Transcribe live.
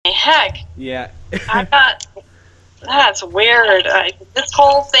heck? Yeah. I got. That's weird. This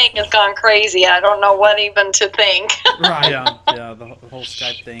whole thing has gone crazy. I don't know what even to think. Right. Yeah. The whole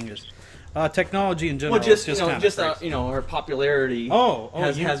Skype thing is technology in general. Well, just is you know, just kind of crazy. her popularity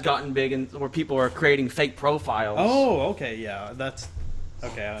has gotten big, and where people are creating fake profiles. Oh, okay, yeah, that's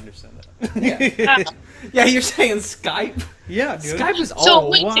okay. I understand that. Yeah. Yeah, you're saying Skype? Yeah, dude. Skype is So,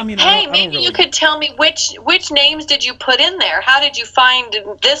 old. wait, Well, I mean, hey, I don't maybe really you could tell me which names did you put in there? How did you find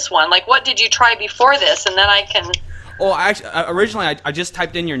this one? Like, what did you try before this? And then I can. Oh, originally I just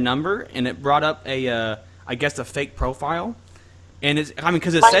typed in your number, and it brought up I guess a fake profile, and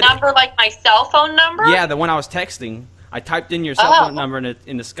because it My said number, like my cell phone number? yeah, the one I was texting. I typed in your cell phone number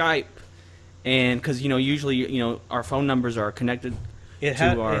into Skype, and because usually our phone numbers are connected. It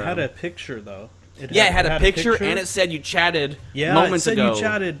had a picture though. It had a picture, and it said you chatted moments ago. Yeah, it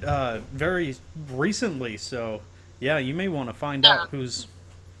said you chatted very recently. So yeah, you may want to find out who's.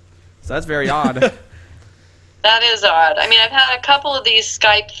 So that's very odd. That is odd. I mean, I've had a couple of these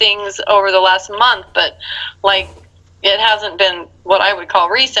Skype things over the last month, but like it hasn't been what I would call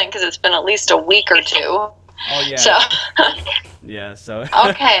recent because it's been at least a week or two. Oh yeah. So. Yeah. So.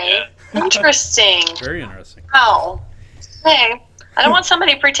 Okay. Interesting. Very interesting. Wow. Hey, I don't want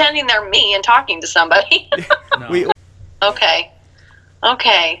somebody pretending they're me and talking to somebody. No.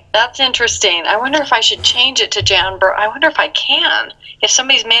 Okay, that's interesting. I wonder if I should change it to Jan Bro. I wonder if I can. If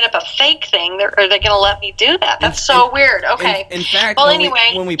somebody's made up a fake thing, are they going to let me do that? That's so weird. Okay. In fact, well,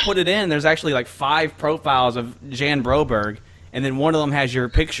 when we put it in, there's actually like 5 profiles of Jan Broberg, and then one of them has your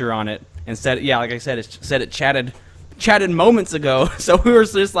picture on it, and said, yeah, like I said, it said it chatted moments ago. So we were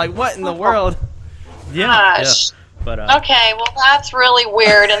just like, what in the world? Yeah. Gosh. Yeah. But, okay, well, that's really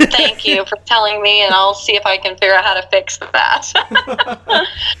weird, and thank you for telling me, and I'll see if I can figure out how to fix that.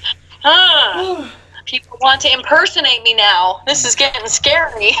 People want to impersonate me now. This is getting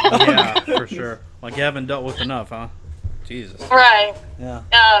scary. Yeah, for sure. Like you haven't dealt with enough, huh? Jesus. Right. Yeah.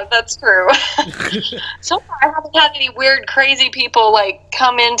 That's true. So far, I haven't had any weird, crazy people like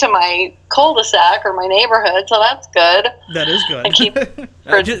come into my cul-de-sac or my neighborhood, so that's good. That is good. I keep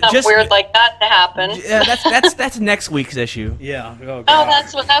for stuff weird like that to happen. Yeah, that's next week's issue. Yeah. Oh, Oh,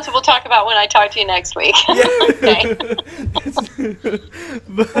 that's what we'll talk about when I talk to you next week. Okay.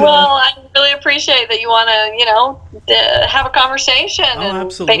 Well, I really appreciate that you want to, have a conversation. Oh, and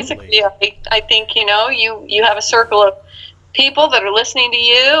absolutely. Basically, I think you have a circle of people that are listening to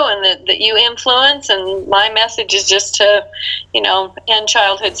you and that you influence, and my message is just to end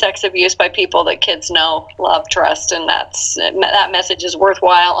childhood sex abuse by people that kids know, love, trust, and that message is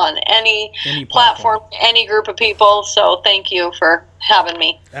worthwhile on any platform, any group of people. So thank you for having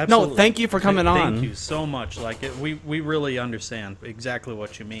me. Absolutely. No, thank you for coming on. Thank you so much. We really understand exactly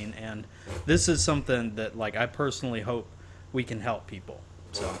what you mean, and this is something that I personally hope we can help people.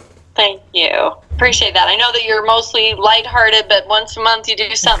 So thank you. Appreciate that. I know that you're mostly lighthearted, but once a month you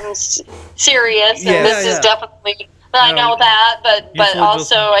do something serious, and this is definitely. I know that, but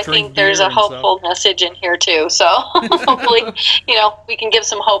also I think there's a hopeful message in here too. So hopefully, we can give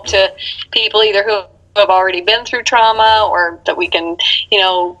some hope to people either who have already been through trauma, or that we can,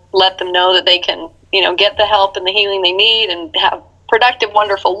 let them know that they can, get the help and the healing they need and have productive,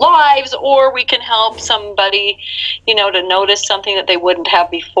 wonderful lives, or we can help somebody, to notice something that they wouldn't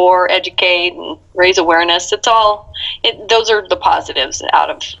have before, educate and raise awareness. Those are the positives out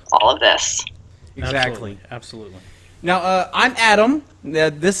of all of this. Exactly. Absolutely. Now, I'm Adam.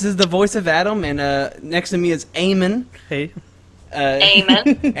 This is the voice of Adam, and next to me is Eamon. Hey. Amen.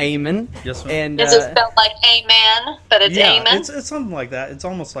 Eamon. Yes, ma'am. And Is it spelled like amen, but it's amen? It's something like that. It's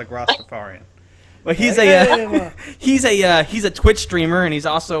almost like Rastafarian. Well, he's a Twitch streamer, and he's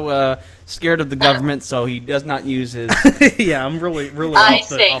also scared of the government, so he does not use his. Yeah, I'm really off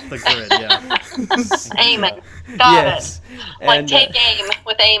the grid. Yeah. Amen. Got Yes. it. Like And, take aim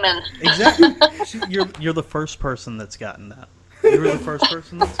with amen. Exactly. You're the first person that's gotten that. You were the first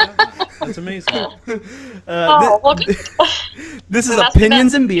person that's gotten that. That's amazing. Well, good. This is Must be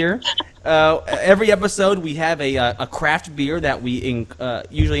Opinions and Beer. Every episode we have a craft beer that we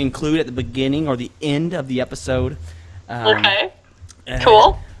usually include at the beginning or the end of the episode. Okay.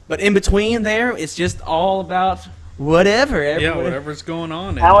 Cool. But in between there, it's just all about whatever. Yeah, whatever's going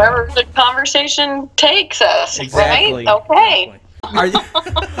on. However the conversation takes us, Exactly. right? Okay.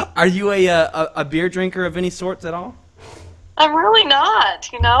 Are you a beer drinker of any sorts at all? I'm really not.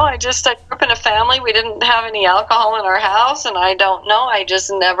 I grew up in a family. We didn't have any alcohol in our house, and I don't know. I just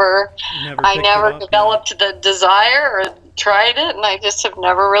never developed the desire or tried it, and I just have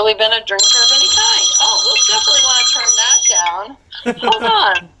never really been a drinker of any kind. Oh, we'll definitely want to turn that down. Hold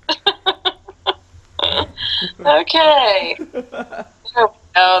on. Okay.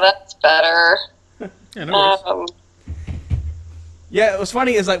 Oh, that's better. Yeah, no Yeah, it was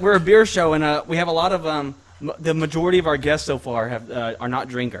funny. Is like we're a beer show, and we have a lot of the majority of our guests so far are not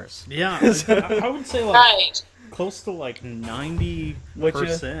drinkers. Yeah, I would say like Right. close to like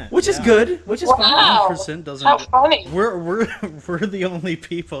 90%, which is good. Which is fine. Wow. 1% doesn't. How funny. We're the only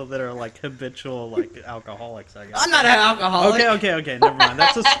people that are like habitual like alcoholics, I guess. I'm not an alcoholic. Okay. Never mind.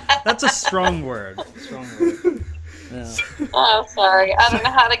 That's a strong word. Strong word. Yeah. Oh, sorry. I don't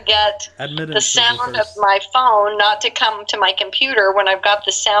know how to get Admittance the sound of my phone not to come to my computer when I've got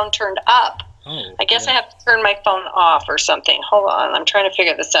the sound turned up. Oh. I guess I have to turn my phone off or something. Hold on. I'm trying to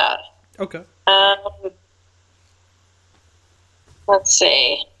figure this out. Okay. Let's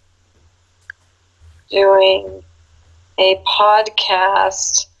see. Doing a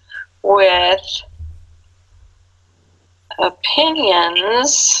podcast with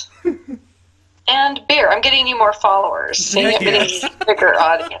opinions and beer. I'm getting you more followers. See, I'm getting a bigger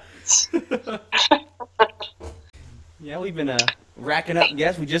audience. Yeah, we've been racking up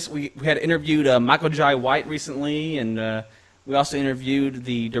guests. We had interviewed Michael Jai White recently, and we also interviewed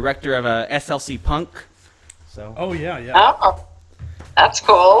the director of SLC Punk. So. Oh yeah. Oh, that's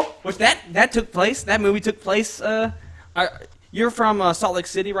cool. Which that took place. That movie took place. You're from Salt Lake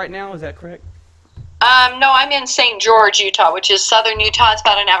City right now. Is that correct? No, I'm in St. George, Utah, which is southern Utah. It's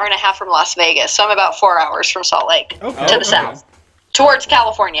about an hour and a half from Las Vegas, so I'm about 4 hours from Salt Lake to the south, towards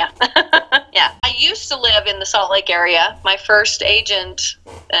California. Yeah, I used to live in the Salt Lake area. My first agent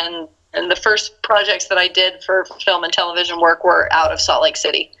and the first projects that I did for film and television work were out of Salt Lake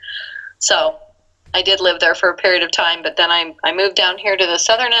City. So I did live there for a period of time, but then I moved down here to the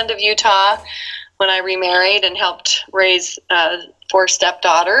southern end of Utah when I remarried and helped raise 4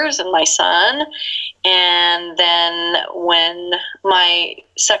 stepdaughters and my son. And then when my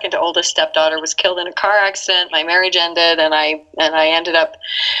second oldest stepdaughter was killed in a car accident, my marriage ended, and I ended up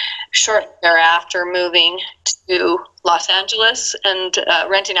shortly thereafter moving to Los Angeles and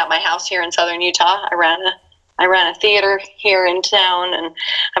renting out my house here in southern Utah. I ran a theater here in town, and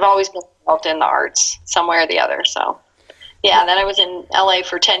I've always been involved in the arts some way or the other. So, yeah, then I was in LA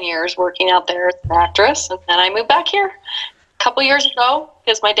for 10 years working out there as an actress, and then I moved back here a couple years ago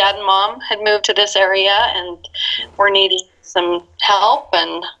because my dad and mom had moved to this area and were needing some help,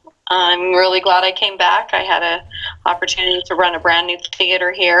 and I'm really glad I came back. I had an opportunity to run a brand new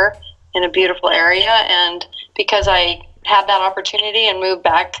theater here in a beautiful area, and because I had that opportunity and moved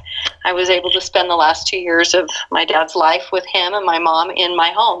back, I was able to spend the last 2 years of my dad's life with him and my mom in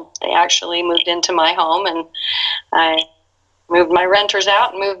my home. They actually moved into my home, and I moved my renters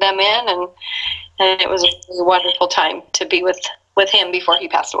out and moved them in, and it was a really wonderful time to be with him before he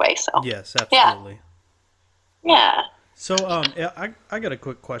passed away. So yes, absolutely. Yeah. So I got a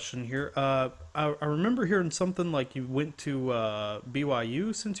quick question here. I remember hearing something like you went to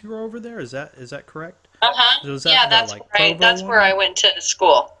BYU since you were over there. Is that correct? Yeah, that's right. That's where I went to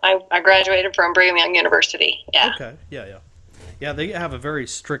school. I graduated from Brigham Young University. Yeah. Okay. Yeah. They have a very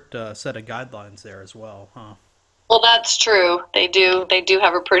strict set of guidelines there as well, huh? Well, that's true. They do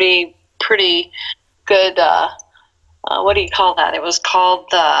have a pretty good. What do you call that? It was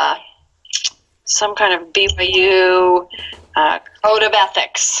called some kind of BYU code of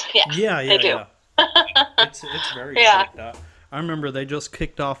ethics. Yeah. They do. Yeah. It's very strict. I remember they just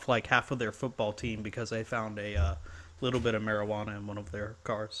kicked off like half of their football team because they found a little bit of marijuana in one of their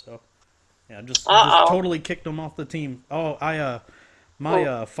cars. So yeah, just totally kicked them off the team. Oh,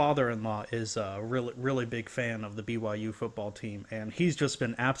 my father-in-law is a really big fan of the BYU football team, and he's just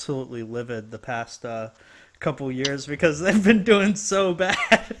been absolutely livid the past couple years because they've been doing so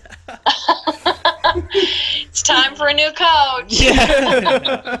bad. It's time for a new coach.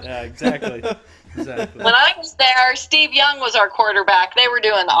 Yeah, exactly. When I was there, Steve Young was our quarterback. They were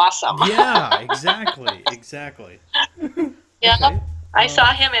doing awesome. Yeah, exactly. Yeah, okay. I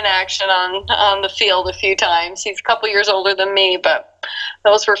saw him in action on the field a few times. He's a couple years older than me, but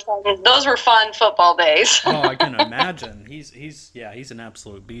those were fun football days. Oh, I can imagine. He's an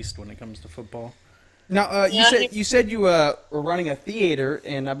absolute beast when it comes to football. Now, you said you were running a theater,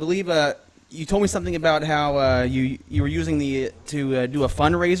 and I believe you told me something about how you were using to do a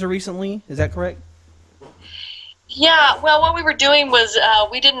fundraiser recently. Is that correct? Yeah. Well, what we were doing was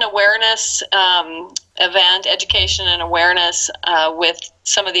we did an awareness event, education and awareness with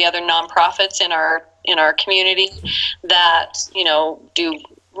some of the other nonprofits in our community that do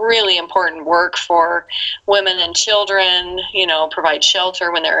really important work for women and children, provide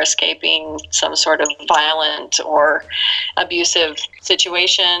shelter when they're escaping some sort of violent or abusive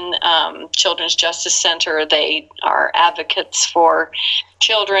situation. Children's Justice Center, they are advocates for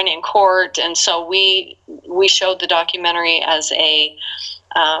children in court, and so we showed the documentary as a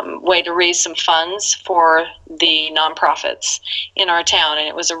way to raise some funds for the nonprofits in our town, and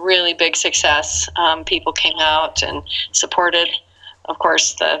it was a really big success. People came out and supported, of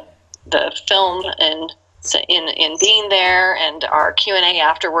course, the film and in being there, and our Q&A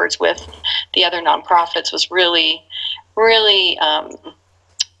afterwards with the other nonprofits was really, really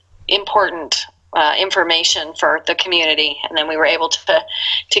important information for the community. And then we were able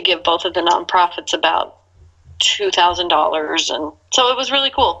to give both of the nonprofits about $2,000, and so it was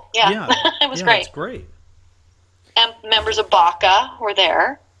really cool. Yeah. It was great. That's great. And members of BACA were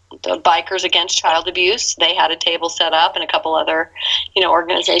there, the Bikers Against Child Abuse. They had a table set up, and a couple other,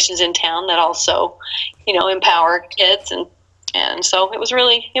 organizations in town that also, empower kids, and so it was a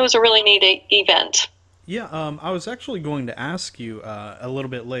really neat event. Yeah, I was actually going to ask you a little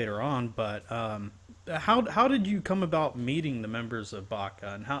bit later on, but how did you come about meeting the members of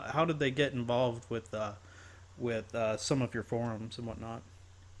BACA, and how did they get involved with some of your forums and whatnot?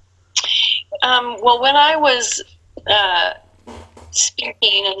 Well, when I was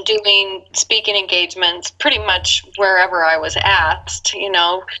speaking and doing speaking engagements, pretty much wherever I was asked,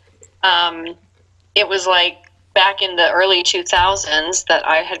 it was like back in the early 2000s that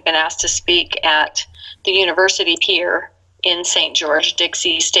I had been asked to speak at the university here in St. George,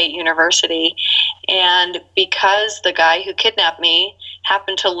 Dixie State University. And because the guy who kidnapped me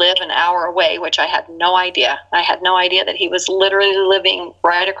happened to live an hour away, which I had no idea. I had no idea that he was literally living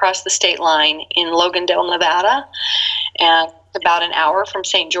right across the state line in Logandale, Nevada, and about an hour from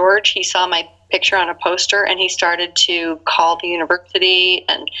St. George. He saw my picture on a poster, and he started to call the university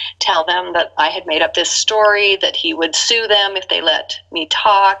and tell them that I had made up this story, that he would sue them if they let me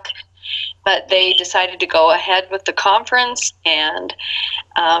talk. But they decided to go ahead with the conference, and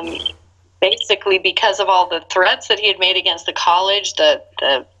basically because of all the threats that he had made against the college, the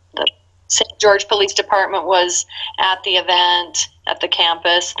St. George Police Department was at the event, at the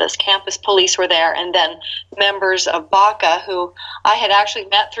campus. The campus police were there, and then members of BACA, who I had actually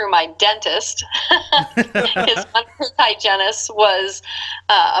met through my dentist. his hygienist was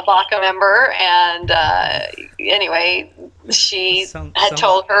a BACA member, and anyway, she had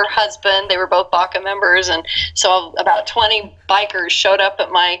told her husband, they were both BACA members, and so about 20 bikers showed up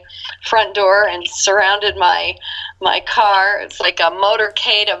at my front door and surrounded my car. It's like a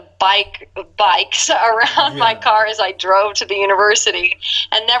motorcade of bikes around my car as I drove to the university.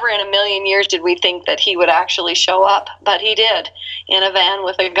 And never in a million years did we think that he would actually show up, but he did, in a van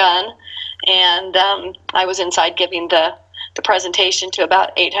with a gun. And I was inside giving the presentation to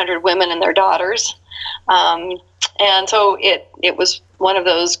about 800 women and their daughters. And so it was one of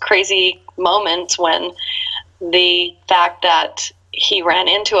those crazy moments when the fact that he ran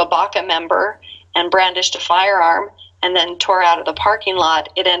into a BACA member and brandished a firearm and then tore out of the parking lot,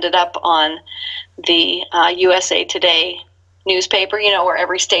 it ended up on the USA Today newspaper, where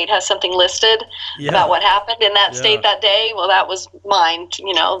every state has something listed about what happened in that state that day. Well, that was mine.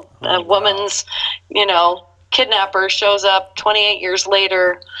 A woman's, kidnapper shows up 28 years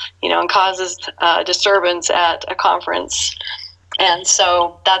later, and causes disturbance at a conference. And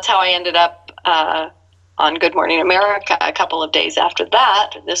so that's how I ended up on Good Morning America a couple of days after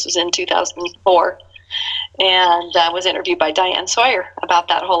that. This was in 2004. And I was interviewed by Diane Sawyer about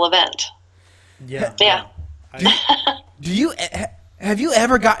that whole event. Yeah. Have you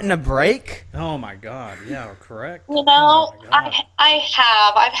ever gotten a break? Oh my God! Yeah, correct. But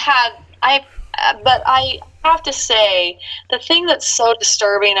I have to say, the thing that's so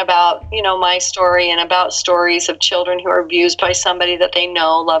disturbing about, my story and about stories of children who are abused by somebody that they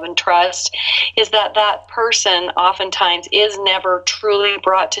know, love, and trust, is that that person oftentimes is never truly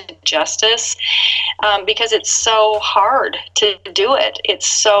brought to justice, because it's so hard to do it. It's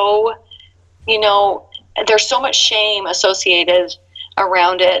so, there's so much shame associated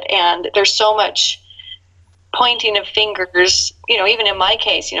around it, and there's so much pointing of fingers, even in my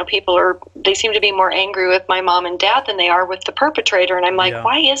case, people they seem to be more angry with my mom and dad than they are with the perpetrator. And I'm like,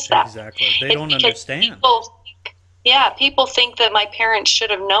 why is that? Exactly. They don't understand. People think that my parents should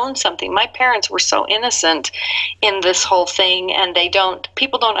have known something. My parents were so innocent in this whole thing, and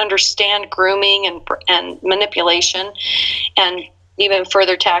people don't understand grooming and manipulation and even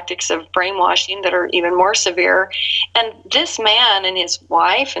further tactics of brainwashing that are even more severe. And this man and his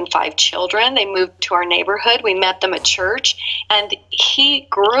wife and 5 children, they moved to our neighborhood. We met them at church, and he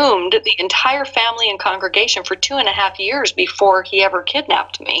groomed the entire family and congregation for 2.5 years before he ever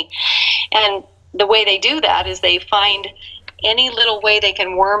kidnapped me. And the way they do that is they find any little way they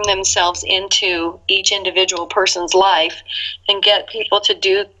can worm themselves into each individual person's life and get people to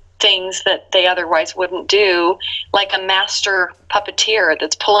do things that they otherwise wouldn't do, like a master puppeteer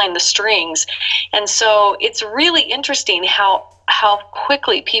that's pulling the strings. And so it's really interesting how how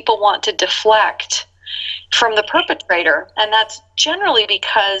quickly people want to deflect from the perpetrator. And that's generally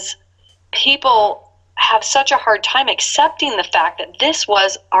because people have such a hard time accepting the fact that this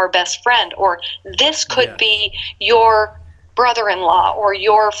was our best friend, or this could be your brother-in-law, or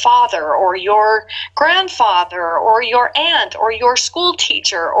your father, or your grandfather, or your aunt, or your school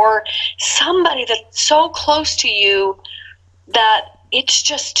teacher, or somebody that's so close to you that it's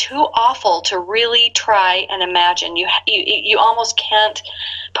just too awful to really try and imagine. You almost can't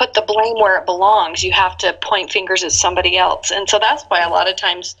put the blame where it belongs. You have to point fingers at somebody else. And so that's why a lot of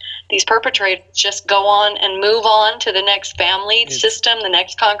times these perpetrators just go on and move on to the next family system, the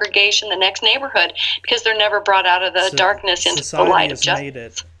next congregation, the next neighborhood, because they're never brought out of the darkness into the light of justice. Society has made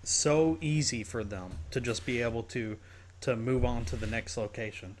it so easy for them to just be able to move on to the next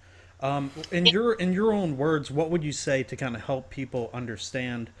location. In your own words, what would you say to kind of help people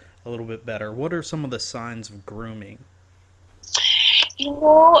understand a little bit better? What are some of the signs of grooming?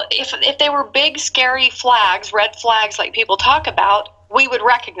 If they were big, scary flags, red flags like people talk about, we would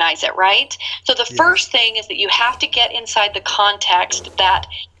recognize it, right? So the first thing is that you have to get inside the context that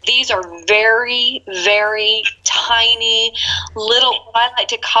these are very, very tiny little, what I like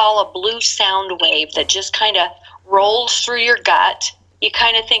to call a blue sound wave that just kind of rolls through your gut. You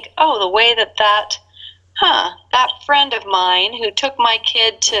kind of think, oh, the way that friend of mine who took my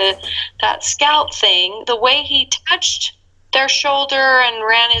kid to that scout thing, the way he touched their shoulder and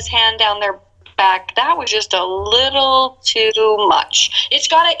ran his hand down their back, that was just a little too much. It's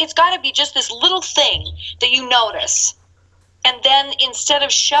gotta be just this little thing that you notice. And then instead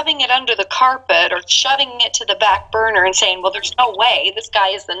of shoving it under the carpet or shoving it to the back burner and saying, well, there's no way, this guy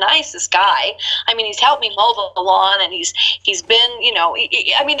is the nicest guy. I mean, he's helped me mow the lawn, and he's been,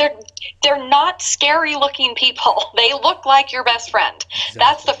 I mean, they're not scary looking people. They look like your best friend. Exactly.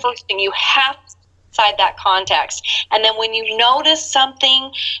 That's the first thing. You have to inside that context. And then when you notice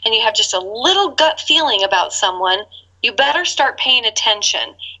something and you have just a little gut feeling about someone, you better start paying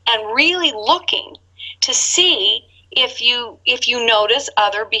attention and really looking to see if you notice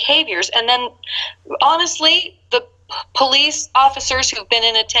other behaviors. And then honestly, the police officers who've been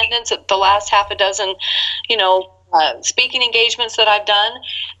in attendance at the last half a dozen speaking engagements that I've done,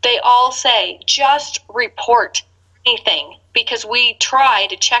 they all say just report anything, because we try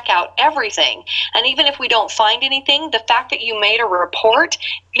to check out everything. And even if we don't find anything, the fact that you made a report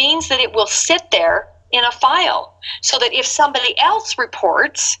means that it will sit there in a file, so that if somebody else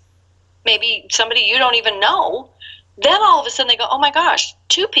reports, maybe somebody you don't even know, then all of a sudden they go, oh my gosh,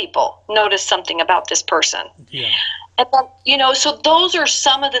 2 people noticed something about this person. Yeah. And then, so those are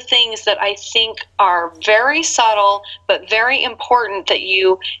some of the things that I think are very subtle, but very important that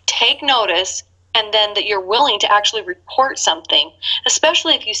you take notice, and then that you're willing to actually report something,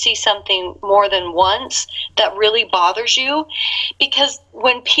 especially if you see something more than once that really bothers you. Because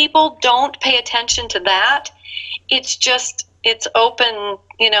when people don't pay attention to that, it's open,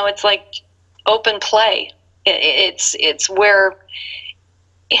 it's like open play. It's where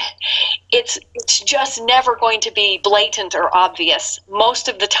it's just never going to be blatant or obvious most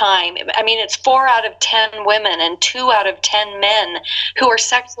of the time. I mean, it's 4 out of 10 women and 2 out of 10 men who are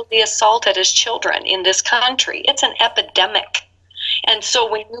sexually assaulted as children in this country. It's an epidemic. And so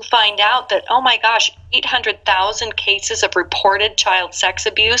when you find out that, oh my gosh, 800,000 cases of reported child sex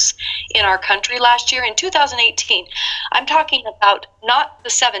abuse in our country last year, in 2018, I'm talking about not the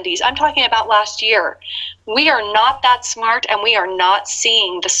 70s, I'm talking about last year. We are not that smart, and we are not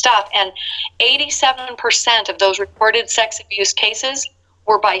seeing the stuff. And 87% of those reported sex abuse cases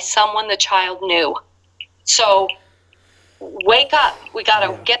were by someone the child knew. So wake up. We got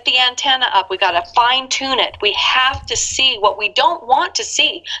to get the antenna up. We got to fine tune it. We have to see what we don't want to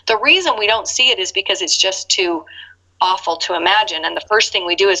see. The reason we don't see it is because it's just too awful to imagine. And the first thing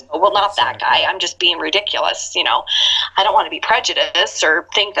we do is, well, not that guy. I'm just being ridiculous. I don't want to be prejudiced or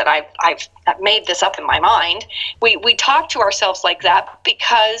think that I've made this up in my mind. We talk to ourselves like that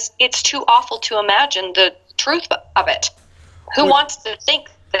because it's too awful to imagine the truth of it. Who wants to think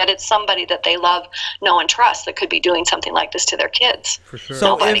that it's somebody that they love, know, and trust that could be doing something like this to their kids? For sure.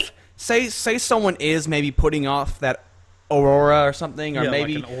 So nobody. If say someone is maybe putting off that aura or something, or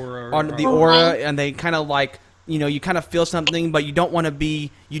maybe like an aura on the aura, and they kind of like, you kind of feel something, but you don't want to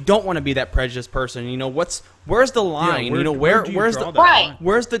be that prejudiced person. Where's the line?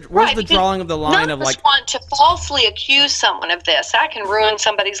 Where's the drawing of the line of like, want to falsely accuse someone of this. That can ruin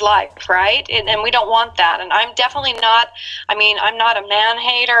somebody's life, right? And we don't want that. And I'm definitely not. I mean, I'm not a man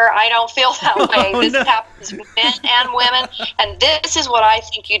hater. I don't feel that way. This happens to men and women, and this is what I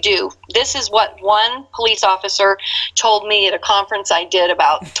think you do. This is what one police officer told me at a conference I did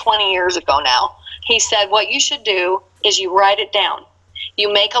about 20 years ago now. He said, what you should do is you write it down.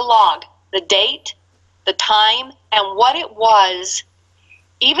 You make a log, the date, the time, and what it was.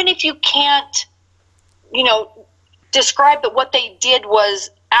 Even if you can't, describe that what they did was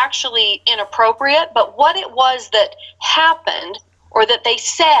actually inappropriate, but what it was that happened, or that they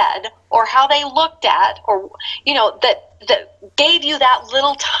said, or how they looked at, or that gave you that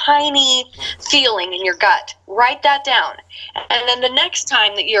little tiny feeling in your gut. Write that down. And then the next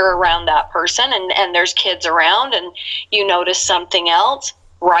time that you're around that person and there's kids around and you notice something else,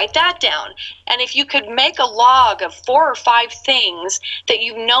 write that down. And if you could make a log of 4 or 5 things that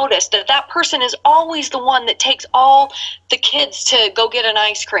you've noticed, that person is always the one that takes all the kids to go get an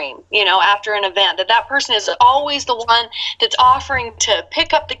ice cream, after an event, that person is always the one that's offering to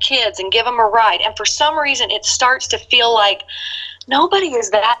pick up the kids and give them a ride. And for some reason, it starts to feel like nobody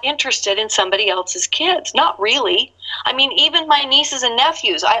is that interested in somebody else's kids. Not really. I mean, even my nieces and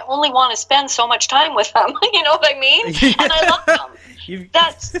nephews, I only want to spend so much time with them. You know what I mean? And I love them.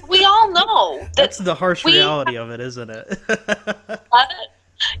 We all know. That's the harsh reality of it, isn't it?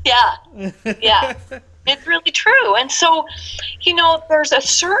 Yeah. It's really true. And so, there's a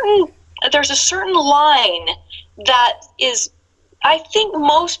certain line that is, I think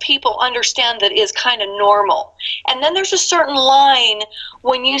most people understand, that is kind of normal. And then there's a certain line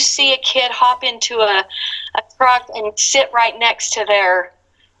when you see a kid hop into a truck and sit right next to their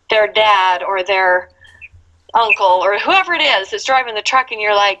dad or their uncle or whoever it is that's driving the truck, and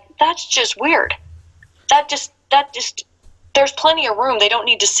you're like, that's just weird. That just there's plenty of room. They don't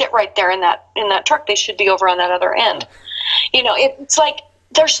need to sit right there in that truck. They should be over on that other end. It's like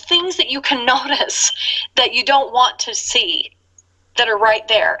there's things that you can notice that you don't want to see that are right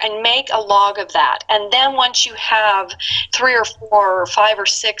there, and make a log of that. And then once you have 3 or 4 or 5 or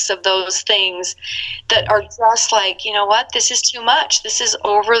 6 of those things that are just like, you know what, this is too much. This is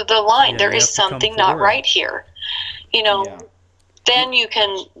over the line. There is something not right here. Then you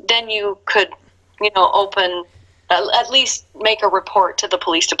could open, at least make a report to the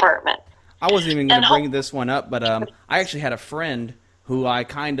police department. I wasn't even going to bring this one up, but I actually had a friend who I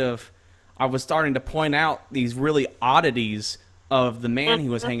was starting to point out these really oddities of the man he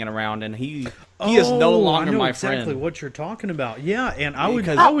was hanging around, and he is no longer my friend. Exactly what you're talking about. Yeah, and I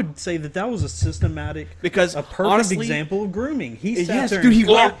would say that was a systematic, a perfect example of grooming. He sat there, dude,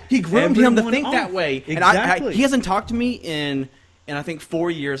 he groomed him to think that way. Exactly. And he hasn't talked to me in I think 4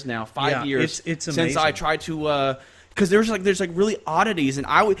 years now, 5 years it's since I tried to. Because there's really oddities, and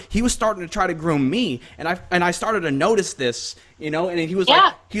he was starting to try to groom me, and I started to notice this, and he was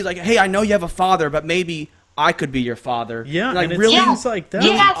like, hey, I know you have a father, but maybe I could be your father. Yeah, like, and really, things like that.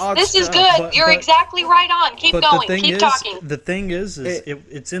 Yes, this is good. You're exactly right on. Keep going. Keep talking. The thing is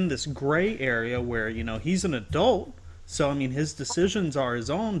it's in this gray area where he's an adult, so I mean his decisions are his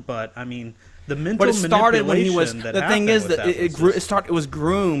own. But I mean the mental manipulation. But it started when he was. The thing is that it was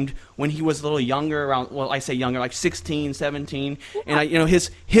groomed when he was a little younger, around, well, I say younger, like 16, 17, and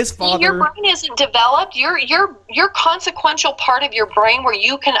his father. Your brain isn't developed. Your consequential part of your brain, where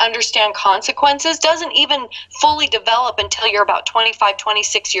you can understand consequences, doesn't even fully develop until you're about 25,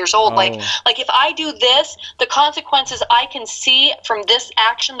 26 years old. Like if I do this, the consequences I can see from this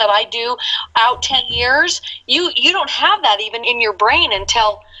action that I do out 10 years, you don't have that even in your brain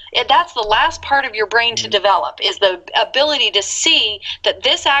until. That's the last part of your brain to develop, is the ability to see that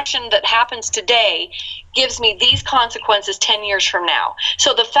this action that happens today gives me these consequences 10 years from now.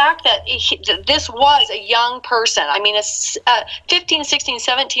 So the fact that this was a young person, I mean, a 15, 16,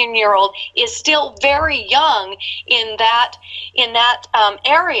 17-year-old is still very young in that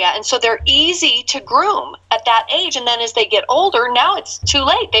area. And so they're easy to groom at that age. And then as they get older, now it's too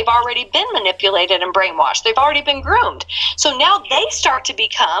late. They've already been manipulated and brainwashed. They've already been groomed. So now they start to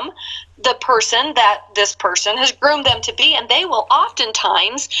become the person that this person has groomed them to be, and they will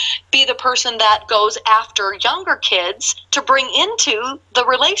oftentimes be the person that goes after younger kids to bring into the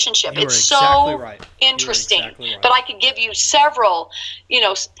relationship. It's so interesting. Exactly right. But I could give you several,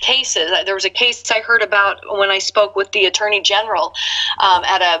 cases. There was a case I heard about when I spoke with the Attorney General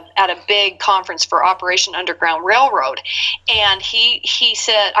at a big conference for Operation Underground Railroad, and he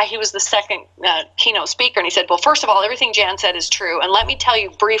said, he was the second keynote speaker, and he said, well, first of all, everything Jan said is true, and let me tell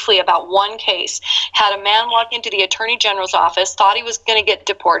you briefly about one case. Had a man walk into the Attorney General's office, thought he was going to get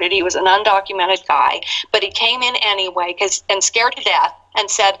deported. He was an undocumented guy, but he came in anyway and scared to death, and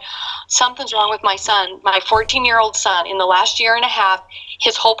said, something's wrong with my son, my 14-year-old son. In the last year and a half,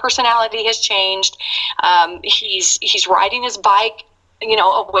 his whole personality has changed. He's riding his bike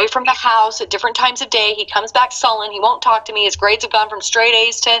away from the house at different times of day. He comes back sullen. He won't talk to me. His grades have gone from straight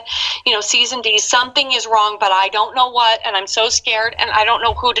A's to, C's and D's. Something is wrong, but I don't know what, and I'm so scared, and I don't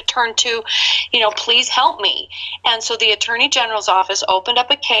know who to turn to. Please help me. And so the Attorney General's office opened up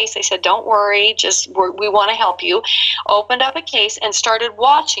a case. They said, don't worry, we want to help you. Opened up a case and started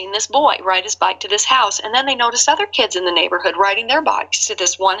watching this boy ride his bike to this house. And then they noticed other kids in the neighborhood riding their bikes to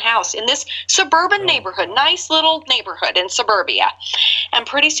this one house in this suburban neighborhood, nice little neighborhood in suburbia. And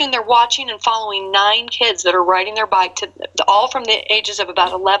pretty soon they're watching and following 9 kids that are riding their bike all from the ages of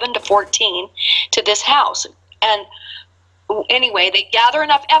about 11 to 14 to this house. And anyway, they gather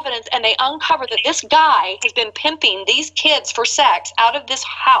enough evidence and they uncover that this guy has been pimping these kids for sex out of this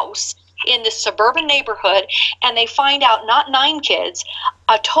house in this suburban neighborhood, and they find out not 9 kids,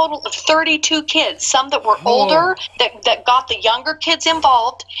 a total of 32 kids, some that were older, that got the younger kids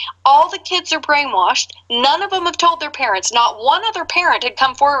involved. All the kids are brainwashed. None of them have told their parents. Not one other parent had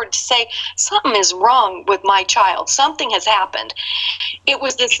come forward to say, something is wrong with my child. Something has happened. It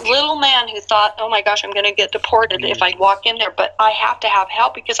was this little man who thought, oh my gosh, I'm going to get deported if I walk in there, but I have to have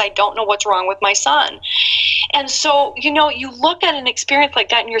help because I don't know what's wrong with my son. And so, you look at an experience like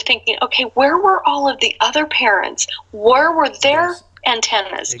that and you're thinking, okay, where were all of the other parents? Where were their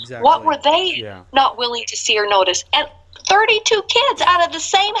antennas? Exactly. What were they not willing to see or notice? And 32 kids out of the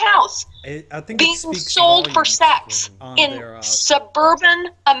same house I think being sold for sex in suburban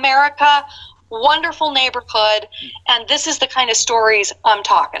America, wonderful neighborhood, and this is the kind of stories I'm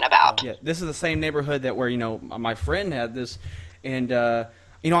talking about. Yeah, this is the same neighborhood that where, my friend had this, and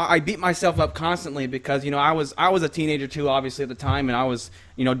I beat myself up constantly because, I was a teenager too, obviously, at the time, and I was,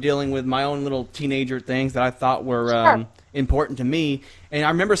 dealing with my own little teenager things that I thought were important to me. And I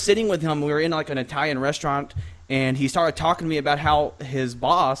remember sitting with him. We were in like an Italian restaurant, and he started talking to me about how his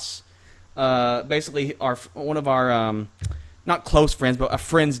boss, basically one of our not close friends, but a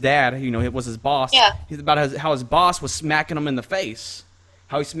friend's dad, it was his boss. Yeah. He's about how his boss was smacking him in the face.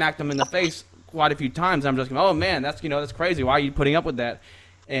 How he smacked him in the face quite a few times. I'm just going, oh man, that's crazy. Why are you putting up with that?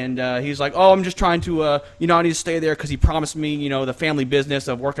 And he's like, oh, I'm just trying to, I need to stay there because he promised me, the family business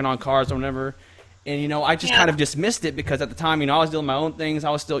of working on cars or whatever. And, I just kind of dismissed it because at the time, I was doing my own things. I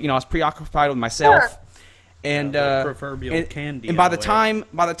was still, I was preoccupied with myself. Sure. And, proverbial candy. And by the time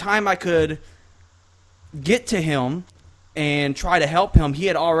I could get to him and try to help him, he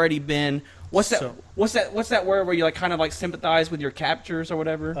had already been, what's that word where you kind of sympathize with your captors or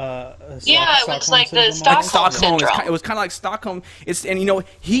whatever? It was like the Stockholm syndrome. It was kind of like Stockholm.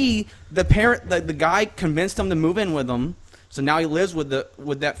 The guy convinced him to move in with him. So now he lives with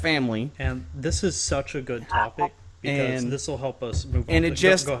that family. And this is such a good topic because this will help us move on. And it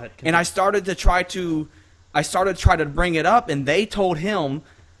just go ahead. And I started to try to bring it up, and they told him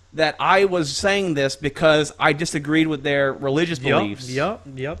that I was saying this because I disagreed with their religious beliefs.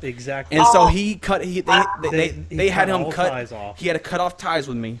 Yep, exactly. And so they had him cut ties off. He had to cut off ties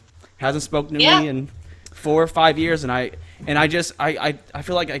with me. Hasn't spoken to me in 4 or 5 years, and I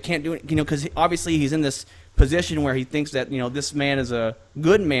feel like I can't do it, because obviously he's in this position where he thinks that this man is a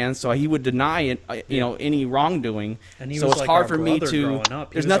good man, so he would deny it, any wrongdoing. And so it's hard for me to.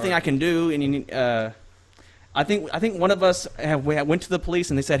 There's nothing I can do, and I think one of us went to the police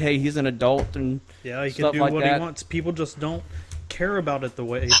and they said, hey, he's an adult and he can do what he wants. People just don't care about it the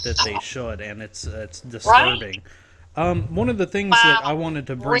way that they should, and it's disturbing. Right? One of the things that I wanted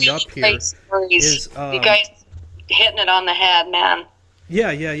to bring up here is you guys hitting it on the head, man.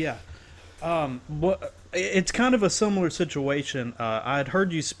 Yeah. It's kind of a similar situation. I'd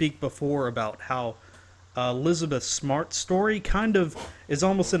heard you speak before about how Elizabeth Smart's story kind of is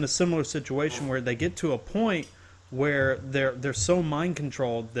almost in a similar situation where they get to a point where they're so mind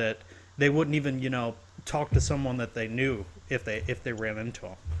controlled that they wouldn't even talk to someone that they knew if they ran into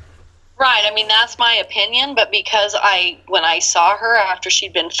them. Right. I mean, that's my opinion, but because when I saw her after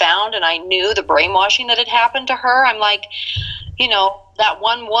she'd been found and I knew the brainwashing that had happened to her, I'm like, that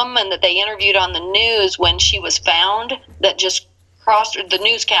one woman that they interviewed on the news when she was found that just the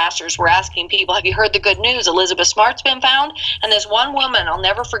newscasters were asking people, have you heard the good news? Elizabeth Smart's been found. And this one woman, I'll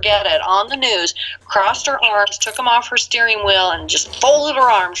never forget it, on the news, crossed her arms, took them off her steering wheel, and just folded her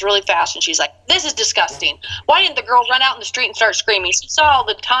arms really fast. And she's like, this is disgusting. Why didn't the girl run out in the street and start screaming? She saw all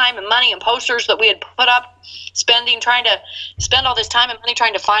the time and money and posters that we had put up, trying to spend all this time and money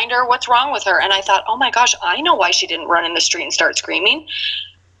trying to find her. What's wrong with her? And I thought, oh my gosh, I know why she didn't run in the street and start screaming.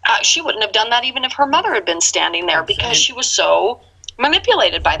 She wouldn't have done that even if her mother had been standing there, because she was so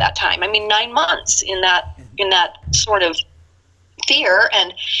manipulated by that time. I mean, 9 months in that sort of fear,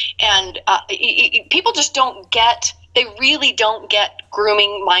 and people just don't get. They really don't get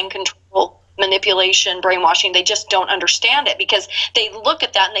grooming, mind control, manipulation, brainwashing. They just don't understand it because they look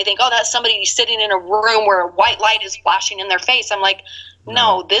at that and they think, oh, that's somebody sitting in a room where a white light is flashing in their face. I'm like,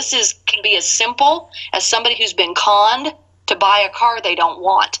 no, this can be as simple as somebody who's been conned to buy a car they don't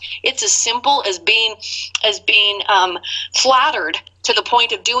want. It's as simple as being flattered to the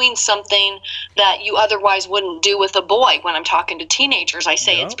point of doing something that you otherwise wouldn't do with a boy. When I'm talking to teenagers, I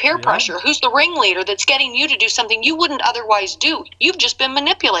say it's peer pressure. Who's the ringleader that's getting you to do something you wouldn't otherwise do? You've just been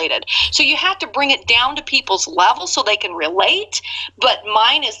manipulated. So you have to bring it down to people's level so they can relate. But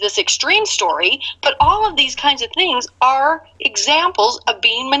mine is this extreme story. But all of these kinds of things are examples of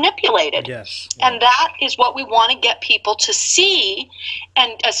being manipulated. Yes. And that is what we want to get people to see,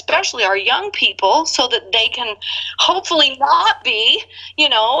 and especially our young people, so that they can hopefully not be,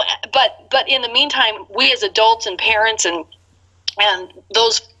 but in the meantime, we as adults and parents and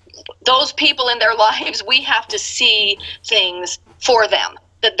those people in their lives, we have to see things for them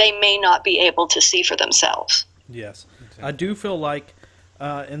that they may not be able to see for themselves. Yes. Exactly. I do feel like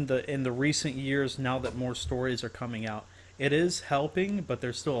in the recent years, now that more stories are coming out, it is helping, but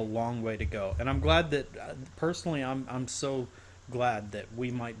there's still a long way to go. And I'm glad that personally, I'm so glad that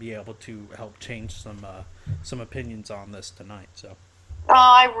we might be able to help change some opinions on this tonight. So. Oh,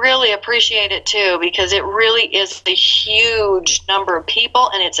 I really appreciate it too, because it really is a huge number of people,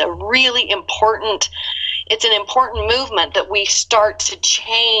 and it's an important movement that we start to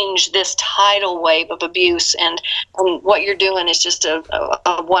change this tidal wave of abuse, and what you're doing is just a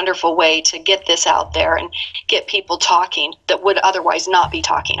wonderful way to get this out there and get people talking that would otherwise not be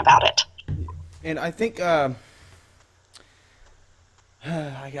talking about it. And I think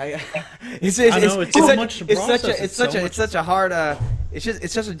it's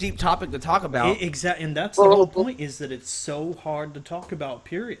such a deep topic to talk about. Exactly, and that's the whole point, is that it's so hard to talk about,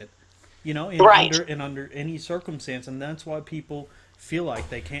 period. Under any circumstance, and that's why people feel like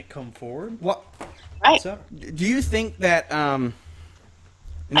they can't come forward. What? Right. So, do you think that? Think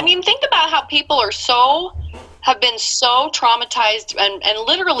about how people have been so traumatized, and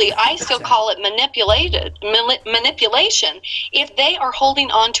literally, I still call it manipulation. If they are holding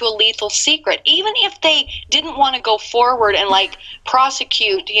on to a lethal secret, even if they didn't want to go forward and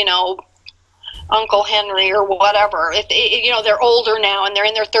prosecute, Uncle Henry or whatever, if they're older now and they're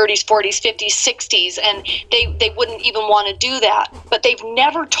in their 30s, 40s, 50s, 60s, and they wouldn't even want to do that, but they've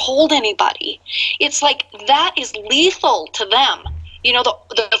never told anybody. It's like that is lethal to them.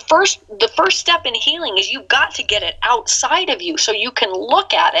 The first step in healing is you've got to get it outside of you so you can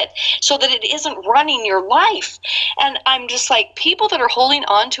look at it so that it isn't running your life. And I'm just like, people that are holding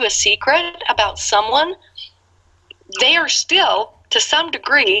on to a secret about someone, they are still, to some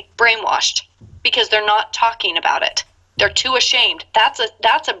degree, brainwashed because they're not talking about it. They're too ashamed. That's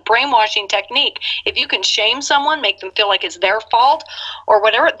a brainwashing technique. If you can shame someone, make them feel like it's their fault or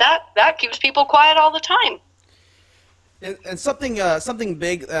whatever, that keeps people quiet all the time. And something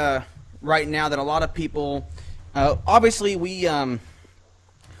big right now that a lot of people, obviously we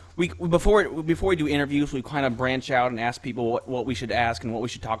before we do interviews, we kind of branch out and ask people what we should ask and what we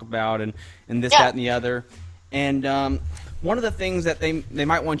should talk about and this, that, and the other. And one of the things that they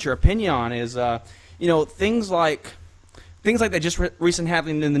might want your opinion on is things like that just recent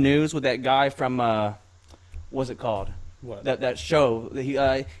happening in the news with that guy from what's it called? What? That show that he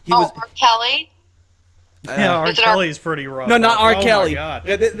was R. Kelly. R. Kelly's pretty rough. No, not R. Kelly. My God.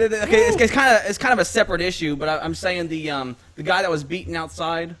 Okay, it's kind of a separate issue, but I'm saying the guy that was beaten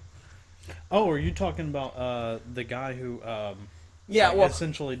outside. Oh, are you talking about the guy who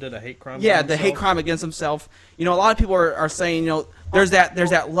essentially did a hate crime? Yeah, the hate crime against himself. A lot of people are saying there's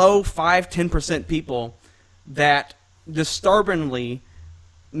that low 5-10% people that disturbingly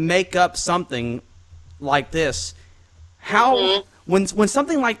make up something like this. How? When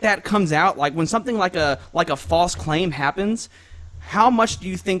something like that comes out, like when something like a false claim happens, how much do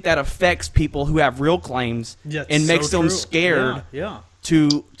you think that affects people who have real claims and makes them scared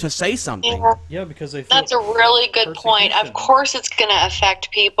to say something? Yeah, because they feel that's a really good point. Of course it's going to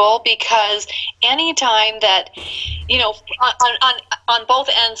affect people, because anytime that, on both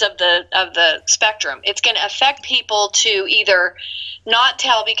ends of the spectrum, it's going to affect people to either not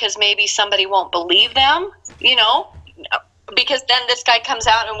tell because maybe somebody won't believe them, because then this guy comes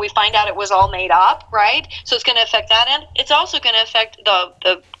out and we find out it was all made up, right? So it's going to affect that end. It's also going to affect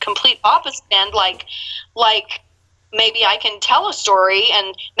the complete opposite end, like maybe I can tell a story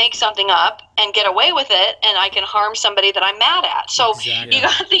and make something up and get away with it, and I can harm somebody that I'm mad at. So You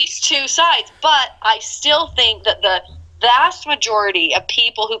got these two sides, but I still think that the vast majority of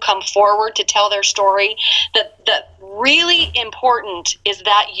people who come forward to tell their story that really important is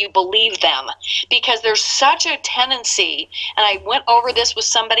that you believe them, because there's such a tendency, and I went over this with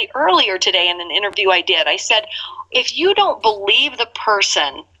somebody earlier today in an interview I did. I said, if you don't believe the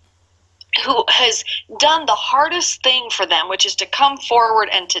person who has done the hardest thing for them, which is to come forward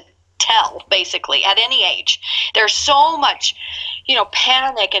and to tell, basically, at any age, there's so much,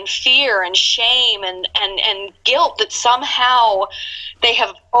 panic and fear and shame and guilt that somehow they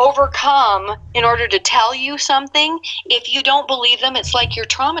have overcome in order to tell you something. If you don't believe them, it's like you're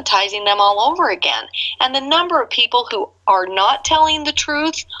traumatizing them all over again. And the number of people who are not telling the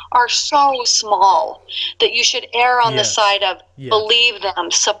truth are so small that you should err on the side of believe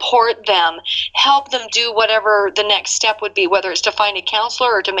them, support them, help them do whatever the next step would be, whether it's to find a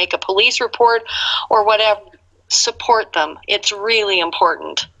counselor or to make a police report or whatever. Support them. It's really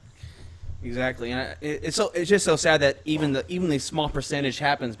important. Exactly, and it's just so sad that even the small percentage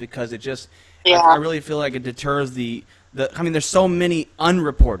happens, because it just I really feel like it deters the. I mean, there's so many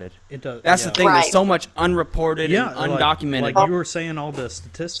unreported. It does. That's the thing. Right. There's so much unreported and undocumented. Like you were saying all the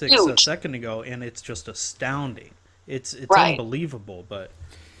statistics a second ago, and it's just astounding. It's unbelievable, but.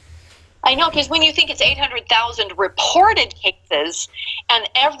 I know, because when you think it's 800,000 reported cases, and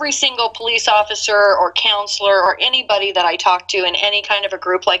every single police officer or counselor or anybody that I talk to in any kind of a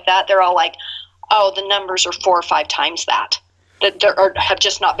group like that, they're all like, oh, the numbers are 4 or 5 times that have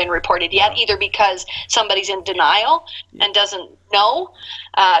just not been reported yet, either because somebody's in denial and doesn't know,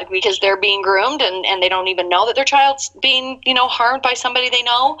 because they're being groomed and they don't even know that their child's being, harmed by somebody they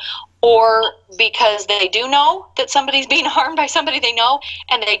know, or because they do know that somebody's being harmed by somebody they know,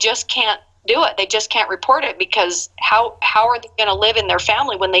 and they just can't do it. They just can't report it, because how are they going to live in their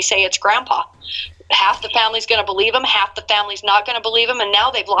family when they say it's grandpa? Half the family's going to believe them, half the family's not going to believe them, and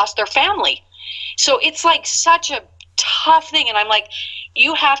now they've lost their family. So it's like such a tough thing, and I'm like,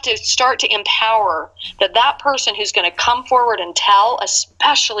 you have to start to empower that person who's going to come forward and tell,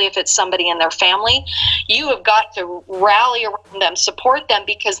 especially if it's somebody in their family, you have got to rally around them, support them,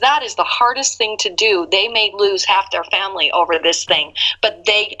 because that is the hardest thing to do. They may lose half their family over this thing, but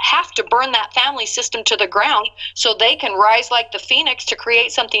they have to burn that family system to the ground so they can rise like the phoenix to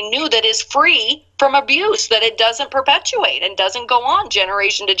create something new that is free from abuse, that it doesn't perpetuate and doesn't go on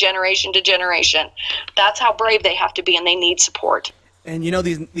generation to generation to generation. That's how brave they have to be, and they need support. And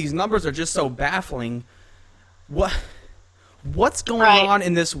these numbers are just so baffling. What's going on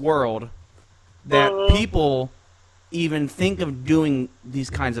in this world that people even think of doing these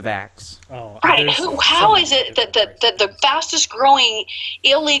kinds of acts? How is it that the fastest growing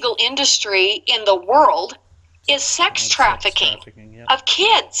illegal industry in the world is sex trafficking of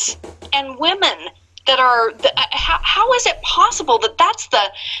kids and women? How is it possible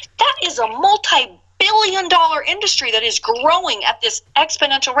that is a multi-billion-dollar industry that is growing at this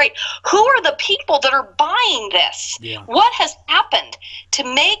exponential rate? Who are the people that are buying this? Yeah. What has happened to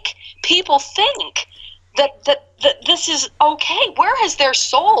make people think that this is okay? Where has their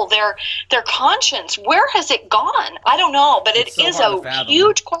soul, their conscience, where has it gone? I don't know, but it is a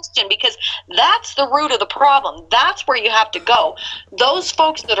huge question, because that's the root of the problem. That's where you have to go. Those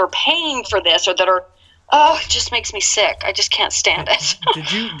folks that are paying for this, or that are, it just makes me sick. I just can't stand it.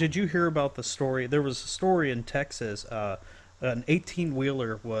 Did you hear about the story? There was a story in Texas. An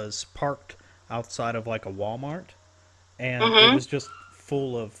 18-wheeler was parked outside of like a Walmart, and it was just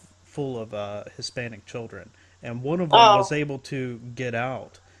full of Hispanic children, and one of them was able to get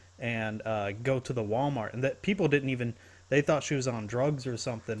out and go to the Walmart, and that people didn't even, they thought she was on drugs or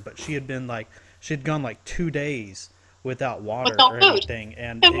something, but she'd gone like 2 days without water or anything,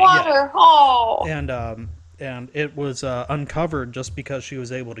 and it was uncovered just because she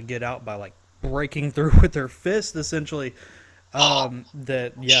was able to get out by like breaking through with her fist, essentially.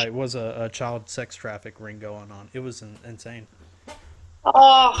 It was a child sex traffic ring going on. It was insane.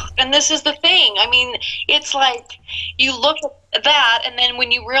 Oh, and this is the thing. I mean, it's like you look at that, and then when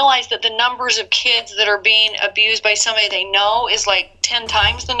you realize that the numbers of kids that are being abused by somebody they know is like 10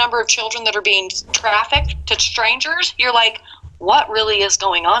 times the number of children that are being trafficked to strangers, you're like, what really is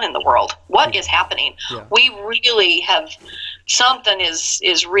going on in the world? What is happening? Yeah. We really have, something is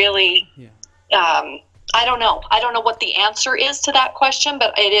really, I don't know. I don't know what the answer is to that question,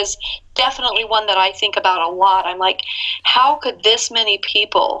 but it is definitely one that I think about a lot. I'm like, how could this many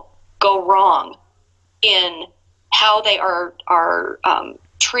people go wrong in how they are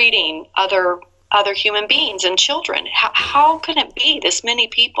treating other human beings and children? How can it be this many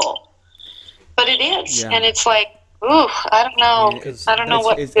people? But it is, and it's like, ooh, I don't know. I don't know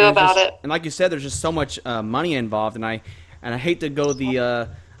what to do about it. And like you said, there's just so much money involved, and I hate to go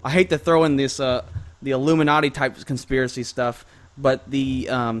I hate to throw in this. The Illuminati type conspiracy stuff, but the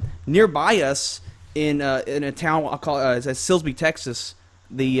nearby us in a town I'll call it's Silsbee, Texas.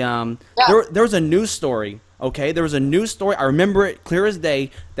 There was a news story. Okay, there was a news story. I remember it clear as day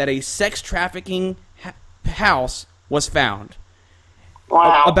that a sex trafficking house was found.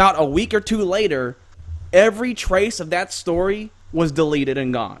 Wow. About a week or two later, every trace of that story was deleted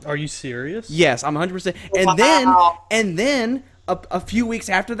and gone. Are you serious? Yes, I'm 100%. And then a few weeks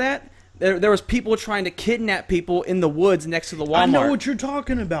after that, there was people trying to kidnap people in the woods next to the Walmart. I know what you're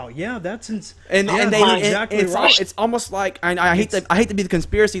talking about. Yeah, that's it's almost like I hate to be the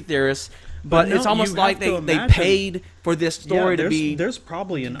conspiracy theorist, but no, it's almost like they paid for this story to be. There's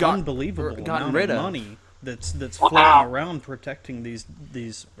probably an unbelievable amount of money that's floating around protecting these.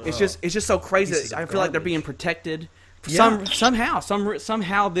 It's just so crazy. I feel like they're being protected. Somehow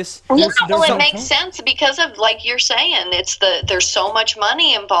this. It makes sense because of, like you're saying, there's so much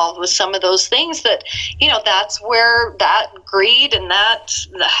money involved with some of those things that, that's where that greed and that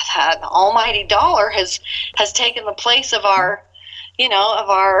almighty dollar has taken the place of our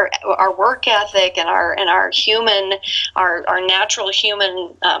work ethic and our natural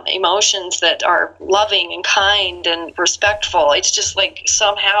human emotions that are loving and kind and respectful. It's just like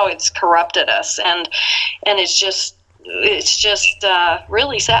somehow it's corrupted us, and it's just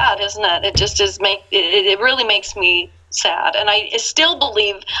really sad, isn't it? It just is it really makes me sad, and I still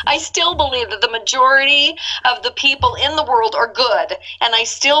believe that the majority of the people in the world are good, and I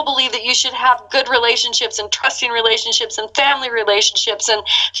still believe that you should have good relationships and trusting relationships and family relationships and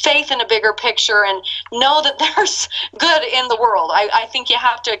faith in a bigger picture, and know that there's good in the world. I think you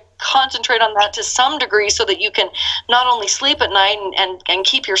have to concentrate on that to some degree so that you can not only sleep at night and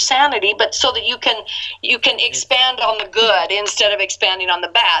keep your sanity, but so that you can expand on the good instead of expanding on the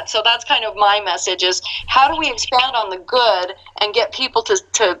bad. So that's kind of my message, is how do we expand on the good and get people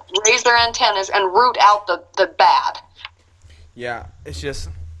to raise their antennas and root out the bad? Yeah, it's just,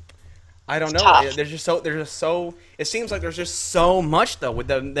 I don't know. Tough. There's just so it seems like there's just so much, though, with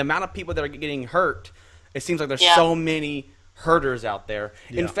the amount of people that are getting hurt. It seems like there's so many herders out there.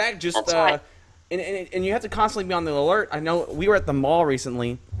 In fact, just right. and you have to constantly be on the alert. I know we were at the mall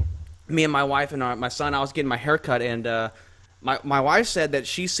recently, me and my wife and my son. I was getting my hair cut, and my wife said that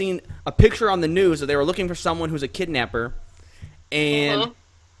she's seen a picture on the news that they were looking for someone who's a kidnapper, and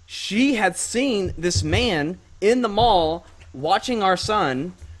she had seen this man in the mall watching our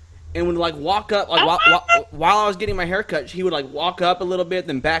son, and would like walk up while I was getting my hair cut. He would like walk up a little bit,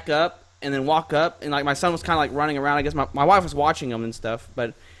 then back up, and then walk up, and like my son was kind of like running around. I guess my wife was watching him and stuff,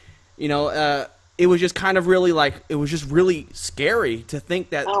 but it was just kind of really it was just really scary to think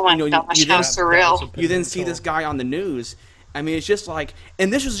that you then see this guy on the news. I mean, it's just like,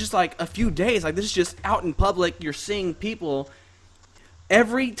 and this was just like a few days. Like, this is just out in public. You're seeing people.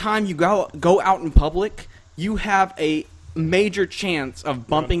 Every time you go out in public, you have a major chance of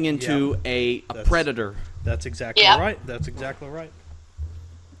bumping into a predator. That's exactly right. That's exactly right.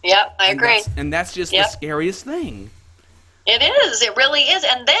 Yep, I agree. And that's just the scariest thing. It is. It really is.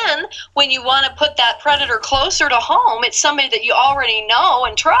 And then when you want to put that predator closer to home, it's somebody that you already know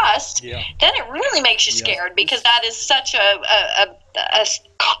and trust. Yeah. Then it really makes you scared, because that is such a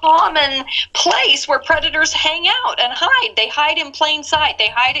common place where predators hang out and hide. They hide in plain sight. They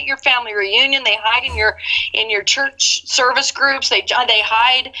hide at your family reunion. They hide in your church service groups. They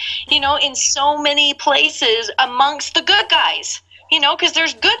hide, in so many places amongst the good guys. Because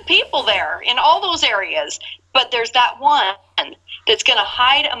there's good people there in all those areas. But there's that one that's going to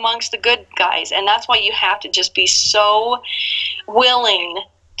hide amongst the good guys. And that's why you have to just be so willing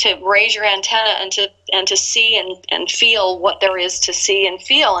to raise your antenna and to see and feel what there is to see and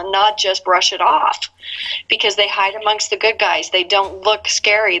feel, and not just brush it off. Because they hide amongst the good guys. They don't look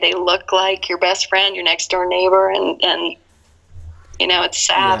scary. They look like your best friend, your next door neighbor, and it's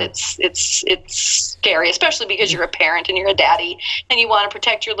sad. Yeah. It's scary, especially because you're a parent and you're a daddy and you want to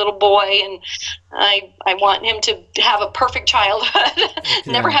protect your little boy. And I want him to have a perfect childhood,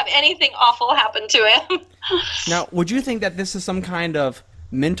 never have anything awful happen to him. Now, would you think that this is some kind of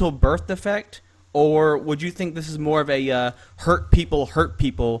mental birth defect, or would you think this is more of a hurt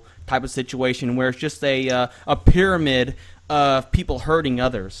people type of situation where it's just a pyramid of people hurting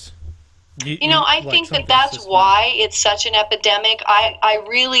others? I think that's why it's such an epidemic. I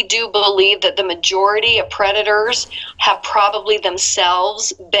really do believe that the majority of predators have probably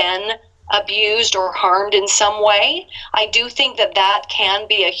themselves been abused or harmed in some way. I do think that can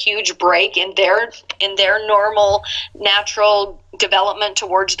be a huge break in their normal, natural development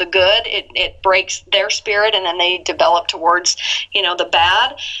towards the good. It breaks their spirit, and then they develop towards, the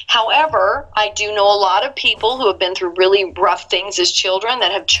bad. However, I do know a lot of people who have been through really rough things as children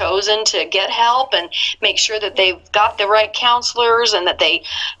that have chosen to get help and make sure that they've got the right counselors and that they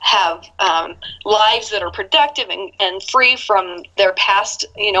have lives that are productive and free from their past,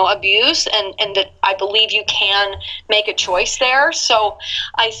 abuse, and that I believe you can make a choice there. So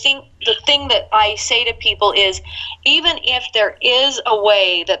I think the thing that I say to people is, even if there is a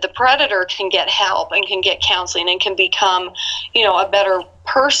way that the predator can get help and can get counseling and can become, a better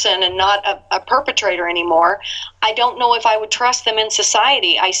person and not a perpetrator anymore, I don't know if I would trust them in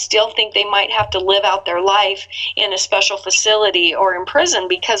society. I still think they might have to live out their life in a special facility or in prison,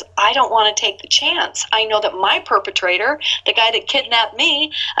 because I don't want to take the chance. I know that my perpetrator, the guy that kidnapped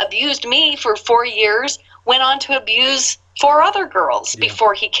me, abused me for 4 years, went on to abuse 4 other girls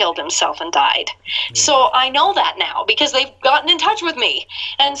before he killed himself and died. So I know that now because they've gotten in touch with me.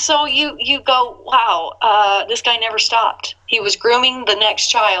 And so you go, wow, this guy never stopped. He was grooming the next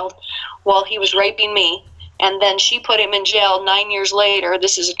child while he was raping me. And then she put him in jail 9 years later.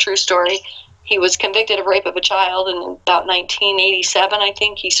 This is a true story. He was convicted of rape of a child in about 1987, I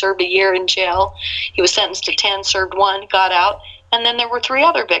think. He served a year in jail. He was sentenced to 10, served 1, got out. And then there were 3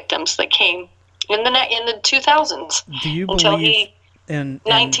 other victims that came in the 2000s. Do you until believe the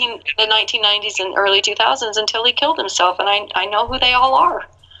 1990s and early 2000s, until he killed himself, and I know who they all are.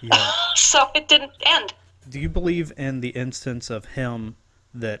 Yeah. So it didn't end. Do you believe in the instance of him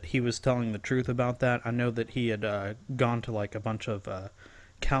that he was telling the truth about that? I know that he had gone to like a bunch of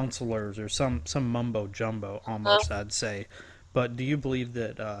counselors or some mumbo jumbo almost, I'd say. But do you believe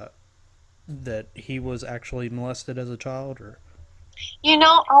that that he was actually molested as a child, or?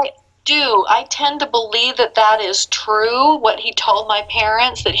 I do. I tend to believe that is true, what he told my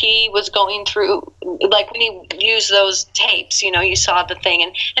parents, that he was going through, like when he used those tapes, you saw the thing,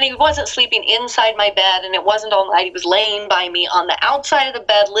 and he wasn't sleeping inside my bed, and it wasn't all night. He was laying by me on the outside of the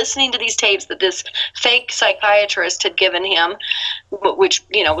bed listening to these tapes that this fake psychiatrist had given him, which,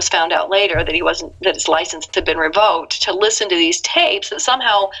 was found out later that his license had been revoked, to listen to these tapes, that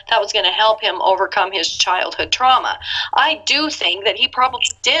somehow that was going to help him overcome his childhood trauma. I do think that he probably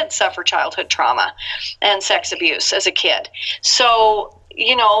did suffer childhood trauma and sex abuse as a kid. So,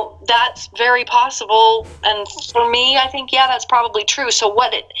 that's very possible. And for me, I think, that's probably true. So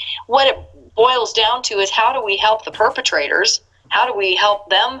what it boils down to is, how do we help the perpetrators? How do we help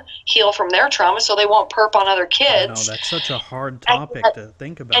them heal from their trauma so they won't perp on other kids? No, that's such a hard topic to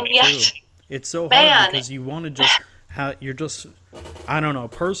think about, too. It's so hard because you want to just, I don't know,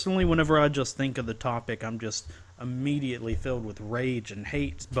 personally, whenever I just think of the topic, I'm just immediately filled with rage and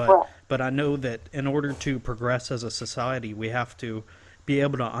hate, but I know that in order to progress as a society, we have to be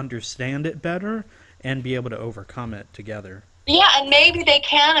able to understand it better and be able to overcome it together. Yeah, and maybe they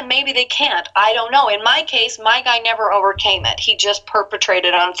can and maybe they can't. I don't know. In my case, my guy never overcame it. He just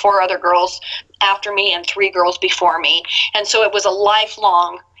perpetrated on 4 other girls after me and 3 girls before me. And so it was a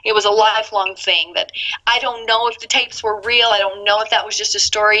lifelong thing that I don't know if the tapes were real. I don't know if that was just a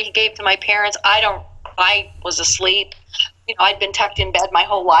story he gave to my parents. I was asleep. I'd been tucked in bed my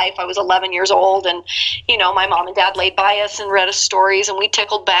whole life. I was 11 years old, and, my mom and dad laid by us and read us stories, and we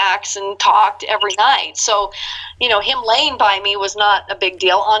tickled backs and talked every night. So, him laying by me was not a big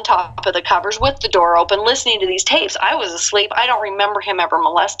deal, on top of the covers with the door open, listening to these tapes. I was asleep. I don't remember him ever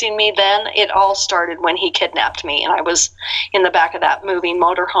molesting me then. It all started when he kidnapped me, and I was in the back of that moving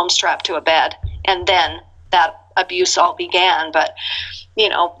motorhome strapped to a bed, and then that abuse all began. But,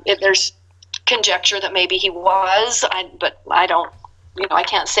 there's conjecture that maybe he was, but I don't, I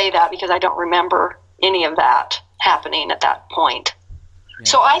can't say that because I don't remember any of that happening at that point. Yeah.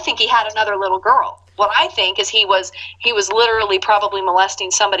 So I think he had another little girl. What I think is he was literally probably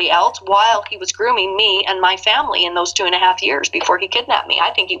molesting somebody else while he was grooming me and my family in those 2.5 years before he kidnapped me.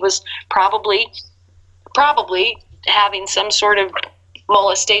 I think he was probably having some sort of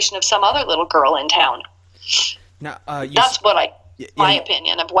molestation of some other little girl in town. Now, that's what my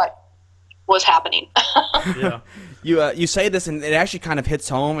opinion of what was happening. Yeah. You say this and it actually kind of hits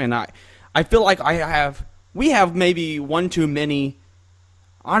home, and I feel like we have maybe one too many.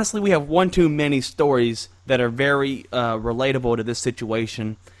 Honestly, we have one too many stories that are very relatable to this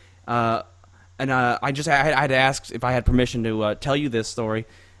situation. I had to ask if I had permission to tell you this story.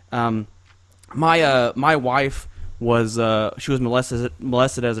 My wife was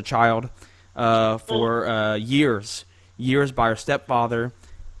molested as a child for years by her stepfather.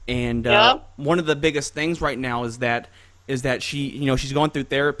 And one of the biggest things right now is that she, she's going through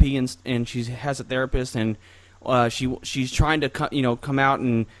therapy and she has a therapist, and she's trying to come out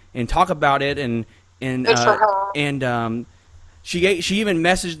and talk about it and she even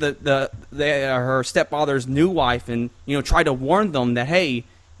messaged her stepfather's new wife and tried to warn them that, hey,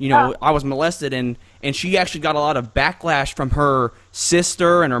 I was molested, and she actually got a lot of backlash from her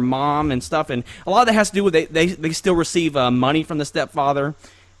sister and her mom and stuff, and a lot of that has to do with they still receive money from the stepfather,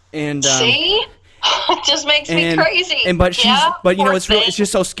 and see. It just makes me crazy. But it's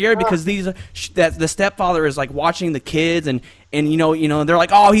just so scary because the stepfather is like watching the kids and they're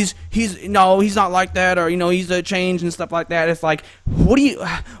like, oh, he's not like that, or he's a change and stuff like that. It's like,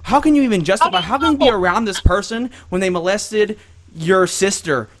 how can you even justify? How can you be around this person when they molested your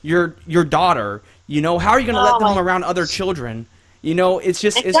sister, your daughter? How are you going to let them around other children? It's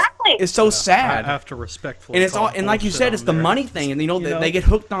just it's so sad. I have to respectfully. And it's all, and like you said, it's the money thing, and they get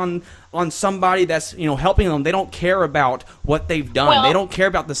hooked on somebody that's helping them. They don't care about what they've done. They don't care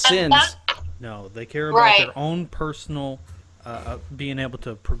about the sins. No, they care about their own personal being able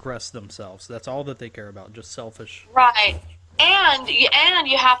to progress themselves. That's all that they care about. Just selfish. Right. And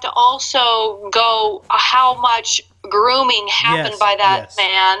you have to also go how much grooming happened by that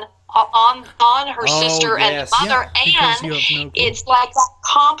man on her sister and mother, and it's like a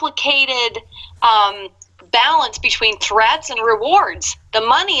complicated balance between threats and rewards. The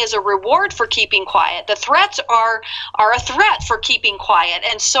money is a reward for keeping quiet. The threats are a threat for keeping quiet.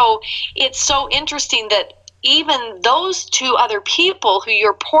 And so it's so interesting that even those two other people who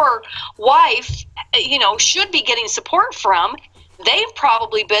your poor wife, should be getting support from, they've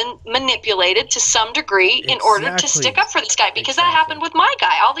probably been manipulated to some degree in order to stick up for this guy, because that happened with my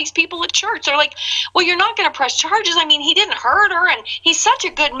guy. All these people at church are like, well, you're not going to press charges. I mean, he didn't hurt her, and he's such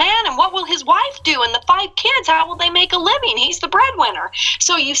a good man, and what will his wife do? And the 5 kids, how will they make a living? He's the breadwinner.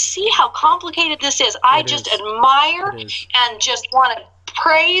 So you see how complicated this is. I just admire and just want to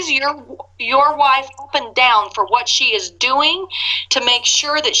praise your wife up and down for what she is doing to make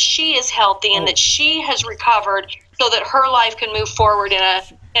sure that she is healthy and that she has recovered, so that her life can move forward in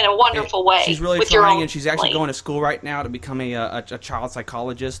a wonderful way. She's really trying, and she's actually going to school right now to become a child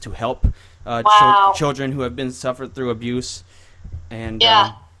psychologist to help children who have been suffered through abuse. And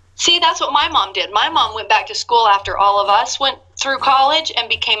see, that's what my mom did. My mom went back to school after all of us went through college and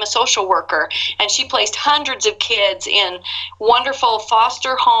became a social worker, and she placed hundreds of kids in wonderful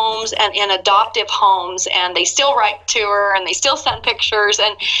foster homes and in adoptive homes, and they still write to her and they still send pictures,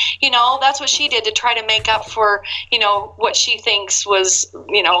 and that's what she did to try to make up for what she thinks was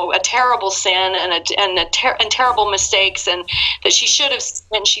a terrible sin and terrible mistakes, and that she should have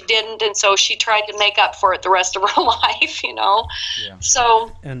and she didn't, and so she tried to make up for it the rest of her life.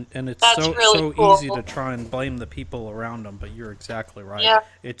 So and it's that's so really cool. easy to try and blame the people around them, but you're exactly right. Yeah.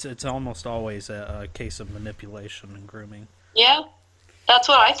 It's almost always a case of manipulation and grooming. Yeah, that's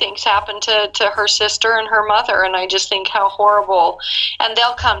what I think's happened to her sister and her mother, and I just think how horrible. And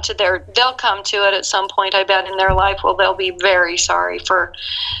they'll come to it at some point, I bet, in their life. Well, they'll be very sorry for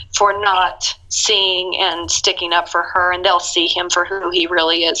not seeing and sticking up for her, and they'll see him for who he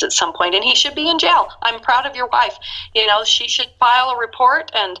really is at some point, and he should be in jail. I'm proud of your wife. She should file a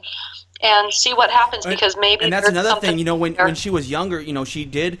report and see what happens, because maybe. And that's another thing, when she was younger, she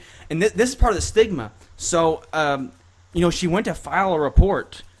did, and this is part of the stigma. So, she went to file a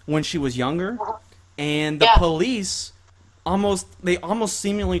report when she was younger, and the police almost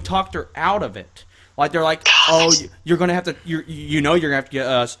seemingly talked her out of it. Like, they're like, oh, you're gonna have to, you're gonna have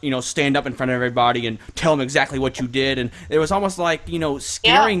to, stand up in front of everybody and tell them exactly what you did, and it was almost like,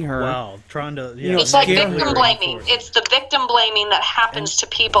 scaring her. Wow, trying to, it's like victim blaming. It's the victim blaming that happens to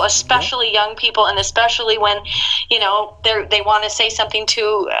people, especially young people, and especially when, they want to say something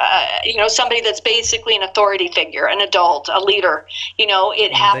to, somebody that's basically an authority figure, an adult, a leader.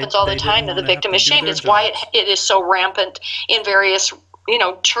 It happens all the time that the victim is shamed. It's why it is so rampant in various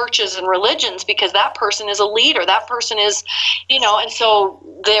churches and religions, because that person is a leader. That person is, and so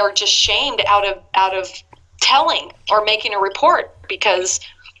they're just shamed out of telling or making a report, because,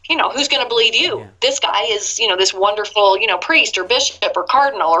 who's going to believe you? Yeah. This guy is, this wonderful, priest or bishop or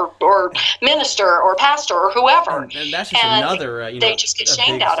cardinal or minister or pastor or whoever. And that's just another, they just get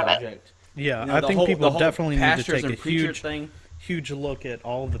shamed out of it. Yeah, I think people definitely need to take a huge look at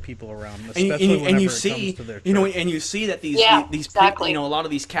all of the people around them, especially whenever it comes to their church. And you see that these exactly. people, a lot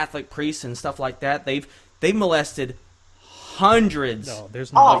of these Catholic priests and stuff like that, they've molested hundreds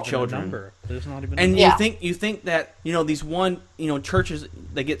of children. There's not even. And you think that these churches,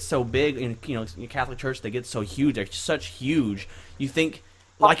 they get so big, and Catholic Church, they get so huge, they're such huge. You think,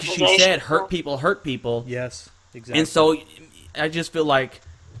 like she said, hurt people. Yes, exactly. And so I just feel like.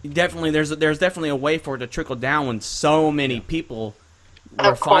 Definitely, there's definitely a way for it to trickle down when so many people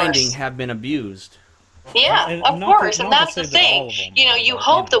we're finding have been abused. Yeah, of course, and that's the thing. You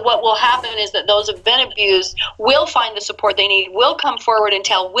hope that what will happen is that those who've been abused will find the support they need, will come forward and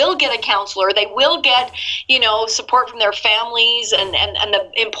tell, will get a counselor, they will get, support from their families and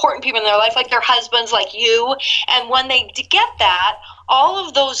the important people in their life, like their husbands, like you. And when they get that, all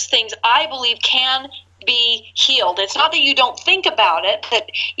of those things, I believe, can be healed. It's not that you don't think about it, that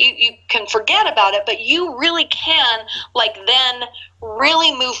you can forget about it, but you really can, then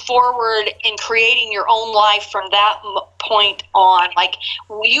really move forward in creating your own life from that point on.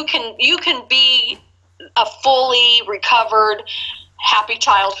 You can be a fully recovered, happy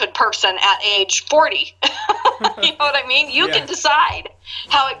childhood person at age 40. You know what I mean? You can decide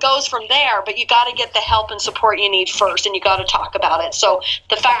how it goes from there, but you got to get the help and support you need first, and you got to talk about it. So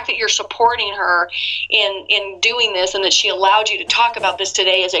the fact that you're supporting her in doing this, and that she allowed you to talk about this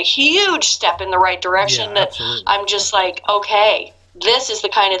today, is a huge step in the right direction. Yeah, that absolutely. I'm just okay, this is the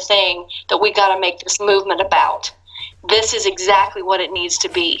kind of thing that we got to make this movement about. This is exactly what it needs to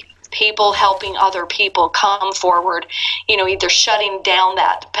be. People helping other people come forward, either shutting down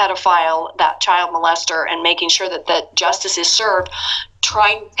that pedophile, that child molester, and making sure that justice is served.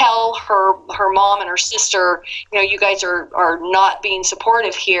 Trying to tell her mom and her sister, you guys are not being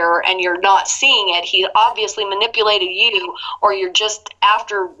supportive here, and you're not seeing it. He obviously manipulated you, or you're just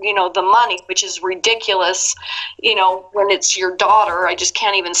after, the money, which is ridiculous, when it's your daughter. I just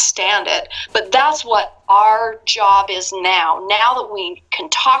can't even stand it. But that's what our job is now. Now that we can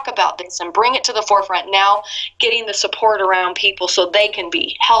talk about this and bring it to the forefront, now getting the support around people so they can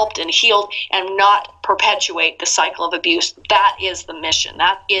be helped and healed and not perpetuate the cycle of abuse. That is the mission.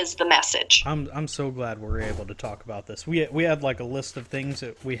 That is the message. I'm so glad we're able to talk about this. We had a list of things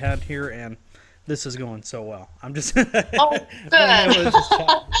that we had here, and this is going so well. I'm just oh, good.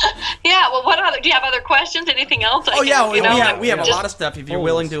 Yeah. Well, what other? Do you have other questions? Anything else? We have a lot of stuff. If you're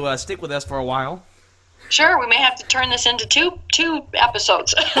willing to stick with us for a while. Sure, we may have to turn this into two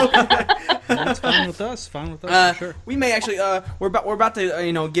episodes. That's fine with us. For sure. We may actually. We're about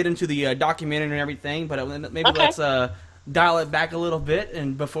to get into the documentary and everything, but maybe let's dial it back a little bit,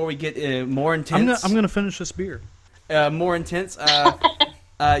 and before we get more intense. I'm gonna finish this beer. More intense.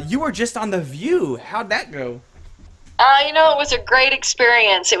 You were just on The View. How'd that go? It was a great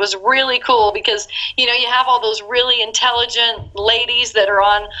experience. It was really cool because, you have all those really intelligent ladies that are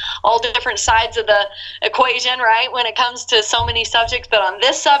on all different sides of the equation, right, when it comes to so many subjects. But on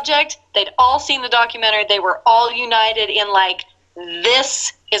this subject, they'd all seen the documentary. They were all united in,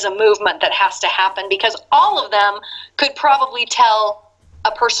 this is a movement that has to happen, because all of them could probably tell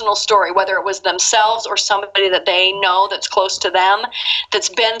a personal story, whether it was themselves or somebody that they know that's close to them that's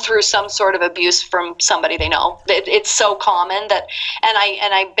been through some sort of abuse from somebody they know. It's so common that, and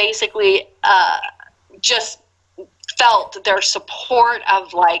I basically just felt their support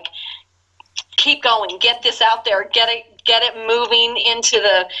of keep going, get this out there, get it moving into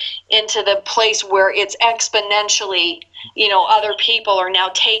the place where it's exponentially, other people are now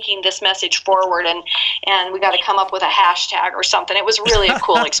taking this message forward, and we got to come up with a hashtag or something. It was really a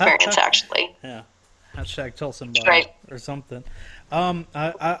cool experience, actually. Yeah, hashtag tell somebody right. Or something.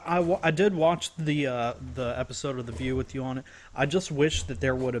 I did watch the episode of The View with you on it. I just wish that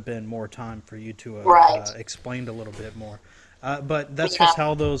there would have been more time for you to have explained a little bit more. But that's just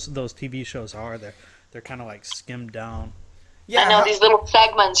how those TV shows are. They're kind of skimmed down. Yeah. I know, these little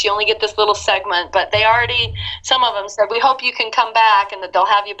segments, you only get this little segment, but some of them said, we hope you can come back and that they'll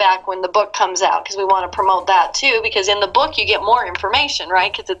have you back when the book comes out, because we want to promote that too, because in the book you get more information,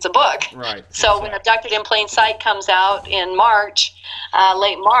 right, because it's a book. Right. So when Abducted in Plain Sight comes out in March,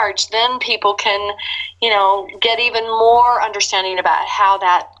 late March, then people can, get even more understanding about how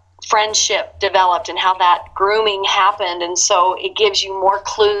that friendship developed and how that grooming happened, and so it gives you more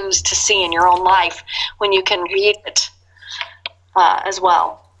clues to see in your own life when you can read it. As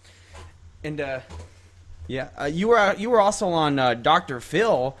well. And you were also on Dr.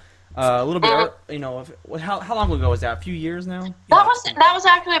 Phil a little bit. How long ago was that? A few years now? That was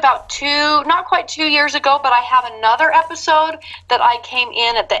actually about not quite 2 years ago. But I have another episode that I came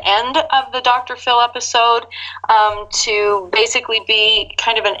in at the end of the Dr. Phil episode to basically be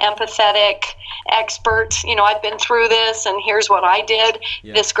kind of an empathetic expert. I've been through this, and here's what I did.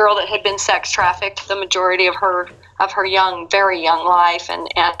 Yeah. This girl that had been sex trafficked the majority of her very young life, and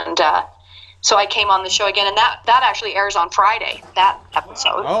so I came on the show again, and that actually airs on Friday, that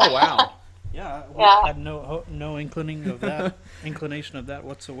episode. Oh, wow. Yeah, I had no inclination of that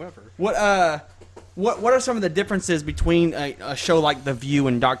whatsoever. What are some of the differences between a show like The View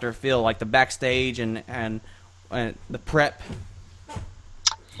and Dr. Phil, like the backstage and the prep?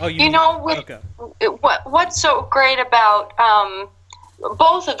 Oh, what's so great about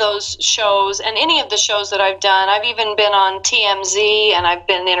both of those shows and any of the shows that I've done, I've even been on TMZ, and I've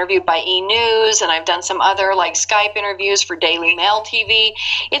been interviewed by E! News, and I've done some other like Skype interviews for Daily Mail TV.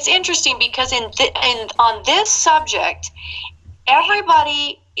 It's interesting because on this subject,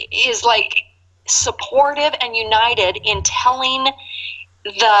 everybody is like supportive and united in telling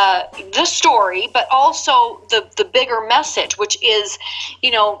the story, but also the bigger message, which is,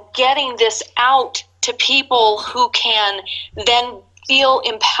 getting this out to people who can then feel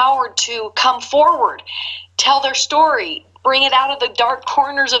empowered to come forward, tell their story, bring it out of the dark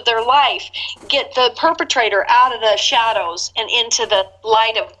corners of their life, get the perpetrator out of the shadows and into the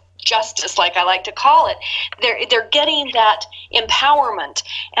light of justice, like I like to call it. They're getting that empowerment,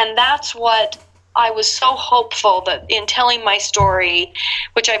 and that's what I was so hopeful that in telling my story,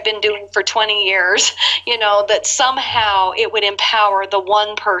 which I've been doing for 20 years, that somehow it would empower the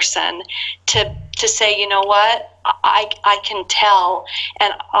one person to say, you know what, I can tell,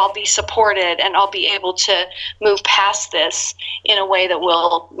 and I'll be supported, and I'll be able to move past this in a way that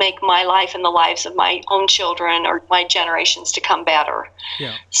will make my life and the lives of my own children or my generations to come better.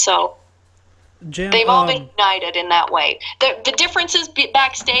 Yeah. So Jan, they've all been united in that way. The differences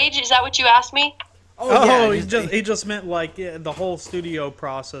backstage, is that what you asked me? Oh, yeah. He just meant like the whole studio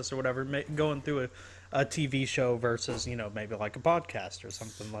process or whatever, going through a TV show versus, maybe like a podcast or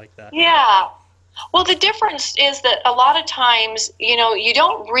something like that. Yeah. Well, the difference is that a lot of times, you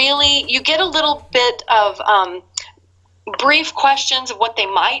get a little bit of brief questions of what they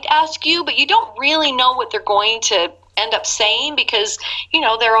might ask you, but you don't really know what they're going to end up saying because,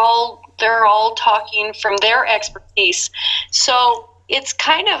 they're all talking from their expertise. So it's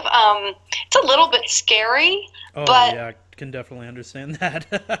kind of, it's a little bit scary. Oh, but, yeah, I can definitely understand that.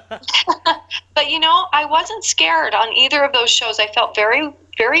 But, I wasn't scared on either of those shows. I felt very,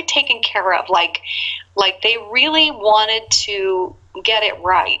 very taken care of. Like they really wanted to get it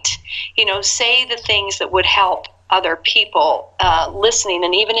right. Say the things that would help other people listening,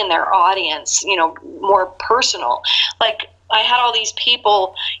 and even in their audience, more personal. Like I had all these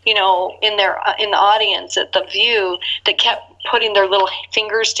people, in the audience at The View that kept putting their little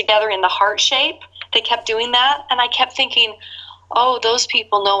fingers together in the heart shape. They kept doing that, and I kept thinking, oh, those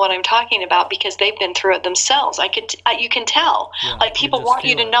people know what I'm talking about because they've been through it themselves. You can tell. Yeah, like people want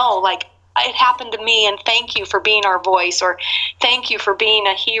you to know, like, it happened to me, and thank you for being our voice, or thank you for being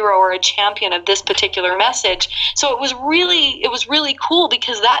a hero or a champion of this particular message. So it was really cool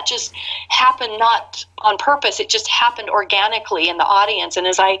because that just happened not on purpose. It just happened organically in the audience. And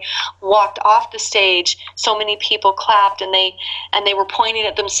as I walked off the stage, so many people clapped, and they were pointing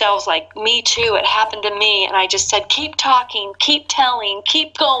at themselves like, me too, it happened to me. And I just said, keep talking, keep telling,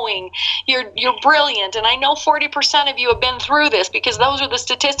 keep going. You're brilliant. And I know 40% of you have been through this because those are the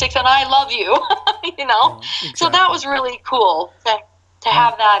statistics, and I love you. Exactly. So that was really cool to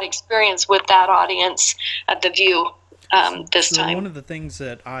have that experience with that audience at The View this time. One of the things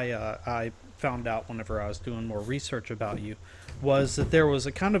that I found out whenever I was doing more research about you was that there was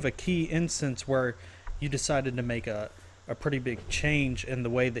a kind of a key instance where you decided to make a pretty big change in the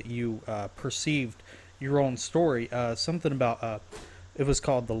way that you perceived your own story. Something about it was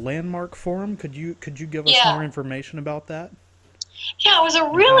called the Landmark Forum. Could you give us more information about that? Yeah, it was a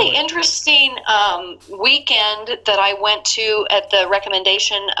really interesting weekend that I went to at the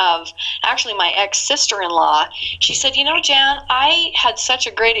recommendation of actually my ex-sister-in-law. She said, Jan, I had such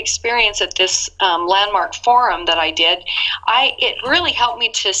a great experience at this Landmark Forum that I did. It really helped me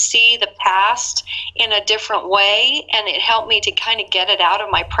to see the past in a different way, and it helped me to kind of get it out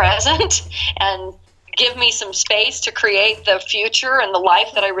of my present and give me some space to create the future and the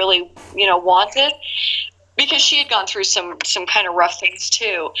life that I really, wanted. Because she had gone through some kind of rough things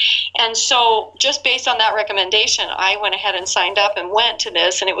too. And so just based on that recommendation, I went ahead and signed up and went to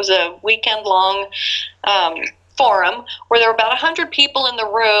this, and it was a weekend-long forum where there were about 100 people in the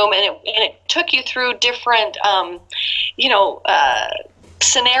room, and it took you through different,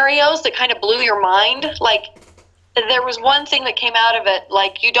 scenarios that kind of blew your mind. Like, there was one thing that came out of it,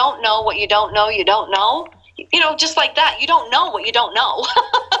 like, you don't know what you don't know you don't know. Just like that, you don't know what you don't know.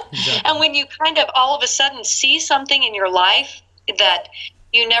 Exactly. And when you kind of all of a sudden see something in your life that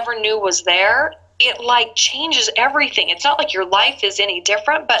you never knew was there, it like changes everything. It's not like your life is any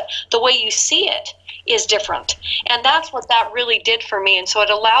different, but the way you see it is different. And that's what that really did for me. And so it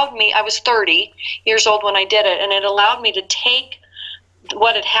allowed me, I was 30 years old when I did it, and it allowed me to take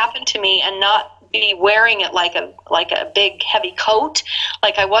what had happened to me and not be wearing it like a big heavy coat.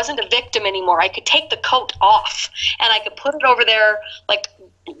 Like I wasn't a victim anymore. I could take the coat off and I could put it over there, like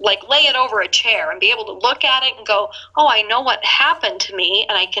lay it over a chair and be able to look at it and go, oh, I know what happened to me,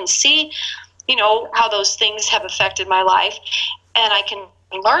 and I can see, how those things have affected my life. and I can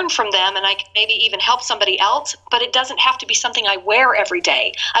learn from them, and I can maybe even help somebody else, but it doesn't have to be something I wear every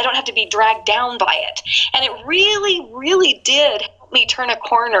day. I don't have to be dragged down by it. And it really, really did help me turn a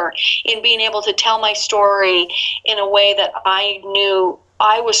corner in being able to tell my story in a way that I knew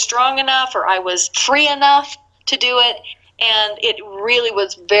I was strong enough or I was free enough to do it. And it really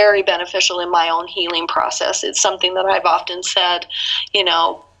was very beneficial in my own healing process. It's something that I've often said,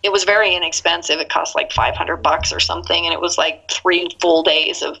 it was very inexpensive. It cost like $500 or something, and it was like 3 full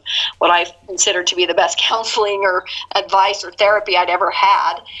days of what I consider to be the best counseling or advice or therapy I'd ever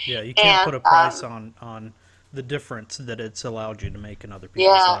had. Yeah, you can't put a price on the difference that it's allowed you to make in other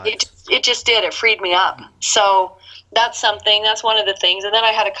people's lives. It just did. It freed me up. So that's one of the things. And then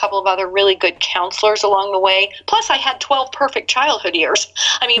I had a couple of other really good counselors along the way. Plus, I had 12 perfect childhood years.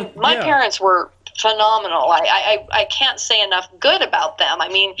 I mean, my parents were phenomenal. I can't say enough good about them. I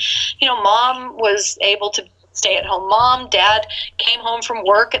mean, Mom was able to stay at home mom. Dad came home from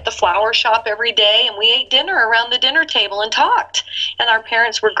work at the flower shop every day, and we ate dinner around the dinner table and talked. And our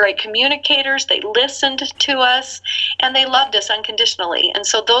parents were great communicators. They listened to us, and they loved us unconditionally. And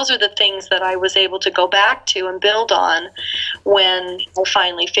so those are the things that I was able to go back to and build on when I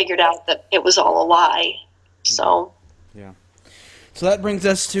finally figured out that it was all a lie. So so that brings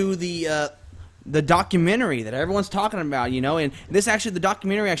us to the documentary that everyone's talking about, and the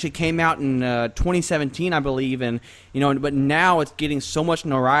documentary actually came out in 2017, I believe, and but now it's getting so much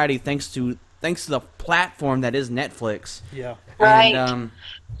notoriety thanks to the platform that is Netflix. Yeah. Right. And,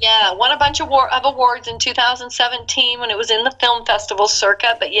 won a bunch of awards in 2017 when it was in the film festival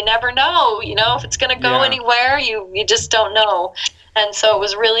circuit, but you never know, if it's going to go anywhere, you just don't know. And so it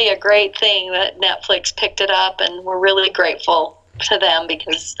was really a great thing that Netflix picked it up, and we're really grateful to them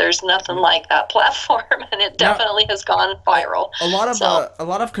because there's nothing like that platform, and it definitely has gone viral.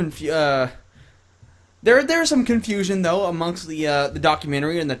 There's some confusion though amongst the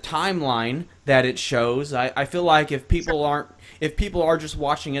documentary and the timeline that it shows. I feel like if people are just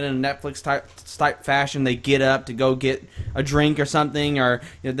watching it in a Netflix type fashion, they get up to go get a drink or something, or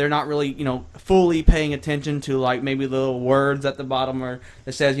they're not really fully paying attention to like maybe the little words at the bottom or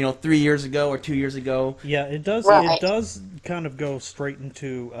that says 3 years ago or 2 years ago. Yeah, it does. Right. It does kind of go straight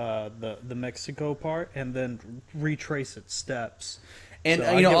into the Mexico part and then retrace its steps. And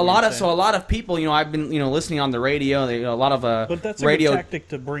so a lot of people, I've been listening on the radio. A lot of but that's a good tactic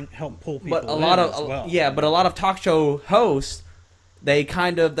to help pull people. But a lot of talk show hosts,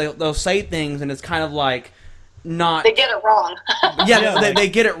 they'll say things and it's kind of like not. They get it wrong. They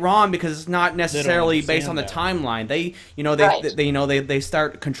get it wrong because it's not necessarily based on the timeline. They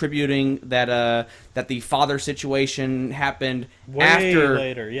start contributing that the father situation happened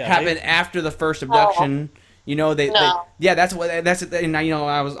after the first abduction. That's it. And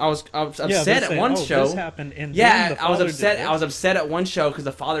I was upset at one show. This happened I was upset at one show because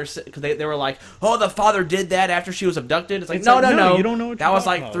the father, because they were like, oh, the father did that after she was abducted. It's like, no, you don't know what that was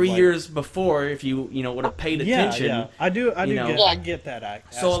like 3 years before. If you would have paid attention. Yeah, I get that.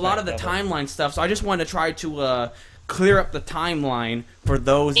 So a lot of the timeline stuff. So I just wanted to try to clear up the timeline for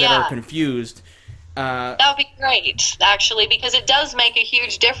those that are confused. That would be great, actually, because it does make a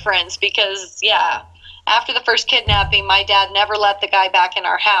huge difference. Because after the first kidnapping, my dad never let the guy back in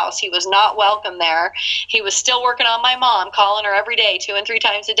our house. He was not welcome there. He was still working on my mom, calling her every day, 2 and 3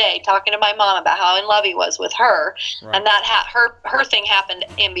 times a day, talking to my mom about how in love he was with her. Right. And that her thing happened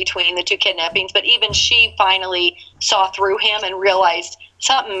in between the 2 kidnappings. But even she finally saw through him and realized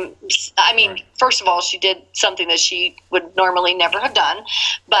something. I mean, first of all, she did something that she would normally never have done,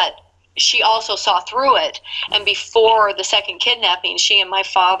 but she also saw through it. And before the second kidnapping, she and my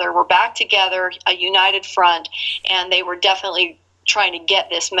father were back together, a united front, and they were definitely trying to get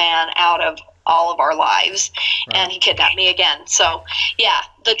this man out of all of our lives. Right. And he kidnapped me again. So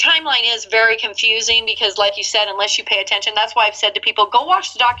the timeline is very confusing because, like you said, unless you pay attention, that's why I've said to people, go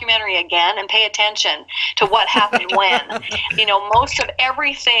watch the documentary again and pay attention to what happened when. Most of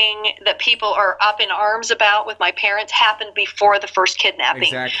everything that people are up in arms about with my parents happened before the first kidnapping.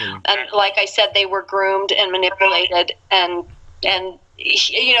 Exactly. And like I said, they were groomed and manipulated, and the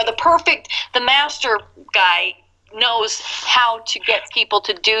master guy knows how to get people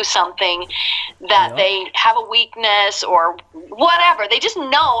to do something that they have a weakness or whatever. They just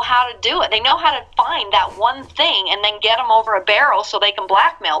know how to do it. They know how to find that one thing and then get them over a barrel so they can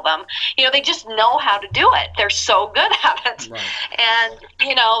blackmail them. They just know how to do it. They're so good at it. Right. And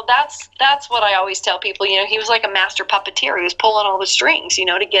that's what I always tell people. He was like a master puppeteer. He was pulling all the strings,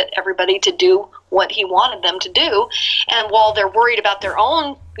 to get everybody to do what he wanted them to do. And while they're worried about their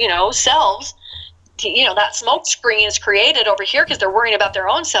own, selves, that smoke screen is created over here because they're worrying about their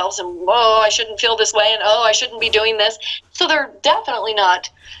own selves and, whoa, I shouldn't feel this way, and I shouldn't be doing this. So they're definitely not,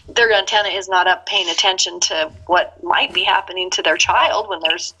 their antenna is not up paying attention to what might be happening to their child when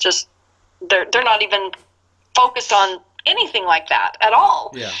there's just, they're not even focused on anything like that at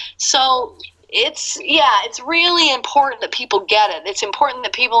all. Yeah. So it's really important that people get it. It's important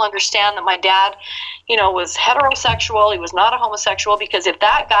that people understand that my dad, was heterosexual. He was not a homosexual, because if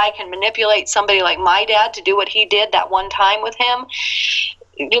that guy can manipulate somebody like my dad to do what he did that one time with him,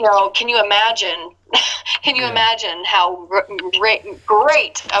 can you imagine? Can you imagine how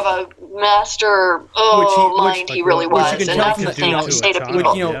great of a master mind he really was? And that's the thing I say to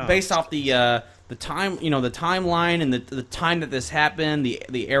people. Based off the time, the timeline and the time that this happened,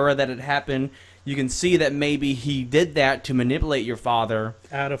 the era that it happened, you can see that maybe he did that to manipulate your father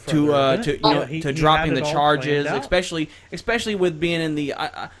to dropping the charges, especially with being in the.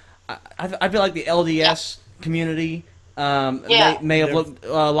 I feel like the LDS community may have looked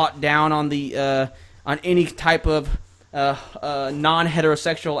a lot down on the on any type of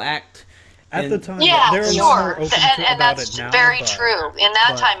non-heterosexual act. At the time, sure, and that's very true. In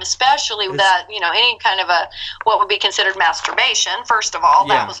that time, especially with that, any kind of what would be considered masturbation. First of all,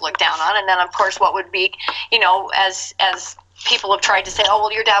 that was looked down on, and then of course, what would be, as people have tried to say, oh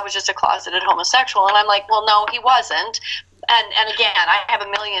well, your dad was just a closeted homosexual, and I'm like, well, no, he wasn't. And again, I have a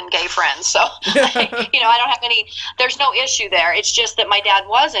million gay friends, so I don't have any. There's no issue there. It's just that my dad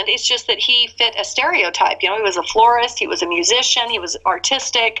wasn't. It's just that he fit a stereotype. He was a florist. He was a musician. He was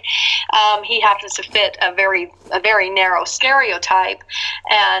artistic. He happens to fit a very narrow stereotype,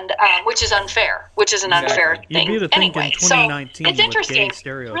 and which is unfair. Which is an unfair thing. You'd be to think anyway, in 2019 so it's interesting. With gay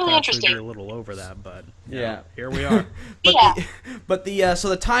stereotypes, really interesting. we'd be a little over that, but here we are. But so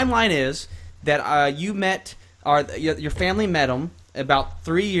the timeline is that you met. Your family met him about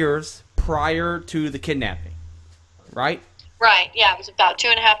 3 years prior to the kidnapping, right? Right. Yeah, it was about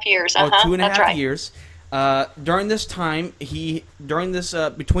 2.5 years. 2.5 years. During this time,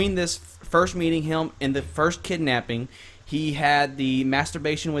 between this first meeting him and the first kidnapping, he had the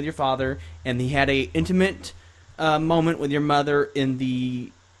masturbation with your father, and he had a intimate moment with your mother in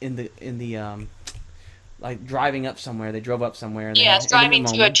the like driving up somewhere. They drove up somewhere. And driving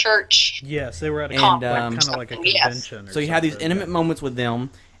to a church. Yes, they were at kind of like a convention. So he had these intimate moments with them,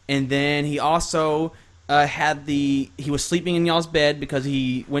 and then he also he was sleeping in y'all's bed because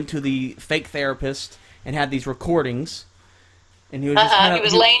he went to the fake therapist and had these recordings. And he was he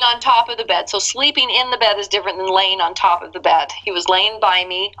was laying on top of the bed. So sleeping in the bed is different than laying on top of the bed. He was laying by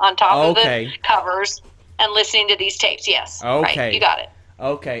me on top of the covers and listening to these tapes. Yes. Okay. Right, you got it.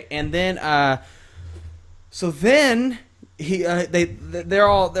 Okay, and then. So then they've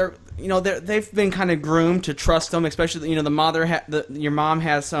been kind of groomed to trust him, especially the mother your mom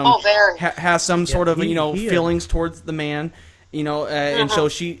has some has some sort of feelings towards the man, and so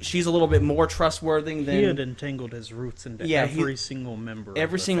she's a little bit more trustworthy than he had entangled his roots into every single member,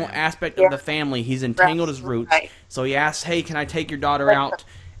 every single aspect of the family. He's entangled his roots. Right. So he asks, "Hey, can I take your daughter out?"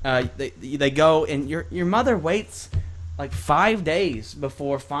 They go, and your mother waits like 5 days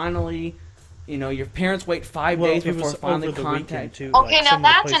before finally. Your parents wait 5 days before finally contact. Okay, now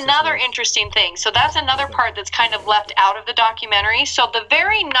that's another interesting thing. So that's another part that's kind of left out of the documentary. So the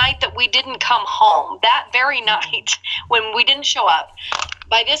very night that we didn't come home, that very night when we didn't show up,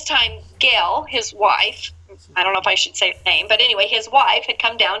 by this time, Gail, his wife, I don't know if I should say her name, but anyway, his wife had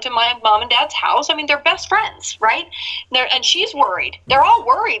come down to my mom and dad's house. I mean, they're best friends, right? And she's worried. They're all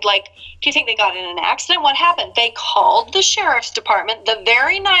worried. Like, do you think they got in an accident? What happened? They called the sheriff's department the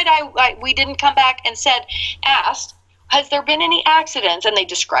very night we didn't come back and asked, has there been any accidents? And they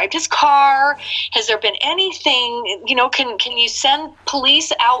described his car. Has there been anything, can you send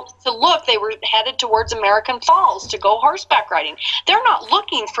police out to look? They were headed towards American Falls to go horseback riding. They're not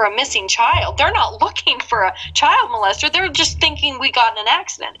looking for a missing child. They're not looking for a child molester. They're just thinking we got in an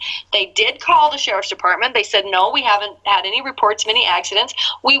accident. They did call the sheriff's department. They said, no, we haven't had any reports of any accidents.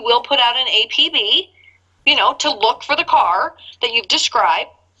 We will put out an APB, to look for the car that you've described.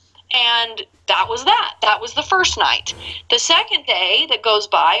 And that was that. That was the first night. The second day that goes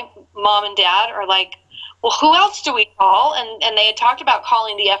by, mom and dad are like, well, who else do we call? And they had talked about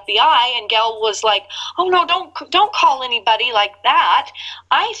calling the FBI, and Gail was like, oh, no, don't call anybody like that.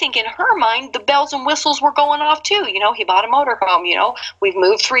 I think in her mind, the bells and whistles were going off too. He bought a motorhome. We've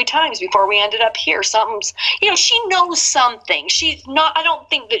moved 3 times before we ended up here. Something's, she knows something. She's not, I don't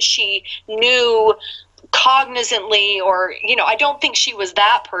think that she knew cognizantly, or I don't think she was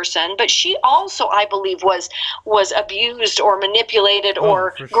that person, but she also, I believe, was abused or manipulated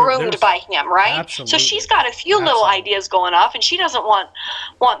or groomed by him, right? Absolutely. So she's got a few little ideas going off, and she doesn't want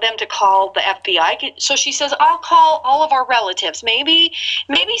them to call the FBI. So she says, I'll call all of our relatives. Maybe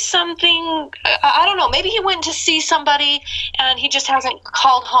something, I don't know, maybe he went to see somebody and he just hasn't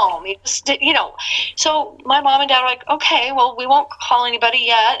called home. He just So my mom and dad are like, okay, well, we won't call anybody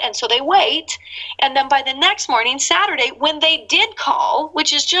yet. And so they wait. And then by the next morning, Saturday, when they did call,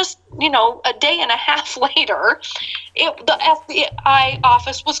 which is just, a day and a half later, the FBI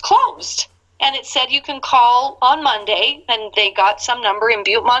office was closed. And it said you can call on Monday, and they got some number in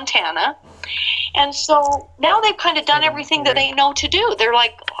Butte, Montana. And so now they've kind of done everything that they know to do. They're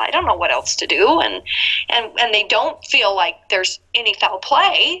like, I don't know what else to do. And they don't feel like there's any foul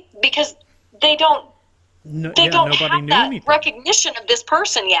play because they don't have that recognition of this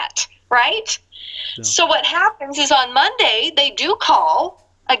person yet, right? No. So what happens is on Monday, they do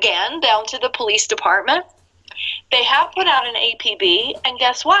call again down to the police department. They have put out an APB, and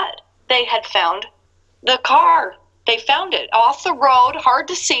guess what? They had found the car. They found it off the road, hard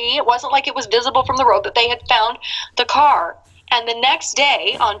to see. It wasn't like it was visible from the road, but they had found the car. And the next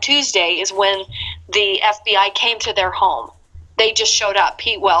day, on Tuesday, is when the FBI came to their home. They just showed up.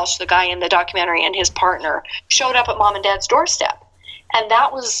 Pete Welsh, the guy in the documentary, and his partner showed up at Mom and Dad's doorstep. And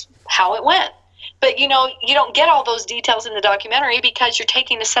that was how it went. But, you don't get all those details in the documentary because you're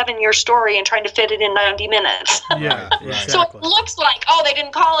taking a 7-year story and trying to fit it in 90 minutes. Yeah, exactly. So it looks like, they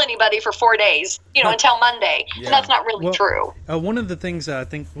didn't call anybody for 4 days, until Monday. Yeah. And that's not really true. One of the things that I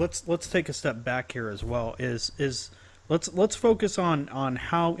think, let's take a step back here as well, is let's focus on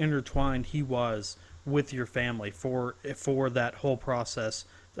how intertwined he was with your family for that whole process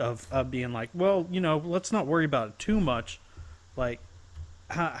of being like, well, let's not worry about it too much. Like,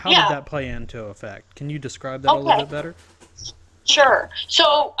 how did that play into effect? Can you describe that a little bit better? Sure.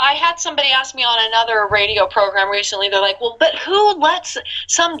 So I had somebody ask me on another radio program recently. They're like, well, but who lets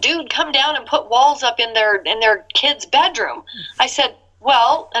some dude come down and put walls up in their kid's bedroom? I said,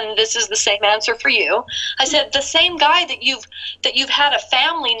 well, and this is the same answer for you. I said, the same guy that you've had a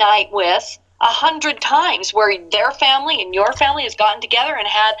family night with 100 times, where their family and your family has gotten together and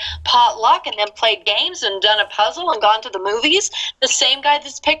had potluck and then played games and done a puzzle and gone to the movies. The same guy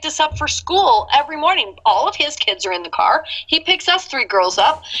that's picked us up for school every morning. All of his kids are in the car. He picks us 3 girls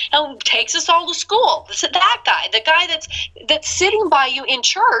up and takes us all to school. That guy, the guy that's sitting by you in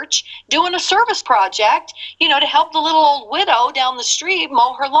church doing a service project, to help the little old widow down the street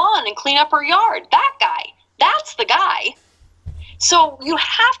mow her lawn and clean up her yard. That guy. That's the guy. So you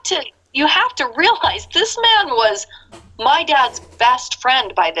have to realize this man was my dad's best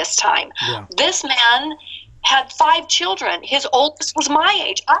friend by this time. Yeah. This man had 5 children. His oldest was my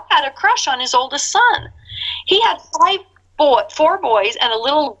age. I had a crush on his oldest son. He had 4 boys and a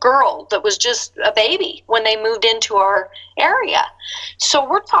little girl that was just a baby when they moved into our area. So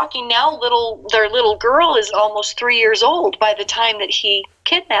we're talking now, their little girl is almost 3 years old by the time that he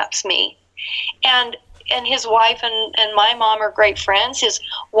kidnaps me. And his wife and my mom are great friends. His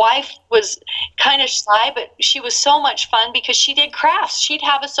wife was kind of shy, but she was so much fun because she did crafts. She'd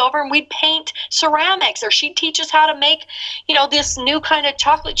have us over and we'd paint ceramics, or she'd teach us how to make, this new kind of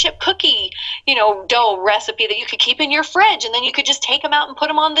chocolate chip cookie, dough recipe that you could keep in your fridge, and then you could just take them out and put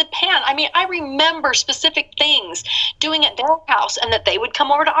them on the pan. I mean, I remember specific things doing at their house, and that they would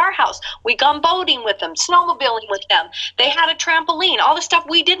come over to our house. We'd gone boating with them, snowmobiling with them. They had a trampoline, all the stuff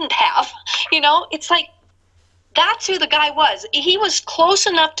we didn't have. It's like, that's who the guy was. He was close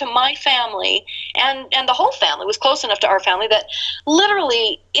enough to my family, and the whole family was close enough to our family that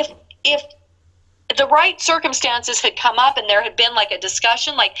literally if the right circumstances had come up and there had been like a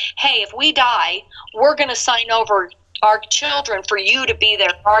discussion like, hey, if we die, we're going to sign over our children for you to be their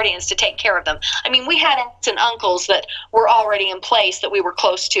guardians, to take care of them. I mean, we had aunts and uncles that were already in place that we were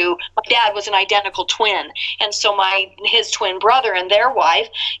close to. My dad was an identical twin, and so his twin brother and their wife,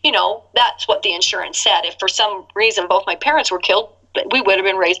 that's what the insurance said. If for some reason both my parents were killed, we would have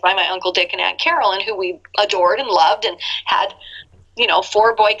been raised by my Uncle Dick and Aunt Carolyn, who we adored and loved and had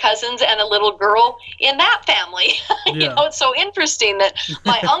 4 boy cousins and a little girl in that family. Yeah. It's so interesting that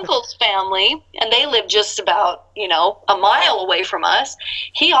my uncle's family, and they lived just about, a mile away from us.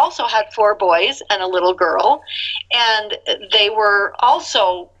 He also had 4 boys and a little girl, and they were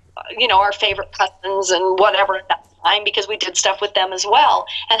also, our favorite cousins and whatever at that time, because we did stuff with them as well.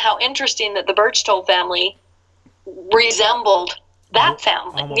 And how interesting that the Birchtold family resembled that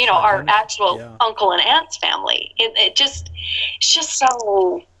family, our actual uncle and aunt's family. It's just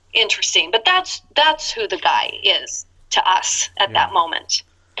so interesting. But that's who the guy is to us at that moment.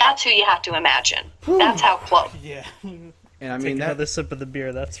 That's who you have to imagine. That's how close. Yeah. And I mean, take another sip of the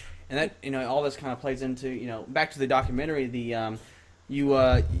beer. That's. And that, all this kind of plays into, back to the documentary.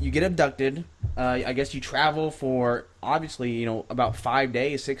 You get abducted. I guess you travel for obviously, about 5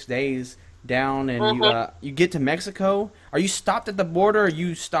 days, 6 days down, and you get to Mexico. Are you stopped at the border? Or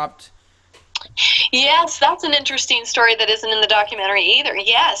you stopped? Yes, that's an interesting story that isn't in the documentary either.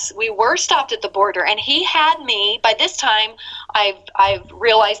 Yes, we were stopped at the border, and he had me. By this time, I've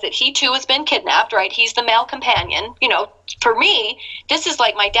realized that he too has been kidnapped. Right? He's the male companion. For me, this is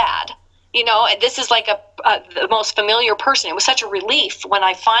like my dad. And this is like the most familiar person. It was such a relief when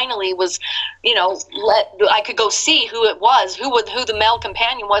I finally was, I could go see who it was, who the male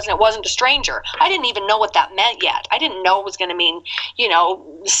companion was, and it wasn't a stranger. I didn't even know what that meant yet. I didn't know it was going to mean,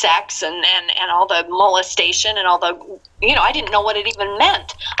 sex and all the molestation and all the, I didn't know what it even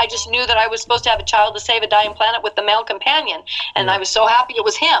meant. I just knew that I was supposed to have a child to save a dying planet with the male companion, and I was so happy it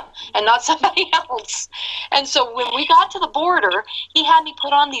was him and not somebody else. And so when we got to the border, he had me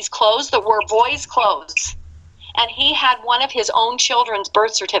put on these clothes that were boys' clothes, and he had one of his own children's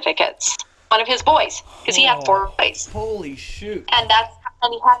birth certificates, one of his boys, because he had 4 boys. Holy shoot! And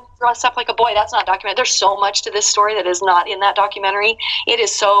he had me dress up like a boy. That's not documented. There's so much to this story that is not in that documentary. It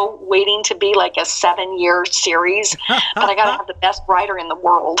is so waiting to be like a 7-year series, but I got to have the best writer in the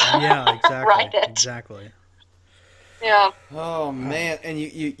world. Yeah, exactly. Write it. Exactly. Yeah. Oh man, and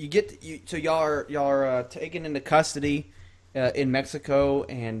so y'all are taken into custody in Mexico,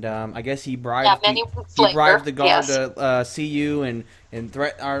 and I guess he bribed the guard to see you and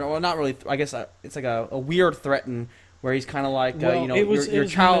not really. I guess it's like a weird threaten where he's kind of like your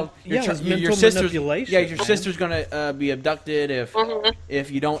child, your sister's your sister's gonna be abducted if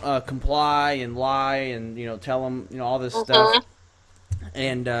you don't comply and lie and tell him all this stuff.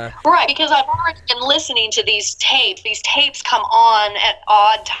 And right, because I've already been listening to these tapes. These tapes come on at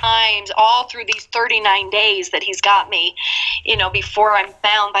odd times all through these 39 days that he's got me, before I'm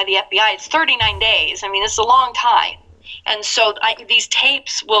found by the FBI. It's 39 days. I mean, it's a long time. And so these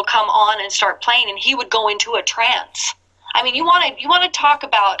tapes will come on and start playing, and he would go into a trance. I mean, you want to talk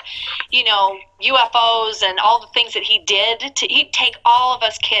about, UFOs and all the things that he did. He'd take all of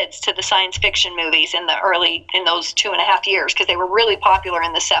us kids to the science fiction movies in those 2.5 years, because they were really popular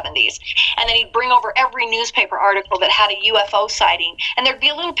in the 70s. And then he'd bring over every newspaper article that had a UFO sighting, and there'd be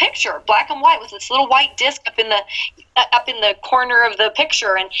a little picture, black and white, with this little white disc up in the corner of the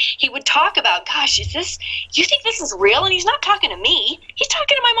picture, and he would talk about, gosh, do you think this is real? And he's not talking to me. He's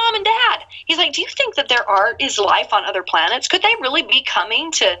talking to my mom and dad. He's like, do you think that there is life on other planets? Could they really be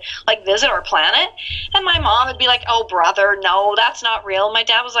coming to visit our planet? And my mom would be like, oh brother, no, that's not real. My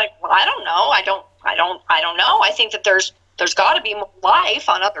dad was like, well, I don't know. I don't know. I think that there's got to be life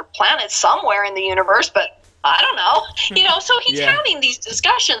on other planets somewhere in the universe, but I don't know. So he's having these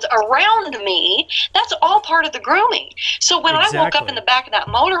discussions around me. That's all part of the grooming. So when I woke up in the back of that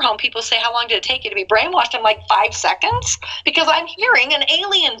motorhome, people say, how long did it take you to be brainwashed? I'm like, 5 seconds, because I'm hearing an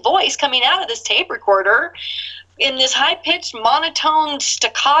alien voice coming out of this tape recorder in this high-pitched, monotone,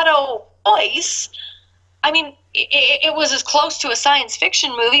 staccato voice. I mean, it was as close to a science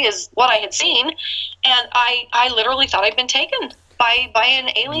fiction movie as what I had seen, and I literally thought I'd been taken by an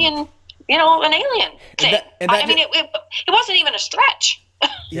alien, an alien thing. It wasn't even a stretch.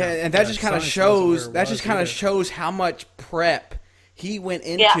 Yeah, and that just kind of shows how much prep he went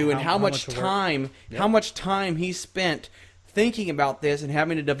into and how much time he spent thinking about this and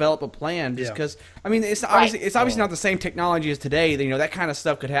having to develop a plan, just because it's obviously not the same technology as today. That kind of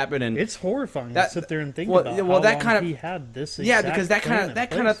stuff could happen, and it's horrifying to sit there and think about how long he had this. Because that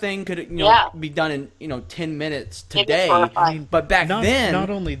kind of thing could be done in 10 minutes today. But back then, not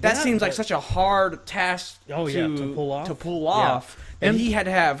only that seems like such a hard task to pull off, and he had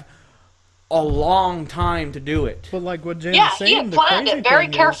to have a long time to do it. But like what Jen was saying, he had planned it very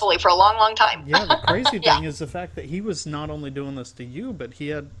carefully for a long, long time. Yeah, the crazy thing is the fact that he was not only doing this to you, but he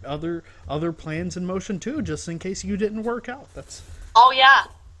had other plans in motion too, just in case you didn't work out. Yeah,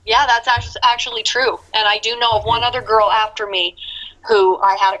 that's actually true. And I do know of one other girl after me who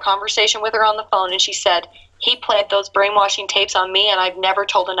I had a conversation with her on the phone, and she said, he played those brainwashing tapes on me, and I've never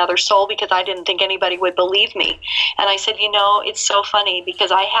told another soul because I didn't think anybody would believe me. And I said, it's so funny,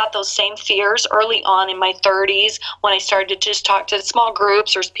 because I had those same fears early on in my 30s when I started to just talk to small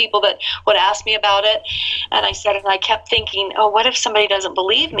groups or people that would ask me about it. And I said, and I kept thinking, oh, what if somebody doesn't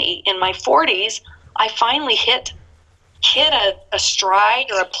believe me? In my 40s, I finally hit a stride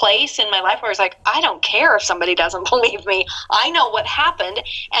or a place in my life where I was like, I don't care if somebody doesn't believe me. I know what happened,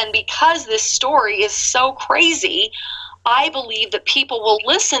 and because this story is so crazy, I believe that people will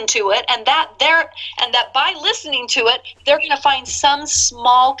listen to it, and that by listening to it, they're going to find some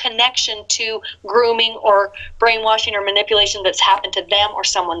small connection to grooming or brainwashing or manipulation that's happened to them or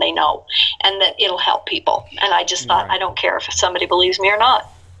someone they know, and that it'll help people. And I just thought, I don't care if somebody believes me or not.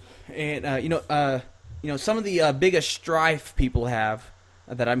 And some of the biggest strife people have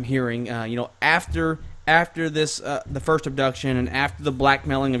that I'm hearing, after this the first abduction and after the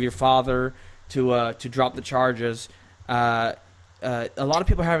blackmailing of your father to drop the charges. A lot of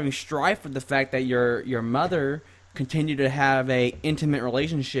people are having strife with the fact that your mother continued to have a intimate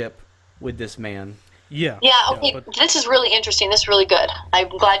relationship with this man. Yeah, okay, this is really interesting. This is really good. I'm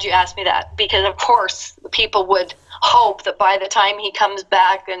glad you asked me that, because, of course, people would hope that by the time he comes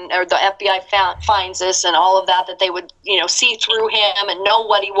back or the FBI finds this and all of that they would, see through him and know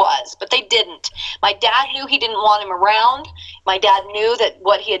what he was. But they didn't. My dad knew he didn't want him around. My dad knew that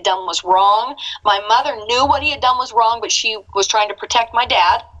what he had done was wrong. My mother knew what he had done was wrong, but she was trying to protect my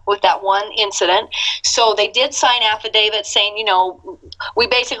dad with that one incident. So they did sign affidavits saying, we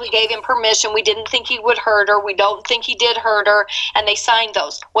basically gave him permission. We didn't think he would hurt her. We don't think he did hurt her. And they signed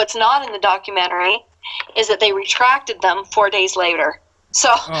those. What's not in the documentary is that they retracted them 4 days later. So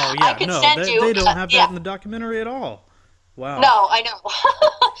I could send you. They don't have that in the documentary at all. Wow. No, I know.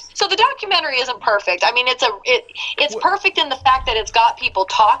 So the documentary isn't perfect. I mean, it's perfect in the fact that it's got people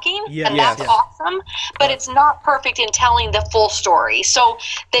talking, and that's awesome. But it's not perfect in telling the full story. So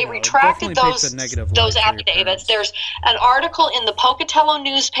they retracted those affidavits. There's an article in the Pocatello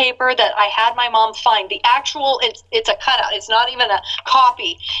newspaper that I had my mom find. The actual, it's a cutout. It's not even a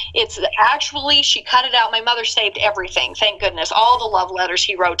copy. It's actually, she cut it out. My mother saved everything. Thank goodness. All the love letters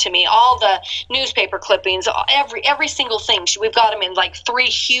he wrote to me, all the newspaper clippings, every single thing. We've got them in like 3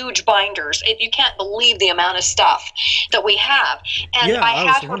 huge binders. You can't believe the amount of stuff that we have. And I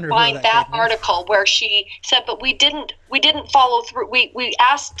had her find that article where she said, but we didn't follow through. We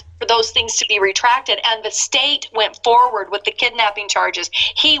asked for those things to be retracted, and the state went forward with the kidnapping charges.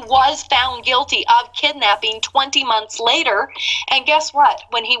 He was found guilty of kidnapping 20 months later, and guess what?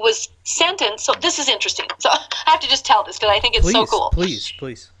 When he was sentenced, so this is interesting. So I have to just tell this because I think it's so cool. Please.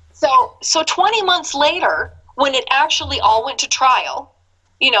 So 20 months later, when it actually all went to trial,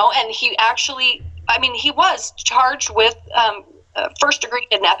 and he actually, he was charged with first-degree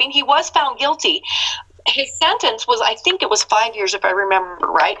kidnapping. He was found guilty. His sentence was, I think it was 5 years, if I remember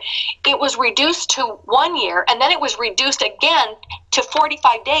right. It was reduced to 1 year, and then it was reduced again to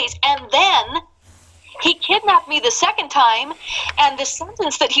 45 days, and then he kidnapped me the second time, and the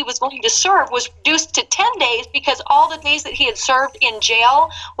sentence that he was going to serve was reduced to 10 days because all the days that he had served in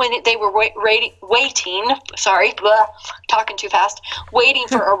jail when they were waiting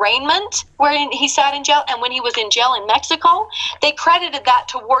for arraignment, where he sat in jail, and when he was in jail in Mexico, they credited that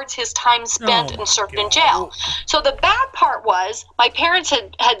towards his time spent and served in jail. So the bad part was my parents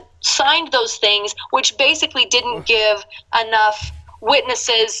had signed those things, which basically didn't give enough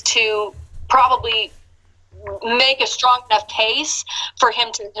witnesses to probably make a strong enough case for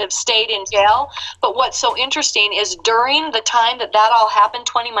him to have stayed in jail. But what's so interesting is during the time that all happened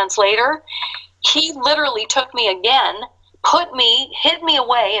 20 months later, he literally took me again, hid me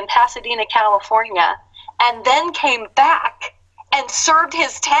away in Pasadena, California, and then came back and served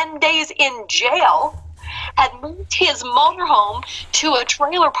his 10 days in jail and moved his motorhome to a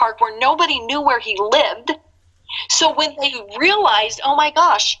trailer park where nobody knew where he lived. So when they realized, oh my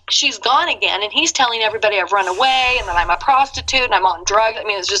gosh, she's gone again, and he's telling everybody I've run away and that I'm a prostitute and I'm on drugs,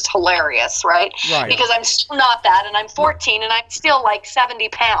 it's just hilarious, right? Because I'm still not that, and I'm 14, and I'm still like 70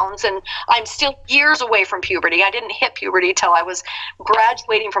 pounds, and I'm still years away from puberty. I didn't hit puberty till I was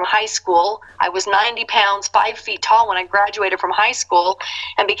graduating from high school. I was 90 pounds, 5 feet tall when I graduated from high school,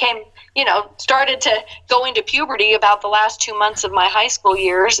 and became, started to go into puberty about the last 2 months of my high school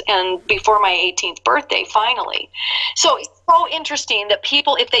years and before my 18th birthday, finally. So it's so interesting that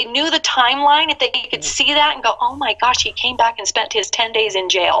people, if they knew the timeline, if they could see that and go, oh my gosh, he came back and spent his 10 days in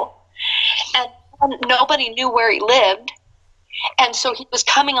jail, and nobody knew where he lived, and so he was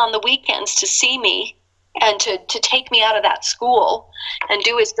coming on the weekends to see me and to take me out of that school and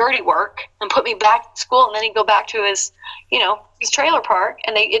do his dirty work and put me back to school, and then he'd go back to his trailer park,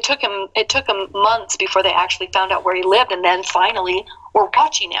 and it took him months before they actually found out where he lived, and then finally were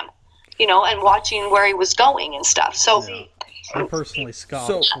watching him, and watching where he was going and stuff. So I personally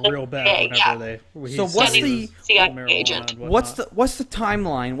scoffed real bad whenever So what's the CIA agent? What's the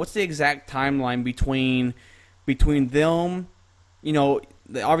timeline? What's the exact timeline between them?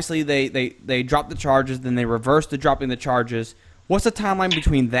 Obviously they dropped the charges, then they reversed the dropping the charges. What's the timeline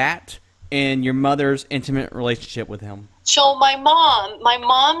between that in your mother's intimate relationship with him? So my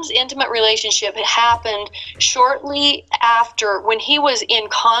mom's intimate relationship happened shortly after, when he was in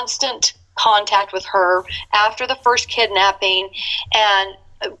constant contact with her after the first kidnapping, and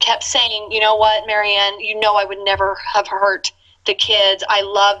kept saying, you know what, Marianne, you know I would never have hurt the kids. I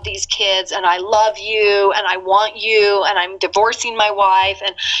love these kids, and I love you, and I want you, and I'm divorcing my wife,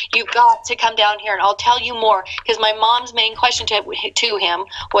 and you've got to come down here and I'll tell you more. Because my mom's main question to him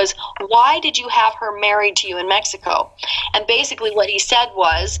was, why did you have her married to you in Mexico? And basically what he said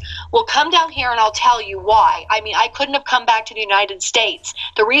was, well, come down here and I'll tell you why. I mean, I couldn't have come back to the United States.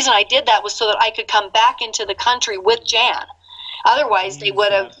 The reason I did that was so that I could come back into the country with Jan. Otherwise, they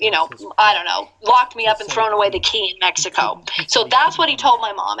would have, I don't know, locked me up and thrown away the key in Mexico. So that's what he told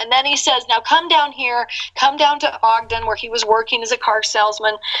my mom. And then he says, now come down here, come down to Ogden, where he was working as a car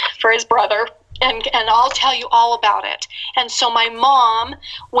salesman for his brother, and I'll tell you all about it. And so my mom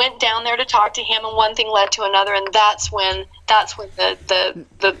went down there to talk to him, and one thing led to another, and that's when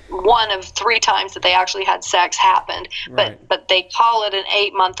the one of 3 times that they actually had sex happened. Right. But they call it an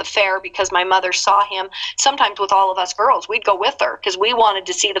 8-month affair because my mother saw him. Sometimes with all of us girls, we'd go with her because we wanted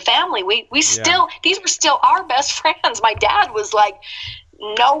to see the family. We still, these were still our best friends. My dad was like,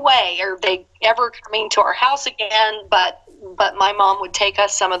 no way are they ever coming to our house again, but my mom would take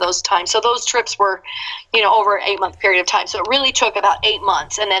us some of those times. So those trips were, over an 8-month period of time. So it really took about 8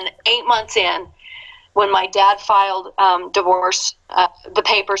 months. And then 8 months in, when my dad filed divorce, the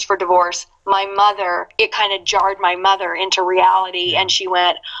papers for divorce, my mother, it kind of jarred my mother into reality. And she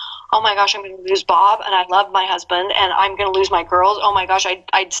went, oh my gosh, I'm going to lose Bob, and I love my husband, and I'm going to lose my girls. Oh my gosh,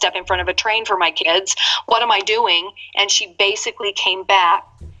 I'd step in front of a train for my kids. What am I doing? And she basically came back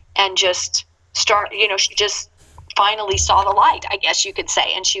and just she just finally saw the light, I guess you could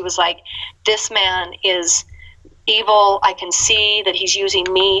say. And she was like, this man is evil. I can see that he's using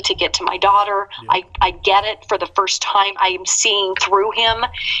me to get to my daughter. Yeah. I get it. For the first time, I am seeing through him.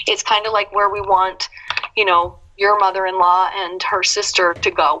 It's kind of like where we want, your mother-in-law and her sister to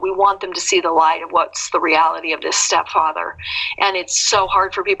go. We want them to see the light of what's the reality of this stepfather. And it's so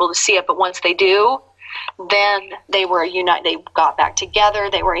hard for people to see it, but once they do, then they were united. They got back together.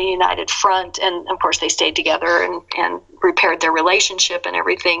 They were a united front, and of course they stayed together and repaired their relationship and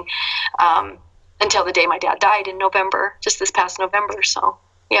everything, until the day my dad died in November, just this past November. So,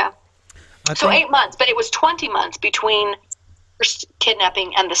 yeah. So 8 months, but it was 20 months between the first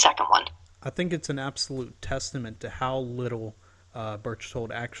kidnapping and the second one. I think it's an absolute testament to how little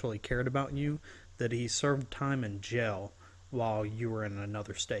Berchtold actually cared about you, that he served time in jail while you were in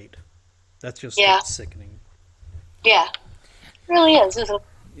another state. That's just sickening. Yeah, it really is, isn't it?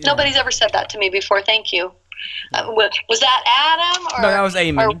 Yeah. Nobody's ever said that to me before. Thank you. Was that Adam? Or, no, that was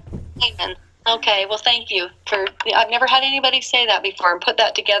Eamon. Eamon. Okay, well, thank you. I've never had anybody say that before and put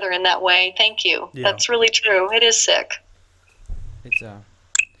that together in that way. Thank you. Yeah. That's really true. It is sick. It's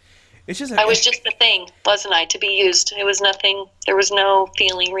just. I was just a thing, wasn't I, to be used? It was nothing. There was no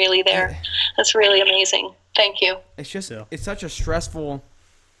feeling really there. That's really amazing. Thank you. It's just. It's such a stressful.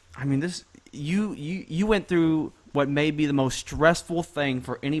 I mean, you went through what may be the most stressful thing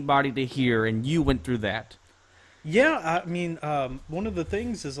for anybody to hear, and you went through that. Yeah, I mean, one of the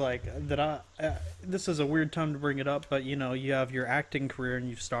things is like that. This is a weird time to bring it up, but you have your acting career and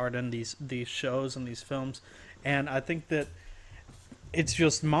you've starred in these shows and these films, and I think that it's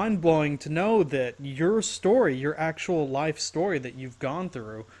just mind blowing to know that your story, your actual life story that you've gone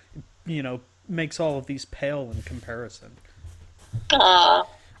through, makes all of these pale in comparison.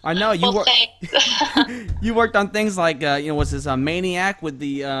 I know you worked on things like was this Maniac with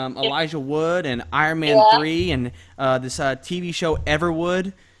the Elijah Wood and Iron Man 3 and this TV show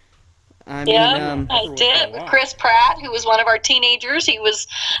Everwood. I did with Chris Pratt, who was one of our teenagers. He was,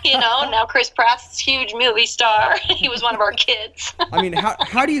 now Chris Pratt's this huge movie star. He was one of our kids. I mean,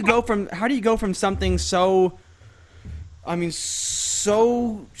 how do you go from something so,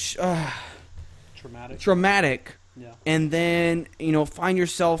 traumatic. Yeah. And then find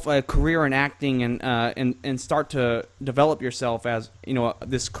yourself a career in acting and start to develop yourself as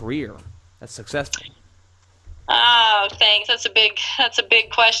this career that's successful. Oh, thanks. That's a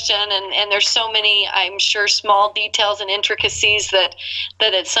big question, and there's so many, I'm sure, small details and intricacies that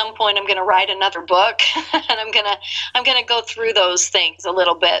at some point I'm going to write another book, and I'm gonna go through those things a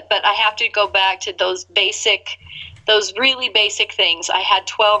little bit. But I have to go back to those really basic things. I had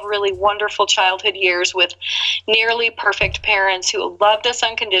 12 really wonderful childhood years with nearly perfect parents who loved us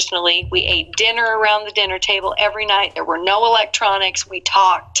unconditionally. We ate dinner around the dinner table every night. There were no electronics. We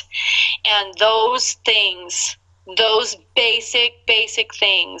talked. And those things those basic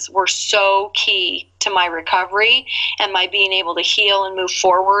things were so key to my recovery and my being able to heal and move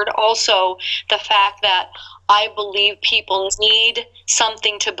forward. Also, the fact that I believe people need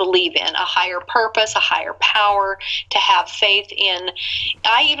something to believe in, a higher purpose, a higher power, to have faith in.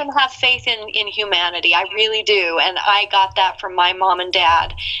 I even have faith in humanity. I really do. And I got that from my mom and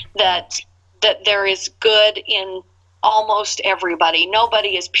dad, that there is good in almost everybody.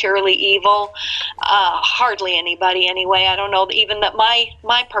 Nobody is purely evil. Hardly anybody anyway. I don't know even that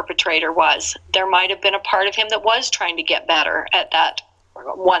my perpetrator was. There might have been a part of him that was trying to get better at that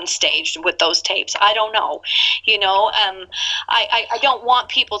one stage with those tapes. I don't know. I don't want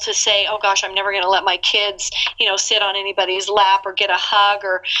people to say, oh gosh, I'm never going to let my kids, sit on anybody's lap or get a hug,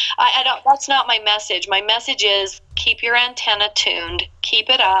 or I don't. That's not my message. My message is keep your antenna tuned, keep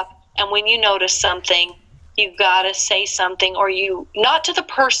it up, and when you notice something, you got to say something, or not to the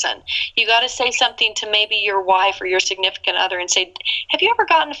person. You got to say something to maybe your wife or your significant other and say, have you ever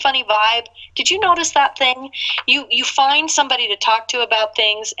gotten a funny vibe? Did you notice that thing? You find somebody to talk to about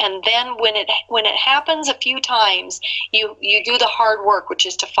things, and then when it happens a few times, you do the hard work, which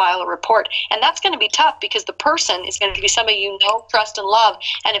is to file a report. And that's going to be tough because the person is going to be somebody you know, trust, and love.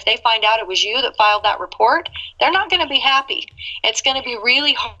 And if they find out it was you that filed that report, they're not going to be happy. It's going to be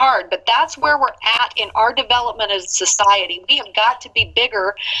really hard, but that's where we're at in our development as a society. We have got to be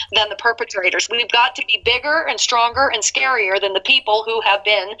bigger than the perpetrators. We've got to be bigger and stronger and scarier than the people who have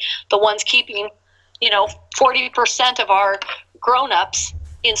been the ones keeping, 40% of our grown-ups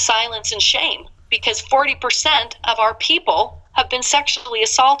in silence and shame, because 40% of our people have been sexually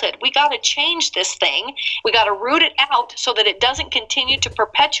assaulted. We got to change this thing. We got to root it out so that it doesn't continue to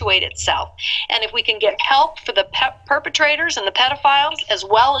perpetuate itself. And if we can get help for the perpetrators and the pedophiles, as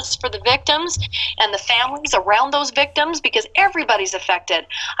well as for the victims and the families around those victims, because everybody's affected.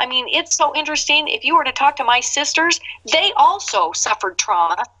 I mean, it's so interesting. If you were to talk to my sisters, they also suffered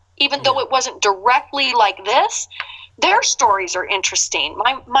trauma, even though it wasn't directly like this. Their stories are interesting.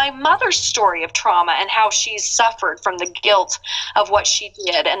 My mother's story of trauma and how she's suffered from the guilt of what she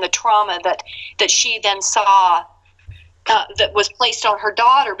did and the trauma that she then saw that was placed on her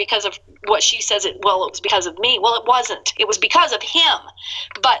daughter because of what she says it was because of me. Well, it wasn't. It was because of him.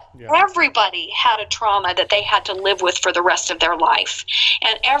 But everybody had a trauma that they had to live with for the rest of their life.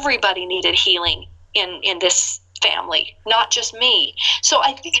 And everybody needed healing in this family, not just me. So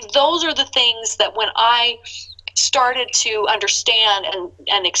I think those are the things that when I started to understand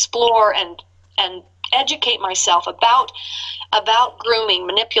and explore and educate myself about grooming,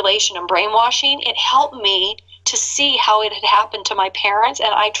 manipulation, and brainwashing, it helped me to see how it had happened to my parents,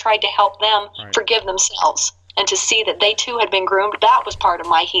 and I tried to help them forgive themselves and to see that they too had been groomed. That was part of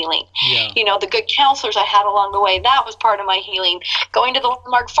my healing. The good counselors I had along the way, that was part of my healing. Going to the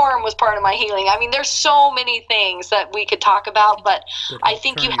Landmark Farm was part of my healing. I mean, there's so many things that we could talk about, but I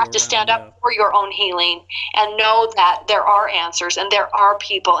think you have to stand up for your own healing and know that there are answers, and there are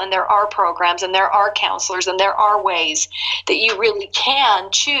people, and there are programs, and there are counselors, and there are ways that you really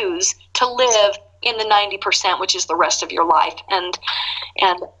can choose to live in the 90%, which is the rest of your life, and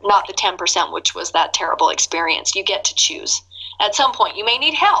not the 10%, which was that terrible experience. You get to choose. At some point, you may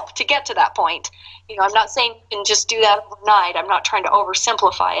need help to get to that point. I'm not saying you can just do that overnight. I'm not trying to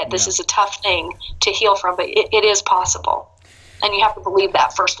oversimplify it. This is a tough thing to heal from, but it is possible. And you have to believe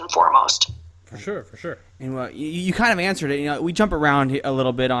that first and foremost. For sure. And you kind of answered it. We jump around a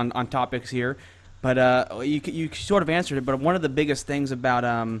little bit on topics here, but you sort of answered it. But one of the biggest things about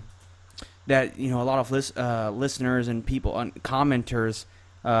that a lot of listeners and people commenters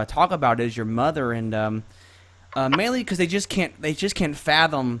talk about is your mother, and mainly because they just can't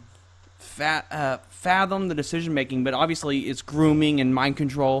fathom the decision making. But obviously it's grooming and mind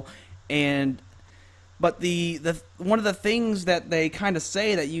control, but the one of the things that they kind of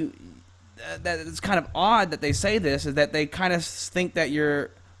say that it's kind of odd that they say this is that they kind of think that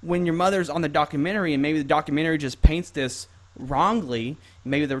when your mother's on the documentary, and maybe the documentary just paints this wrongly,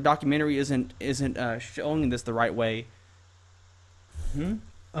 maybe the documentary isn't showing this the right way. And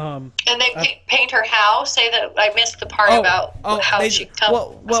they paint her how? Say that I missed the part about how she comes.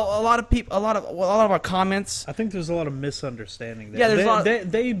 Well, a lot of our comments. I think there's a lot of misunderstanding there. Yeah,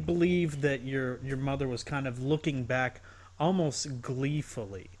 they believe that your mother was kind of looking back almost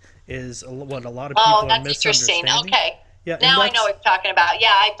gleefully. Is what a lot of people are misunderstanding. Interesting. Okay. Yeah, now I know what you're talking about.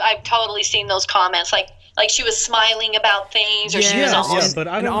 Yeah, I've totally seen those comments. Like she was smiling about things, or she was almost. Yeah, but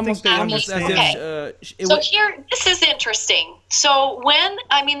I don't think they understand. Okay. So here, this is interesting. So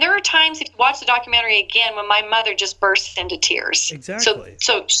there are times if you watch the documentary again when my mother just bursts into tears. Exactly.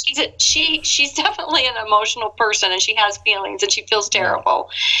 So she's definitely an emotional person, and she has feelings, and she feels terrible.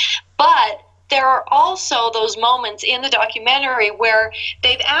 But there are also those moments in the documentary where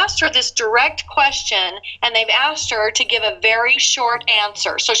they've asked her this direct question and they've asked her to give a very short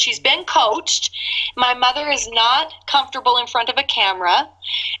answer. So she's been coached. My mother is not comfortable in front of a camera,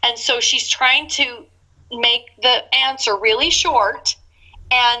 and so she's trying to make the answer really short.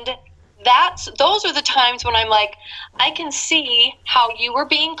 And those are the times when I'm like, I can see how you were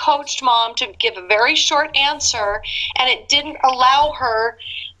being coached, Mom, to give a very short answer, and it didn't allow her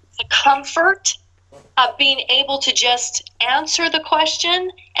the comfort of being able to just answer the question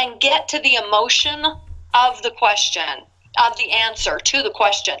and get to the emotion of the question, of the answer to the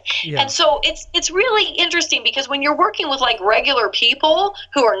question. Yeah. And so it's really interesting, because when you're working with like regular people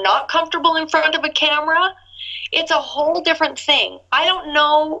who are not comfortable in front of a camera, it's a whole different thing. I don't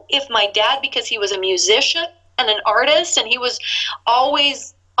know if my dad, because he was a musician and an artist, and he was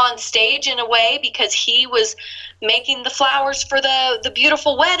always on stage in a way because he was making the flowers for the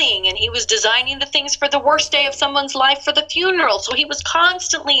beautiful wedding, and he was designing the things for the worst day of someone's life for the funeral. So he was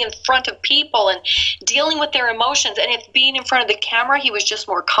constantly in front of people and dealing with their emotions. And if being in front of the camera, he was just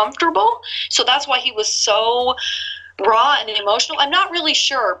more comfortable. So that's why he was so raw and emotional. I'm not really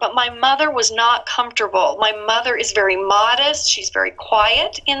sure, but my mother was not comfortable. My mother is very modest. She's very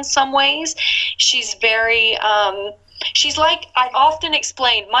quiet in some ways. She's very, she's like, I've often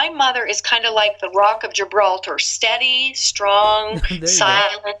explained, my mother is kind of like the Rock of Gibraltar, steady, strong,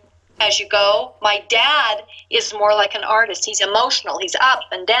 silent as you go. My dad is more like an artist. He's emotional. He's up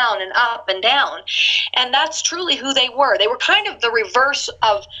and down and up and down. And that's truly who they were. They were kind of the reverse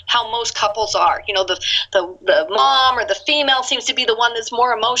of how most couples are. You know, the mom or the female seems to be the one that's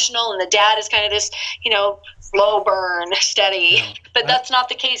more emotional, and the dad is kind of this, you know, slow burn, steady. Yeah. But that's not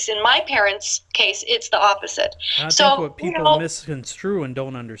the case in my parents' case. It's the opposite. I think what people misconstrue and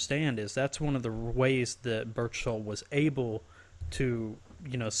don't understand is that's one of the ways that Birchall was able to,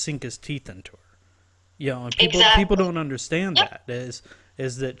 you know, sink his teeth into her. You know, and people don't understand that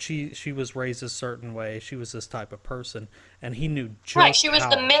is that she was raised a certain way. She was this type of person, and he knew just right. She was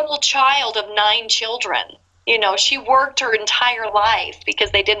the middle child of 9 children. You know, she worked her entire life because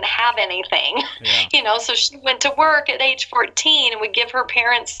they didn't have anything. Yeah. You know, so she went to work at age 14 and would give her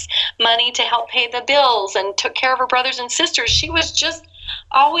parents money to help pay the bills and took care of her brothers and sisters. She was just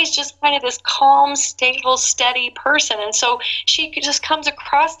always just kind of this calm, stable, steady person. And so she just comes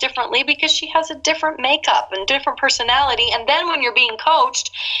across differently because she has a different makeup and different personality. And then when you're being coached,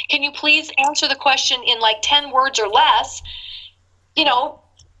 can you please answer the question in like 10 words or less? You know,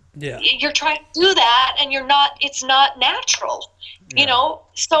 yeah, you're trying to do that and it's not natural, you know,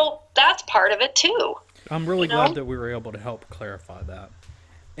 so that's part of it too. I'm really glad that we were able to help clarify that.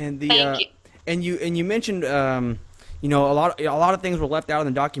 And Thank you. And you mentioned, you know, a lot of things were left out in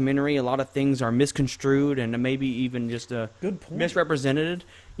the documentary. A lot of things are misconstrued and maybe even just misrepresented.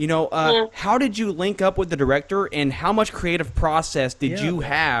 You know, how did you link up with the director, and how much creative process did you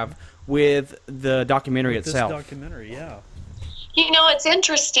have with the documentary itself? This documentary, yeah. You know, it's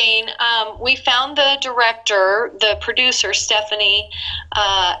interesting. We found the director, the producer, Stephanie,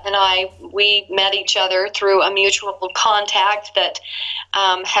 and we met each other through a mutual contact that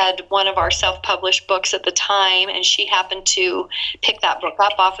had one of our self-published books at the time, and she happened to pick that book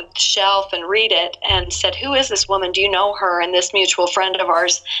up off of the shelf and read it and said, "Who is this woman? Do you know her?" And this mutual friend of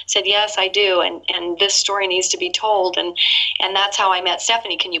ours said, "Yes, I do, and this story needs to be told." And that's how I met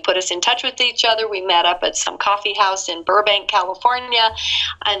Stephanie. Can you put us in touch with each other? We met up at some coffee house in Burbank, California,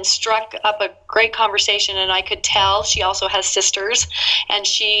 and struck up a great conversation. And I could tell she also has sisters, and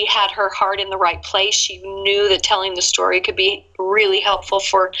she had her heart in the right place. She knew that telling the story could be really helpful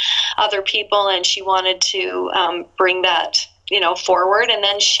for other people, and she wanted to bring that, you know, forward. And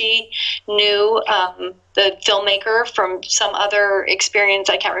then she knew the filmmaker from some other experience.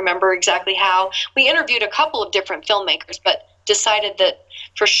 I can't remember exactly how. We interviewed a couple of different filmmakers, but decided that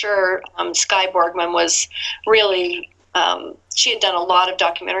for sure Skye Borgman was really she had done a lot of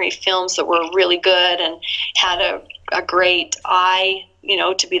documentary films that were really good and had a great eye, you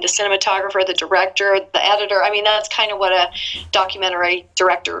know, to be the cinematographer, the director, the editor. I mean, that's kind of what a documentary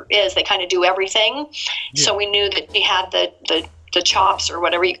director is. They kind of do everything. Yeah. So we knew that he had the chops, or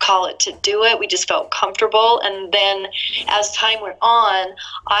whatever you call it, to do it. We just felt comfortable. And then as time went on,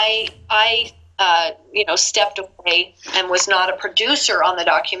 I you know, stepped away and was not a producer on the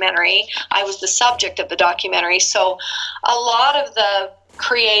documentary. I was the subject of the documentary. So a lot of the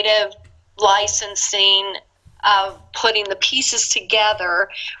creative licensing of putting the pieces together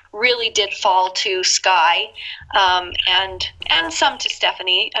really did fall to Skye, and some to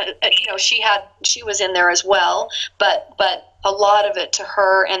Stephanie. You know, she was in there as well, but a lot of it to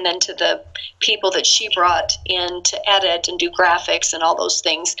her, and then to the people that she brought in to edit and do graphics and all those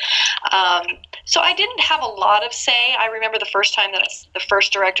things. So I didn't have a lot of say. I remember the first time that the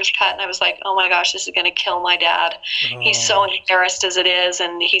first director's cut, and I was like, oh my gosh, this is going to kill my dad. Oh. He's so embarrassed as it is,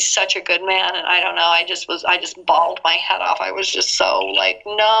 and he's such a good man. And I don't know, I just bawled my head off. I was just so like,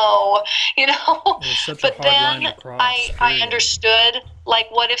 no, you know. But then I understood, like,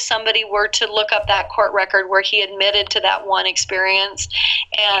 what if somebody were to look up that court record where he admitted to that one experience,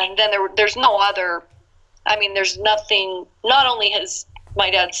 and then there's no other, I mean, there's nothing, not only has my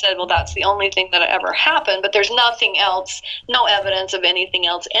dad said, well, that's the only thing that ever happened, but there's nothing else, no evidence of anything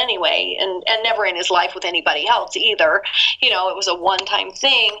else anyway, and never in his life with anybody else either. You know, it was a one-time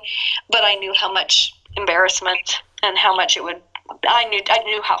thing, but I knew how much embarrassment and how much it would, I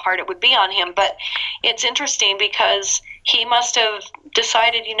knew how hard it would be on him. But it's interesting because he must have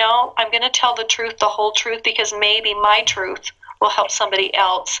decided, you know, I'm going to tell the truth, the whole truth, because maybe my truth will help somebody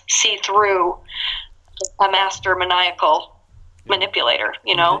else see through a master maniacal manipulator,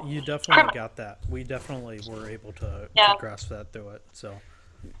 you know. You definitely got that. We definitely were able to grasp that through it. So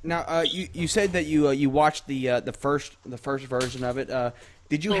now, you said that you watched the first version of it.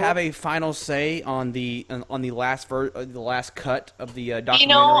 Did you have a final say on the last cut of the documentary? You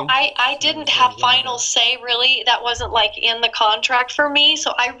know, I didn't have final say, really. That wasn't like in the contract for me,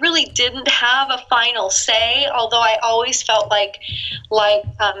 so I really didn't have a final say, although I always felt like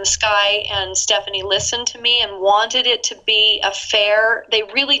Sky and Stephanie listened to me and wanted it to be they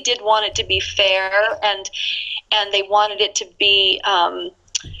really did want it to be fair, and they wanted it to be,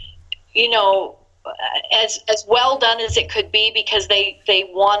 you know, as well done as it could be, because they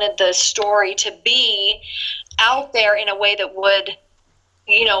wanted the story to be out there in a way that would,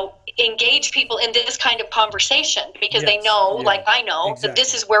 you know, engage people in this kind of conversation, because they know, like I know, that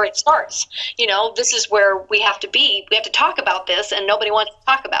this is where it starts. You know, this is where we have to be. We have to talk about this, and nobody wants to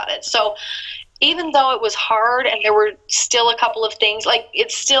talk about it. So even though it was hard and there were still a couple of things, like,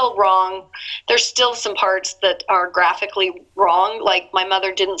 it's still wrong. There's still some parts that are graphically wrong. Like, my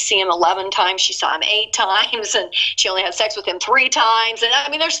mother didn't see him 11 times. She saw him 8 times, and she only had sex with him 3 times. And I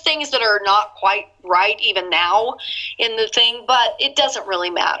mean, there's things that are not quite right even now in the thing, but it doesn't really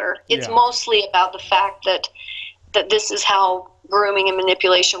matter. It's mostly about the fact that this is how grooming and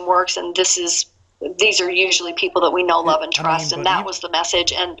manipulation works, and these are usually people that we know, love, and trust, and that was the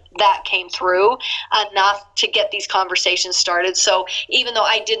message, and that came through enough to get these conversations started. So even though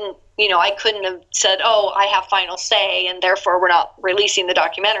I didn't, you know, I couldn't have said, oh, I have final say, and therefore we're not releasing the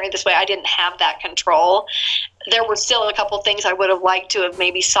documentary this way, I didn't have that control. There were still a couple things I would have liked to have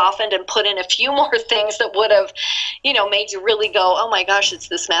maybe softened and put in a few more things that would have, you know, made you really go, oh my gosh, it's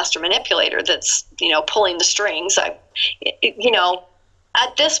this master manipulator that's, you know, pulling the strings. You know,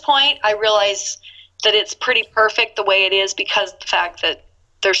 at this point, I realize that it's pretty perfect the way it is, because of the fact that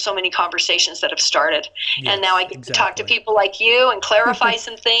there's so many conversations that have started. Yes, and now I get to talk to people like you and clarify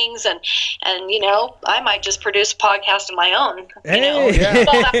some things, and you know, I might just produce a podcast of my own. Hey. You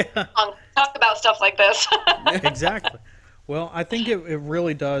know, talk about stuff like this. Exactly. Well, I think it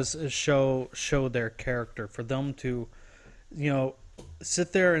really does show their character, for them to, you know,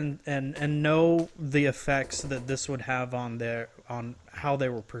 sit there and know the effects that this would have on how they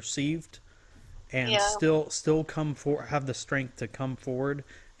were perceived, and still come have the strength to come forward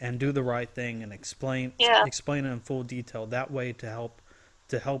and do the right thing and explain it in full detail. That way, to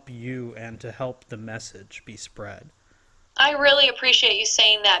help you and to help the message be spread. I really appreciate you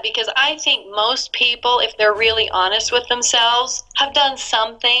saying that, because I think most people, if they're really honest with themselves, have done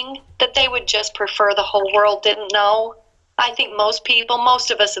something that they would just prefer the whole world didn't know. I think most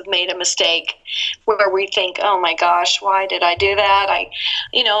of us have made a mistake where we think, oh my gosh, why did I do that? I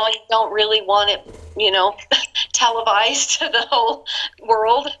don't really want it, you know, televised to the whole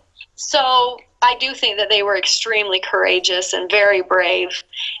world. So I do think that they were extremely courageous and very brave.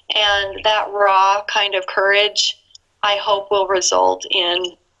 And that raw kind of courage, I hope, will result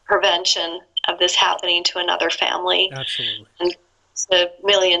in prevention of this happening to another family. Absolutely. And to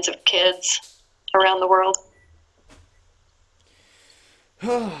millions of kids around the world.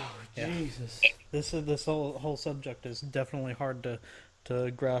 Oh, Jesus. This whole subject is definitely hard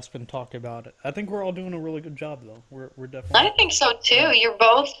to grasp and talk about it. I think we're all doing a really good job, though. We're definitely. I think so too. Yeah. You're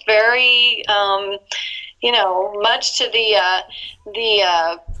both very, much to the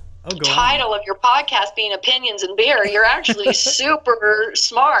title of your podcast being Opinions and Beer. You're actually super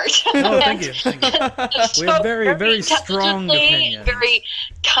smart. Oh, thank you. We have very, very strong opinions. Very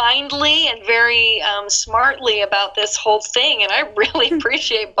kindly and very smartly about this whole thing, and I really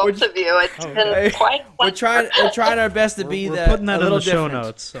appreciate both of you. It's been quite fun. We're trying our best to be we're putting that in the show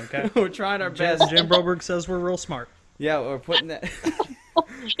notes, okay? We're trying our best. Jan Broberg says we're real smart. Yeah, we're putting that.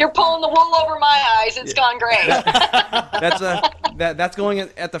 You're pulling the wool over my eyes. It's gone great. That's going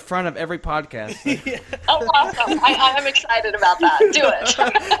at the front of every podcast. Oh, awesome! I'm excited about that. Do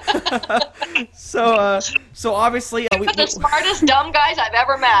it. So obviously, we're the smartest dumb guys I've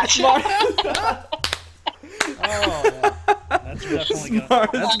ever met. Oh, yeah. That's definitely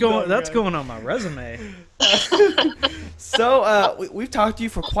that's going on my resume. So we've talked to you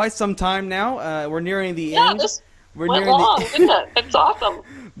for quite some time now. We're nearing the end. We're went long, didn't it? It's awesome.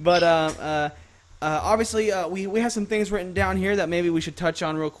 But obviously, we have some things written down here that maybe we should touch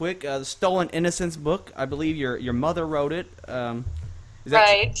on real quick. The Stolen Innocence book. I believe your mother wrote it.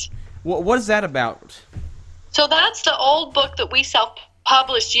 Right. What is that about? So that's the old book that we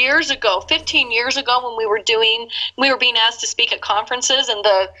self-published years ago, 15 years ago, when we were being asked to speak at conferences, and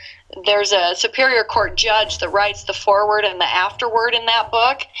there's a Superior Court judge that writes the foreword and the afterword in that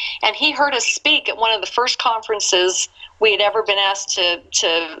book, and he heard us speak at one of the first conferences we had ever been asked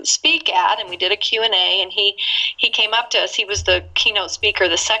to speak at, and we did a Q&A, and he came up to us. He was the keynote speaker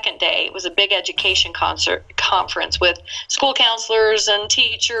the second day. It was a big education conference with school counselors and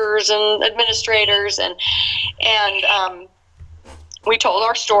teachers and administrators, and we told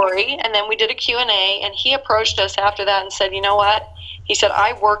our story, and then we did a Q&A, and he approached us after that and said, you know what? He said,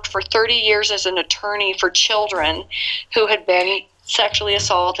 I worked for 30 years as an attorney for children who had been sexually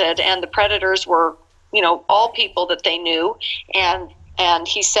assaulted, and the predators were, all people that they knew. And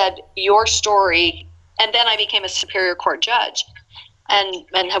he said, your story, and then I became a Superior Court judge and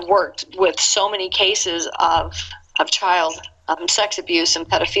have worked with so many cases of child sex abuse and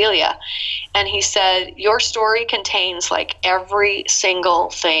pedophilia. And he said, your story contains like every single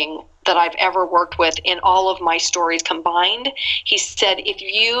thing that I've ever worked with in all of my stories combined. He said, if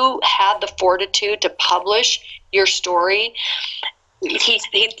you had the fortitude to publish your story, he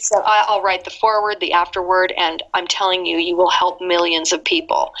said, I'll write the foreword, the afterword, and I'm telling you, you will help millions of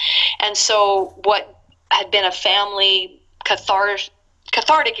people. And so what had been a family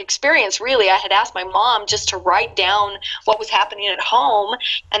cathartic experience, really, I had asked my mom just to write down what was happening at home,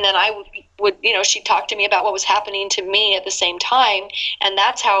 and then I would she'd talk to me about what was happening to me at the same time, and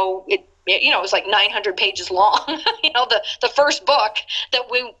that's how it was like 900 pages long. The first book that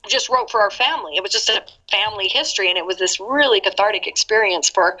we just wrote for our family. It was just a family history, and it was this really cathartic experience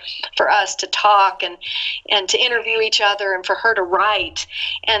for us to talk and to interview each other, and for her to write,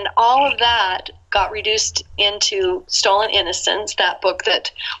 and all of that got reduced into Stolen Innocence, that book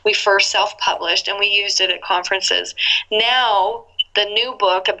that we first self-published, and we used it at conferences. Now, the new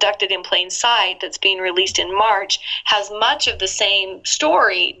book, Abducted in Plain Sight, that's being released in March, has much of the same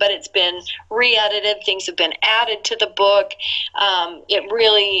story, but it's been re-edited. Things have been added to the book. It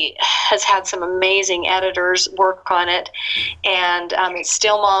really has had some amazing editors work on it, and it's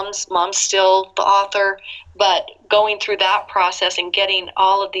still Mom's still the author, but going through that process and getting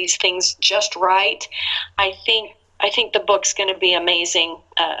all of these things just right, I think the book's going to be amazing.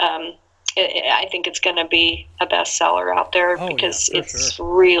 I think it's going to be a bestseller out there because it's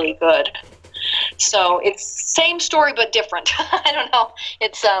really good. So it's same story but different. I don't know.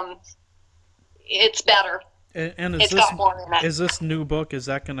 It's better. And it's got more in it. Is this new book, is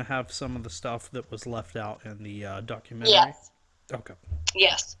that going to have some of the stuff that was left out in the documentary? Yes. Okay.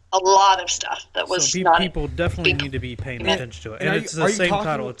 Yes, a lot of stuff that was so people definitely need to be paying attention to it. And it's the same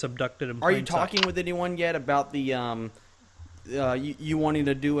title. It's Abducted in Plain Sight. Are you talking with anyone yet about the you wanting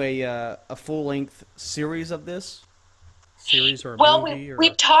to do a full-length series of this? Series or a movie?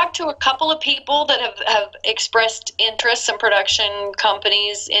 We've talked to a couple of people that have expressed interest, some production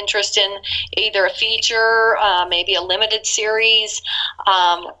companies interest in either a feature, maybe a limited series.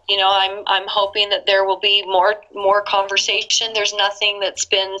 I'm hoping that there will be more conversation. There's nothing that's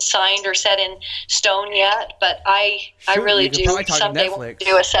been signed or set in stone yet, but I really do someday want to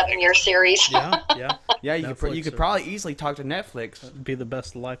do a 7-year series. Yeah. Yeah, you could probably easily talk to Netflix. That'd be the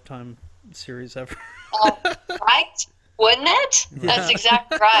best Lifetime series ever. Right? Wouldn't it? Yeah. That's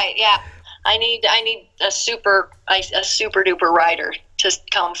exactly right. Yeah, I need a super duper writer to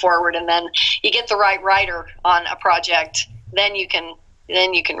come forward, and then you get the right writer on a project, then you can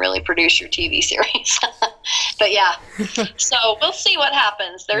really produce your TV series. But yeah, so we'll see what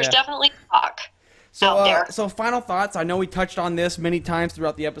happens. There's definitely talk out there. So final thoughts. I know we touched on this many times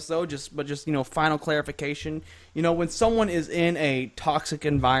throughout the episode, just final clarification. When someone is in a toxic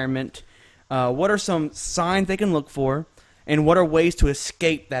environment, what are some signs they can look for, and what are ways to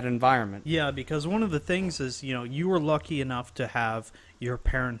escape that environment? Yeah, because one of the things is, you were lucky enough to have your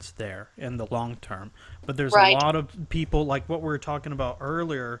parents there in the long term. But there's a lot of people, like what we were talking about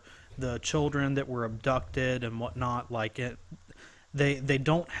earlier, the children that were abducted and whatnot, they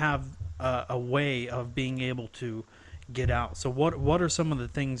don't have a way of being able to, get out. So what are some of the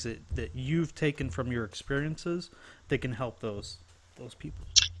things that you've taken from your experiences that can help those people?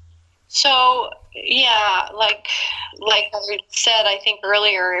 So yeah, like I said, I think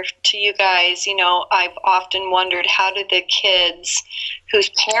earlier to you guys, I've often wondered, how did the kids whose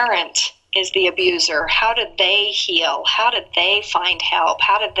parent is the abuser, how did they heal? How did they find help?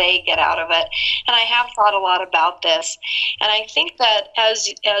 How did they get out of it? And I have thought a lot about this, and I think that as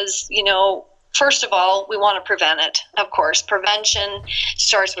first of all, we want to prevent it. Of course, prevention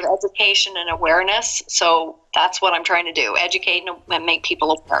starts with education and awareness. So that's what I'm trying to do: educate and make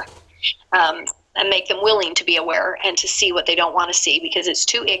people aware. And make them willing to be aware and to see what they don't want to see, because it's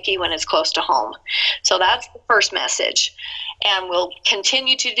too icky when it's close to home. So that's the first message. And we'll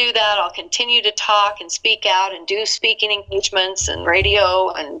continue to do that. I'll continue to talk and speak out and do speaking engagements and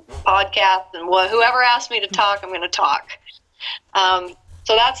radio and podcasts, and whoever asks me to talk, I'm going to talk.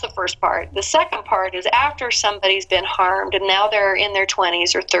 So that's the first part. The second part is, after somebody's been harmed and now they're in their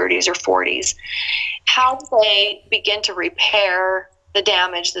 20s or 30s or 40s, how do they begin to repair the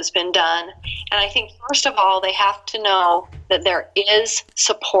damage that's been done? And I think, first of all, they have to know that there is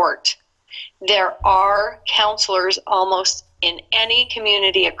support. There are counselors almost in any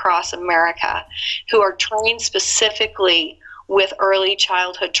community across America who are trained specifically with early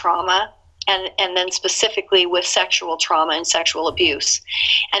childhood trauma, and then specifically with sexual trauma and sexual abuse.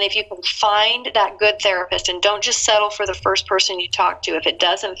 And if you can find that good therapist, and don't just settle for the first person you talk to, if it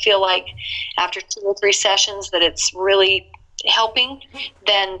doesn't feel like after 2 or 3 sessions that it's really helping,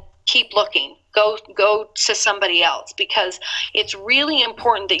 then keep looking. Go to somebody else, because it's really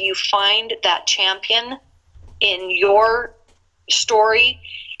important that you find that champion in your story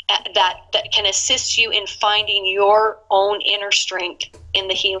that can assist you in finding your own inner strength in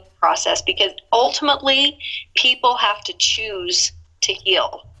the healing process, because ultimately people have to choose to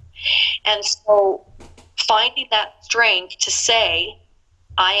heal. And so finding that strength to say,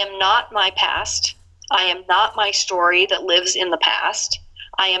 I am not my past, I am not my story that lives in the past,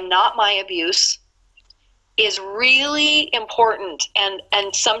 I am not my abuse, is really important. And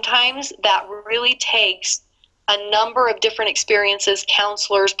sometimes that really takes a number of different experiences,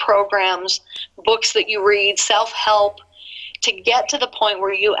 counselors, programs, books that you read, self-help, to get to the point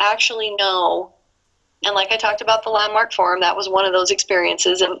where you actually know. And like I talked about the Landmark Forum, that was one of those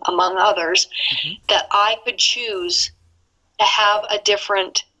experiences, among others, that I could choose to have a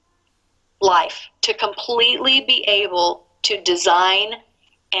different life, to completely be able to design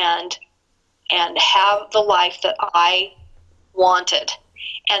and have the life that I wanted.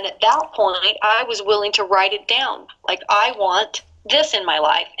 And at that point, I was willing to write it down. Like, I want this in my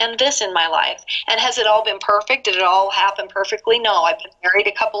life and this in my life. And has it all been perfect? Did it all happen perfectly? No. I've been married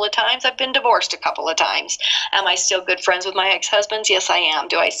a couple of times. I've been divorced a couple of times. Am I still good friends with my ex-husbands? Yes, I am.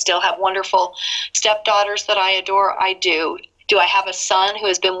 Do I still have wonderful stepdaughters that I adore? I do. Do I have a son who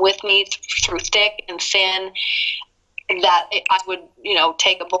has been with me through thick and thin, that I would,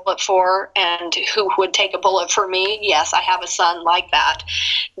 take a bullet for, and who would take a bullet for me? Yes, I have a son like that.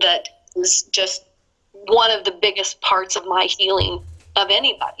 That is just one of the biggest parts of my healing of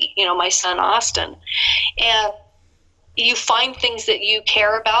anybody, my son Austin. And you find things that you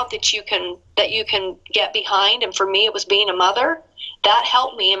care about, that you can get behind. And for me, it was being a mother. That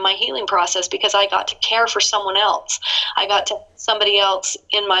helped me in my healing process, because I got to care for someone else. I got to somebody else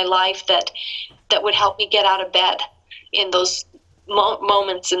in my life that would help me get out of bed in those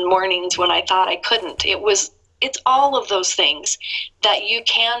moments and mornings when I thought I couldn't. It's all of those things that you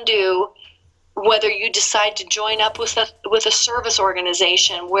can do, whether you decide to join up with a service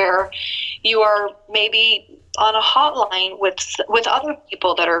organization where you are maybe on a hotline with other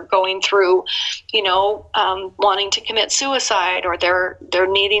people that are going through, wanting to commit suicide, or they're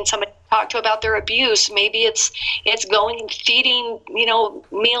needing somebody to talk to about their abuse. Maybe it's going and feeding,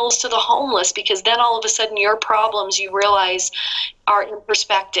 meals to the homeless, because then all of a sudden your problems, you realize, are in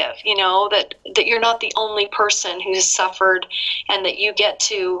perspective, that you're not the only person who's suffered, and that you get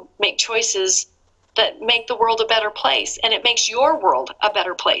to make choices that make the world a better place, and it makes your world a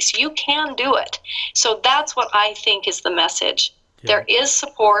better place. You can do it. So that's what I think is the message. Yeah. There is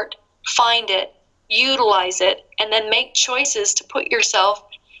support. Find it, utilize it, and then make choices to put yourself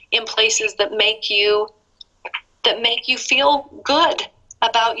in places that make you feel good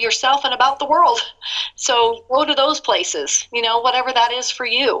about yourself and about the world. So go to those places, whatever that is for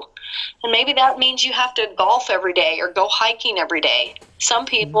you. And maybe that means you have to golf every day or go hiking every day. Some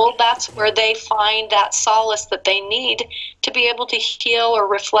people, that's where they find that solace that they need to be able to heal or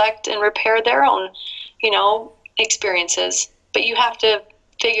reflect and repair their own, experiences. But you have to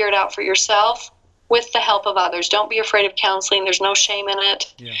figure it out for yourself with the help of others. Don't be afraid of counseling. There's no shame in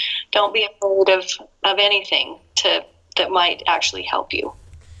it. Yeah. Don't be afraid of anything to that might actually help you.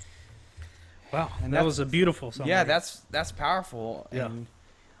 Wow, and that was a beautiful summary. Yeah, that's powerful. Yeah. And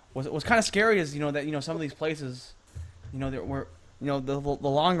what's kind of scary is that some of these places, that we're the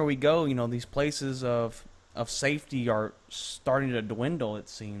longer we go, these places of safety are starting to dwindle. It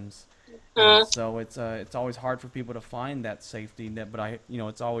seems. So it's always hard for people to find that safety net, but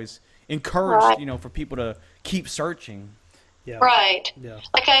it's always encouraged, for people to keep searching. Yeah. Right. Yeah.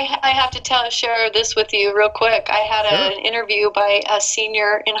 Like I have to share this with you real quick. I had an interview by a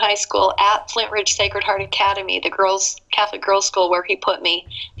senior in high school at Flint Ridge Sacred Heart Academy, the Catholic girls' school where he put me,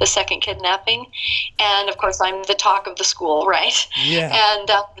 the second kidnapping, and of course I'm the talk of the school, right? Yeah.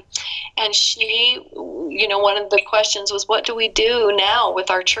 And she, one of the questions was, what do we do now with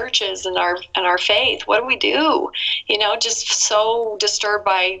our churches and our faith? What do we do? Just so disturbed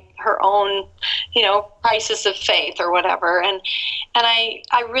by her own, crisis of faith or whatever. And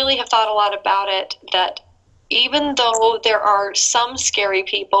I really have thought a lot about it, that even though there are some scary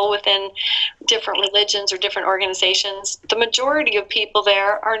people within different religions or different organizations, the majority of people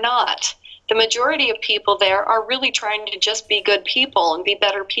there are not. The majority of people there are really trying to just be good people and be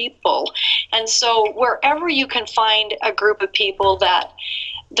better people. And so wherever you can find a group of people that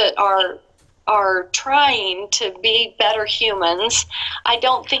are trying to be better humans, I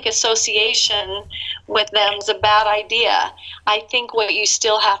don't think association with them is a bad idea. I think what you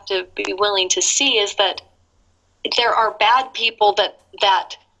still have to be willing to see is that there are bad people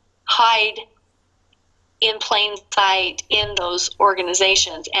that hide in plain sight in those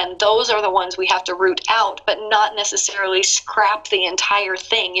organizations, and those are the ones we have to root out, but not necessarily scrap the entire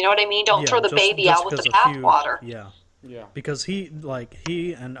thing. You know what I mean? Don't throw the baby out with the bathwater. Yeah, because he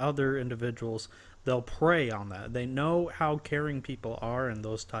and other individuals, they'll prey on that. They know how caring people are in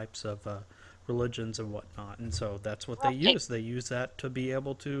those types of religions and whatnot, and so that's what they use. They use that to be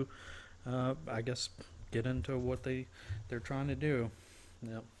able to, I guess, get into what they're trying to do.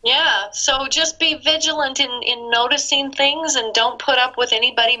 Yep. Yeah, so just be vigilant in noticing things, and don't put up with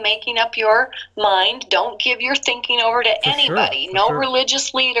anybody making up your mind. Don't give your thinking over to anybody. No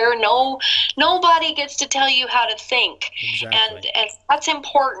religious leader, nobody gets to tell you how to think. Exactly. And that's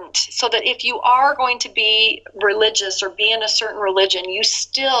important, so that if you are going to be religious or be in a certain religion, you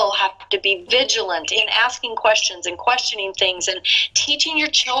still have to be vigilant in asking questions and questioning things and teaching your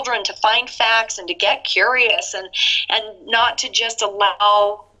children to find facts and to get curious and not to just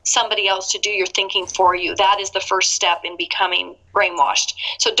allow somebody else to do your thinking for you. That is the first step in becoming brainwashed.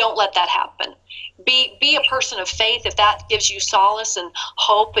 So don't let that happen. Be a person of faith. If that gives you solace and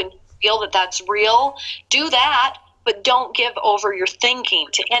hope and feel that that's real, do that, but don't give over your thinking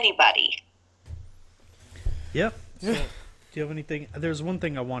to anybody. Yep. So, do you have anything? There's one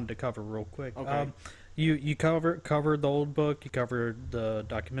thing I wanted to cover real quick. Okay. You covered the old book, you covered the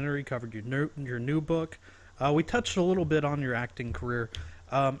documentary, covered your new book. We touched a little bit on your acting career.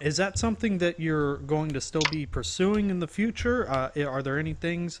 Is that something that you're going to still be pursuing in the future? Are there any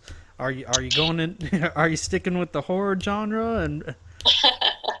things? Are you going in? Are you sticking with the horror genre? And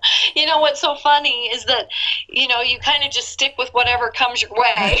what's so funny is that you kind of just stick with whatever comes your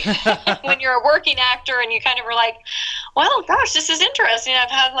way when you're a working actor, and you kind of are like, well, gosh, this is interesting.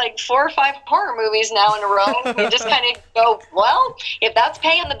 I've had like 4 or 5 horror movies now in a row. And you just kind of go, well, if that's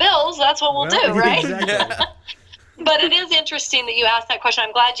paying the bills, that's what we'll do, right? Exactly. But it is interesting that you asked that question.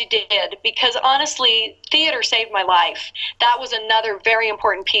 I'm glad you did, because honestly, theater saved my life. That was another very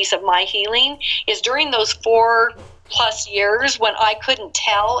important piece of my healing, is during those 4+ years when I couldn't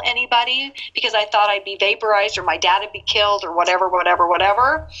tell anybody because I thought I'd be vaporized or my dad would be killed or whatever,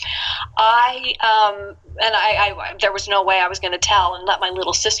 there was no way I was going to tell and let my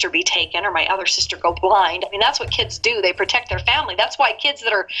little sister be taken or my other sister go blind. I mean, that's what kids do. They protect their family. That's why kids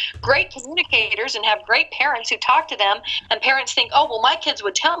that are great communicators and have great parents who talk to them, and parents think, oh, well, my kids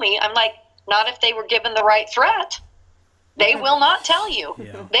would tell me. I'm like, not if they were given the right threat. They will not tell you.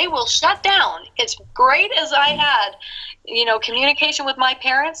 Yeah. They will shut down. As great as I had, communication with my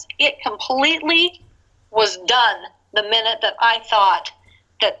parents, it completely was done the minute that I thought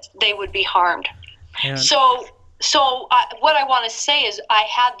that they would be harmed. And So what I want to say is I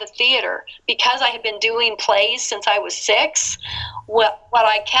had the theater because I had been doing plays since I was 6. What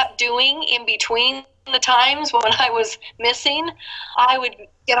I kept doing in between the times when I was missing, I would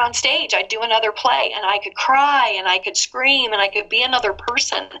get on stage. I'd do another play, and I could cry, and I could scream, and I could be another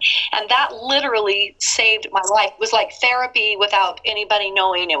person. And that literally saved my life. It was like therapy without anybody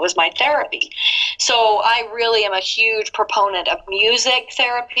knowing it was my therapy. So I really am a huge proponent of music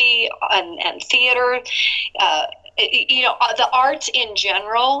therapy and theater. The arts in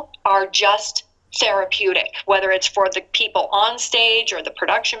general are just therapeutic, whether it's for the people on stage or the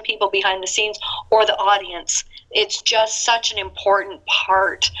production people behind the scenes or the audience. it's just such an important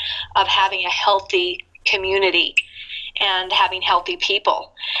part of having a healthy community and having healthy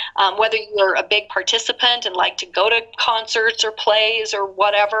people. Whether you're a big participant and like to go to concerts or plays or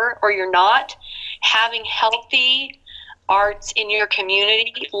whatever, or you're not, having healthy arts in your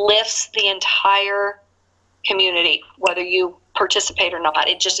community lifts the entire community, whether you participate or not.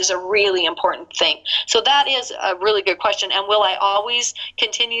 It just is a really important thing. So that is a really good question. And will I always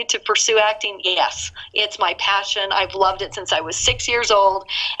continue to pursue acting? Yes. It's my passion. I've loved it since I was 6 years old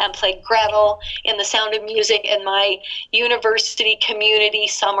and played Gretel in The Sound of Music in my university community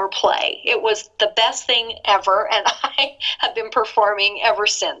summer play. It was the best thing ever, and I have been performing ever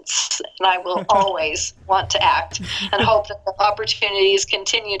since. And I will always want to act and hope that the opportunities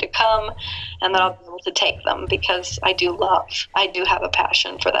continue to come and that I'll be able to take them, because I do have a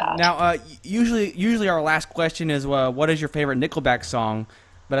passion for that. Now, usually our last question is, what is your favorite Nickelback song?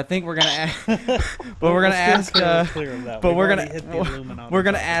 But I think we're gonna ask. But we're gonna ask. But we're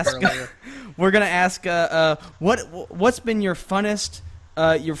gonna ask. What's been your funnest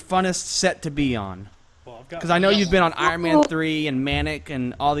set to be on? Because I know you've been on Iron Man 3 and Manic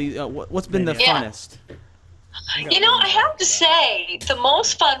and all these. What's been the funnest? I have to say, the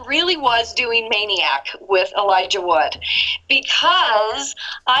most fun really was doing Maniac with Elijah Wood, because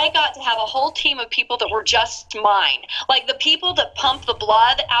I got to have a whole team of people that were just mine. Like the people that pump the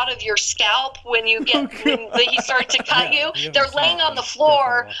blood out of your scalp when you get when he starts to cut you. They're laying on the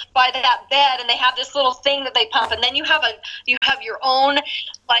floor by that bed, and they have this little thing that they pump, and then you have your own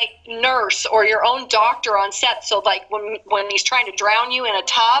like nurse or your own doctor on set. So like when he's trying to drown you in a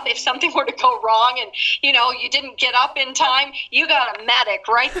tub, if something were to go wrong and you didn't get up in time, you got a medic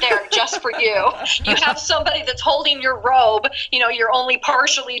right there just for you. You have somebody that's holding your robe, you're only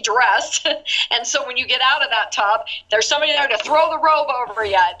partially dressed, and so when you get out of that tub, there's somebody there to throw the robe over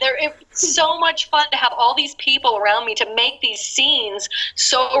you. It's so much fun to have all these people around me to make these scenes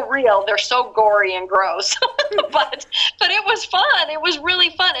so real. They're so gory and gross, but it was fun. It was really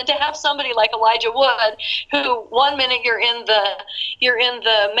fun, and to have somebody like Elijah Wood, who 1 minute you're in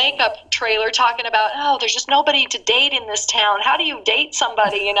the makeup trailer talking about, oh, there's just nobody to date in this town. How do you date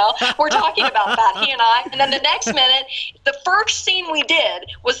somebody? We're talking about that, he and I. And then the next minute, the first scene we did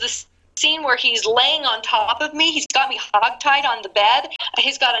was the scene where he's laying on top of me. He's got me hogtied on the bed.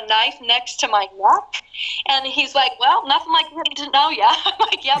 He's got a knife next to my neck. And he's like, well, nothing like getting to know you. I'm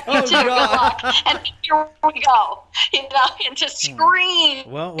like, yep, me too. Good luck. And here we go. And just scream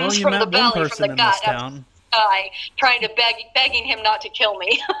from the belly, from the gut. Guy trying to begging him not to kill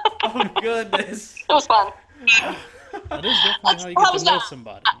me. Oh goodness! It was fun. That is definitely how you get to know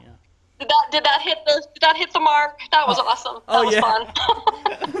somebody. Yeah. Did that hit the mark? That was awesome. That was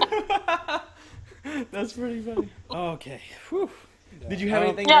fun. That's pretty funny. Okay. Whew. Did you have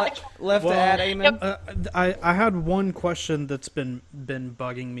anything left to add, Eamon? I had one question that's been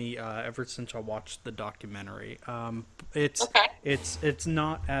bugging me ever since I watched the documentary. It's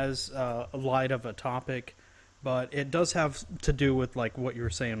not as light of a topic, but it does have to do with like what you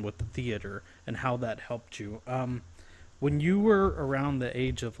were saying with the theater and how that helped you. When you were around the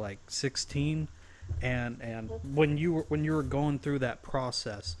age of like 16, and when you were going through that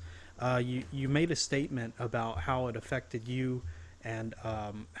process, you made a statement about how it affected you, and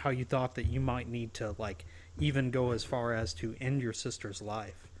how you thought that you might need to like even go as far as to end your sister's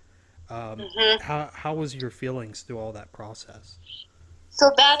life. How was your feelings through all that process?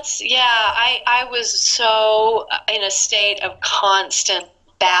 So I was so in a state of constant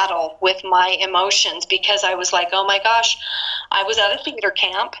battle with my emotions, because I was like, oh my gosh, I was at a theater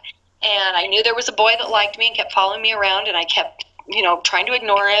camp and I knew there was a boy that liked me and kept following me around, and I kept trying to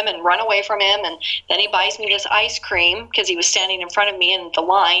ignore him and run away from him. And then he buys me this ice cream because he was standing in front of me in the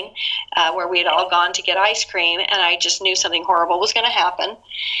line where we had all gone to get ice cream. And I just knew something horrible was going to happen.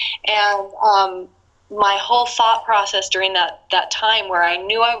 And my whole thought process during that time where I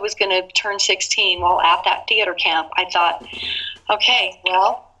knew I was going to turn 16 while at that theater camp, I thought, okay,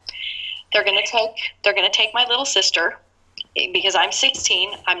 well, they're going to take my little sister because I'm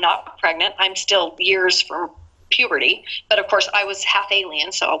 16. I'm not pregnant. I'm still years from puberty, but of course I was half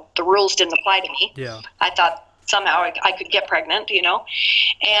alien, so the rules didn't apply to me. Yeah. I thought somehow I could get pregnant, and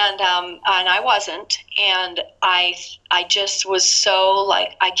I wasn't, and I just was so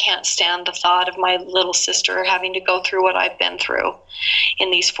like, I can't stand the thought of my little sister having to go through what I've been through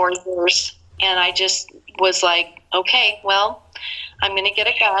in these 4 years, and I just was like, okay, well, I'm going to get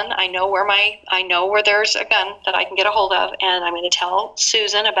a gun. I know where there's a gun that I can get a hold of, and I'm going to tell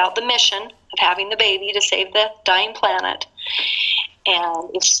Susan about the mission of having the baby to save the dying planet. And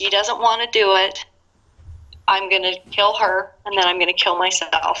if she doesn't want to do it, I'm going to kill her, and then I'm going to kill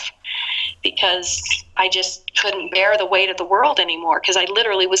myself, because I just couldn't bear the weight of the world anymore, because I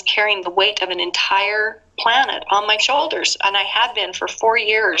literally was carrying the weight of an entire planet on my shoulders, and I had been for 4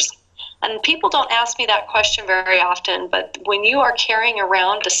 years. And people don't ask me that question very often, but when you are carrying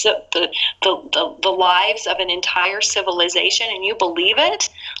around the lives of an entire civilization and you believe it,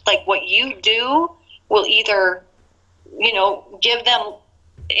 like what you do will either, give them,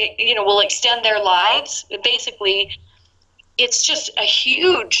 will extend their lives. Basically, it's just a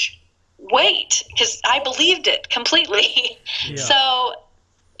huge weight, because I believed it completely. Yeah. So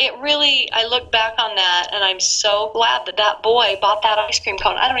it really, I look back on that, and I'm so glad that boy bought that ice cream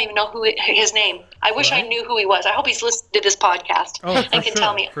cone. I don't even know his name. I wish I knew who he was. I hope he's listening to this podcast and can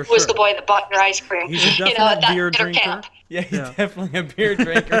tell me who was the boy that bought your ice cream. He's a definite beer drinker. Camp. Yeah, he's definitely a beer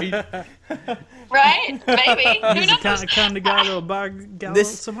drinker. Right? Maybe. He's the kind of guy that'll buy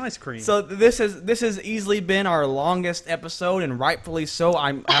some ice cream. So this has easily been our longest episode, and rightfully so.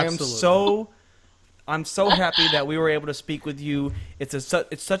 I'm so happy that we were able to speak with you. It's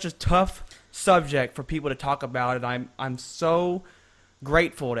such a tough subject for people to talk about, and I'm so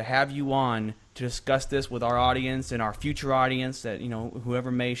grateful to have you on to discuss this with our audience and our future audience, that whoever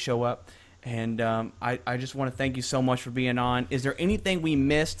may show up. And I just want to thank you so much for being on. Is there anything we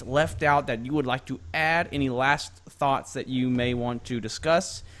missed, left out, that you would like to add? Any last thoughts that you may want to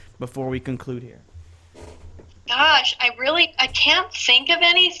discuss before we conclude here? Gosh, I can't think of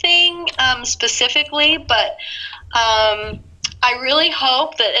anything specifically, but I really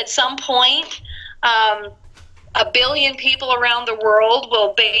hope that at some point 1 billion people around the world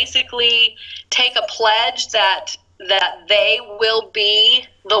will basically take a pledge that they will be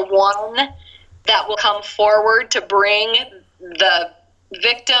the one that will come forward to bring the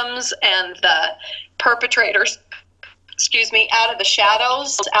victims and the perpetrators out of the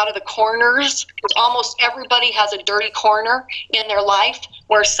shadows, out of the corners, because almost everybody has a dirty corner in their life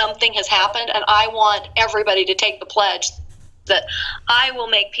where something has happened, and I want everybody to take the pledge that I will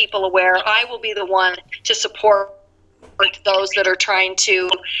make people aware. I will be the one to support those that are trying to,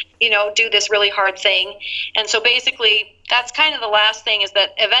 do this really hard thing. And so basically, that's kind of the last thing, is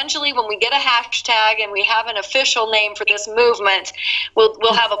that eventually when we get a hashtag and we have an official name for this movement,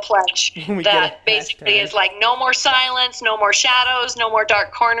 we'll have a pledge that basically is like, no more silence, no more shadows, no more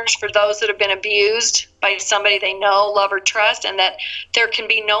dark corners for those that have been abused by somebody they know, love, or trust, and that there can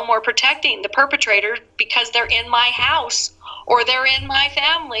be no more protecting the perpetrator because they're in my house, or they're in my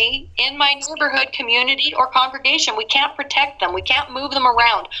family, in my neighborhood, community, or congregation. We can't protect them. We can't move them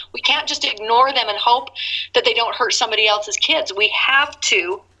around. We can't just ignore them and hope that they don't hurt somebody else's kids. We have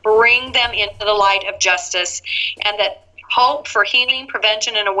to bring them into the light of justice, and that hope for healing,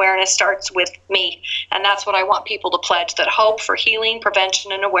 prevention, and awareness starts with me. And that's what I want people to pledge, that hope for healing,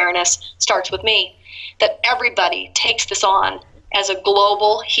 prevention, and awareness starts with me. That everybody takes this on as a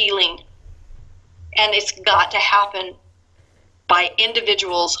global healing. And it's got to happen by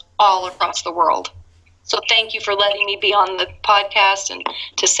individuals all across the world. So thank you for letting me be on the podcast and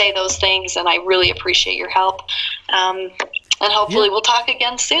to say those things, and I really appreciate your help. And hopefully we'll talk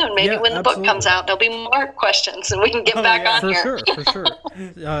again soon. Maybe when the book comes out, there'll be more questions, and we can get back on here. For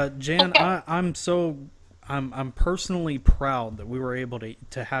sure. Jan, okay. I'm personally proud that we were able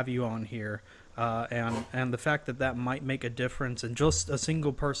to have you on here, and the fact that might make a difference in just a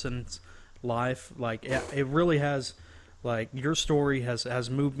single person's life. Like it really has. Like, your story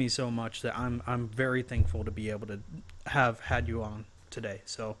has moved me so much that I'm very thankful to be able to have had you on today.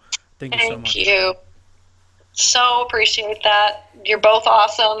 So thank you so much. Thank you. So appreciate that. You're both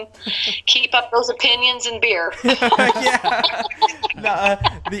awesome. Keep up those opinions and beer. Yeah. No,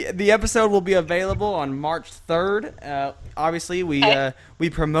 the episode will be available on March 3rd. Obviously, we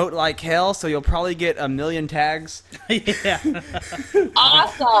promote like hell, so you'll probably get 1 million tags. Yeah.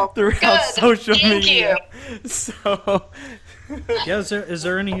 Awesome. Throughout Good. social media. Thank you. So. Yeah. Is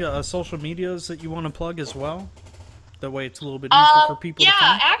there any social medias that you want to plug as well? That way it's a little bit easier for people to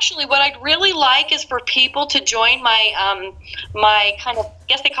find? Yeah, actually, what I'd really like is for people to join my my kind of, I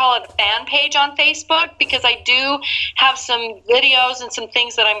guess they call it a fan page on Facebook, because I do have some videos and some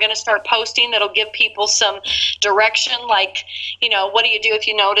things that I'm going to start posting that'll give people some direction, like, what do you do if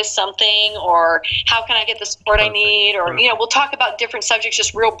you notice something, or how can I get the support I need, or, we'll talk about different subjects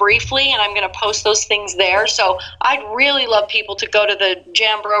just real briefly, and I'm going to post those things there. So I'd really love people to go to the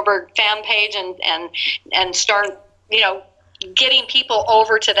Jan Broberg fan page and start getting people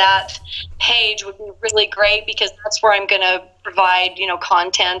over to that page would be really great, because that's where I'm going to provide,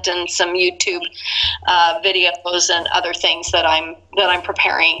 content and some YouTube videos and other things that I'm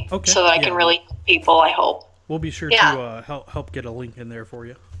preparing, so that I can really help people, I hope. We'll be sure to help get a link in there for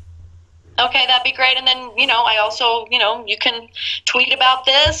you. Okay, that'd be great. And then, I also, you can tweet about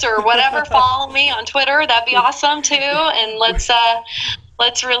this or whatever. Follow me on Twitter. That'd be awesome too. And let's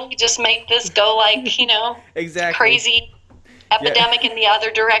really just make this go like, exactly. crazy epidemic in the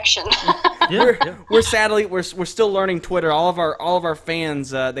other direction. We're sadly we're still learning Twitter. All of our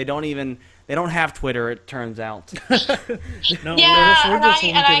fans they don't have Twitter, it turns out. No,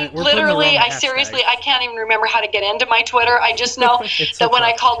 I seriously, I can't even remember how to get into my Twitter. I just know that when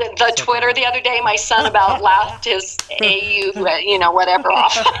I called it the Twitter the other day, my son about laughed his AU, whatever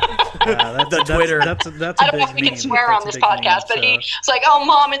off. The Twitter. That's I don't know if we can swear on this podcast, but he's like, "Oh,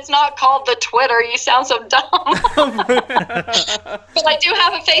 Mom, it's not called the Twitter. You sound so dumb." But I do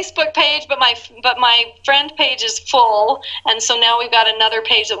have a Facebook page, but my friend page is full, and so now we've got another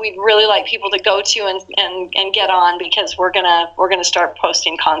page that we'd really like people to go to and get on, because we're gonna start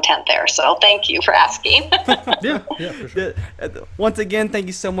posting content there. So thank you for asking. yeah, for sure. Once again, thank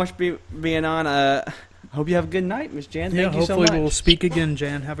you so much for being on. Hope you have a good night, Miss Jan. Thank you so much. Hopefully we'll speak again,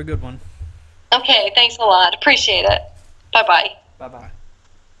 Jan. Have a good one. Okay, thanks a lot. Appreciate it. Bye-bye. Bye-bye.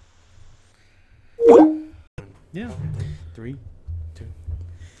 Yeah. 3, 2.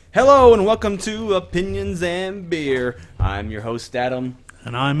 Hello and welcome to Opinions and Beer. I'm your host, Adam.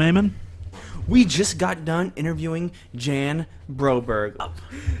 And I'm Eamon. We just got done interviewing Jan Broberg.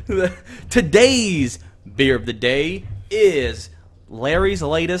 Today's beer of the day is Larry's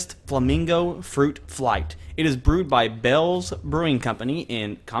latest Flamingo Fruit Flight. It is brewed by Bell's Brewing Company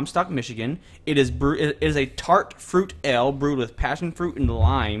in Comstock, Michigan. It is a tart fruit ale brewed with passion fruit and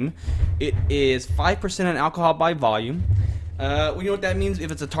lime. It is 5% in alcohol by volume. You know what that means?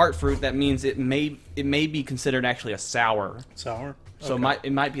 If it's a tart fruit, that means it may be considered actually a sour. Sour. So okay.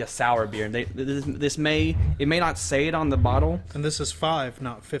 it might be a sour beer. It may not say it on the bottle. And this is 5,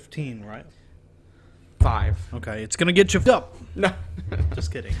 not 15, right? 5. Okay, it's gonna get you up. No,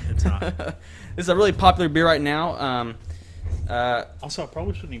 just kidding. It's not. This is a really popular beer right now. Also, I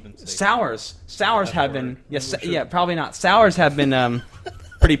probably shouldn't even say sours. Sours have been probably not. Sours have been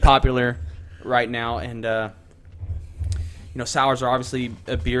pretty popular right now, and sours are obviously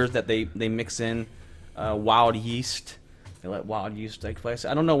beers that they mix in wild yeast. They let wild yeast take place.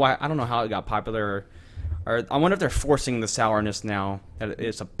 I don't know why. I don't know how it got popular. Or I wonder if they're forcing the sourness now that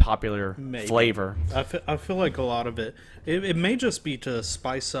it's a popular flavor. I feel like a lot of it may just be to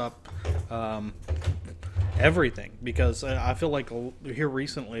spice up everything, because I feel like here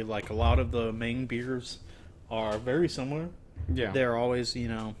recently, like a lot of the main beers are very similar. Yeah, they're always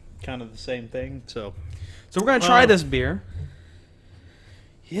kind of the same thing. So we're gonna try this beer.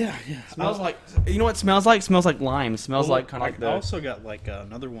 Yeah. Smells like, you know what it smells like? It smells like lime. It smells like kind of like I also got like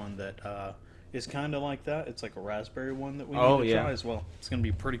another one that is kind of like that. It's like a raspberry one that we need to try as well. It's gonna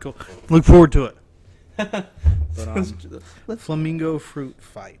be pretty cool. Look forward to it. But Flamingo Fruit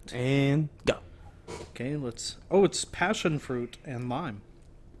Fight. And go. Okay, it's passion fruit and lime.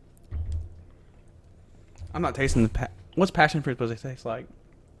 I'm not tasting what's passion fruit supposed to taste like?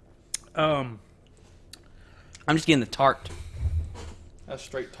 I'm just getting the tart. That's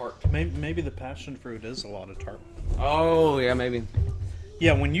straight tart. Maybe the passion fruit is a lot of tart. Oh, yeah, maybe.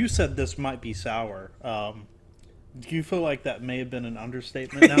 Yeah, when you said this might be sour, do you feel like that may have been an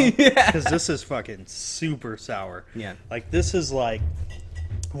understatement now? Because this is fucking super sour. Yeah. Like, this is like...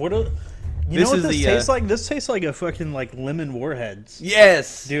 You know what this tastes like? This tastes like a fucking, like, lemon Warheads.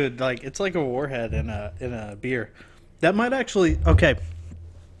 Yes! Dude, like, it's like a Warhead in a beer. That might actually... Okay.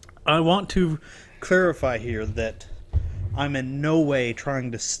 I want to clarify here that I'm in no way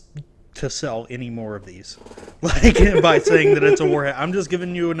trying to sell any more of these, like by saying that it's a Warhead. I'm just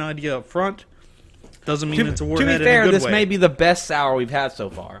giving you an idea up front. Doesn't mean it's a Warhead. To be fair, in a good this way. may be the best sour we've had so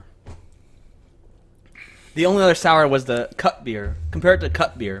far. The only other sour was the cup beer. Compare it to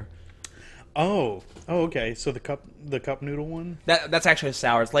cup beer. Oh, okay. So the cup noodle one. That's actually a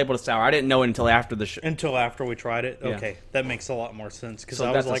sour. It's labeled a sour. I didn't know it until after the show. Until after we tried it. Yeah. Okay, that makes a lot more sense, because So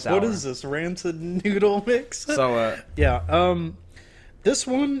I was that's a like, "What sour. is this rancid noodle mix?" So yeah. This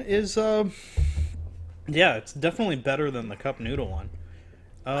one is it's definitely better than the cup noodle one.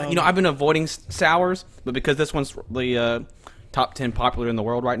 I've been avoiding sours, but because this one's the top 10 popular in the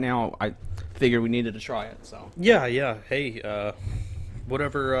world right now, I figured we needed to try it. So yeah. Hey,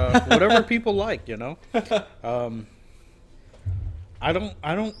 whatever people like, I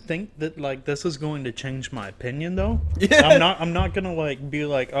don't think that like this is going to change my opinion though. Yeah. I'm not gonna like be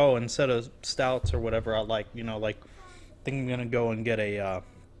like, oh, instead of stouts or whatever, I like think I'm gonna go and get a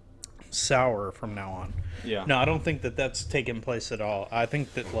sour from now on. Yeah. No, I don't think that that's taking place at all. I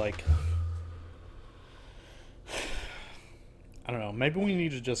think that like, I don't know. Maybe we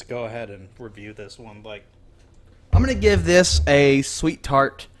need to just go ahead and review this one. Like, I'm gonna give this a sweet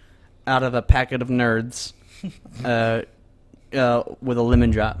tart out of a packet of nerds with a lemon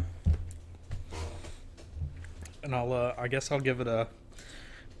drop. And I guess I'll give it a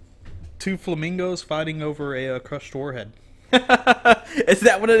 2 flamingos fighting over a crushed warhead. Is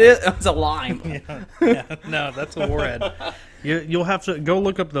that what it is? It's a lime. Yeah, no, that's a warhead. You'll have to go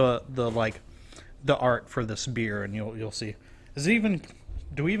look up the art for this beer, and you'll see. Is it even?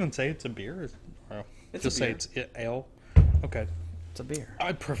 Do we even say it's a beer? Or just say it's ale. Okay, it's a beer.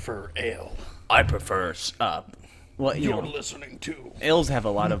 I prefer ale. I prefer well, you're listening to. Ales have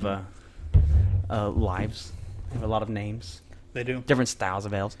a lot of lives. They have a lot of names. They do. Different styles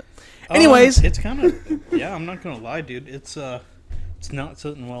of ales. Anyways, it's kind of yeah. I'm not gonna lie, dude. It's not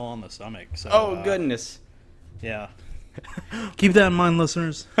sitting well on the stomach. So, oh goodness. Yeah. Keep that in mind,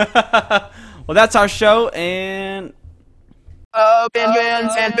 listeners. Well, that's our show, and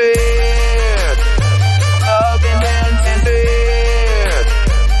Opinions and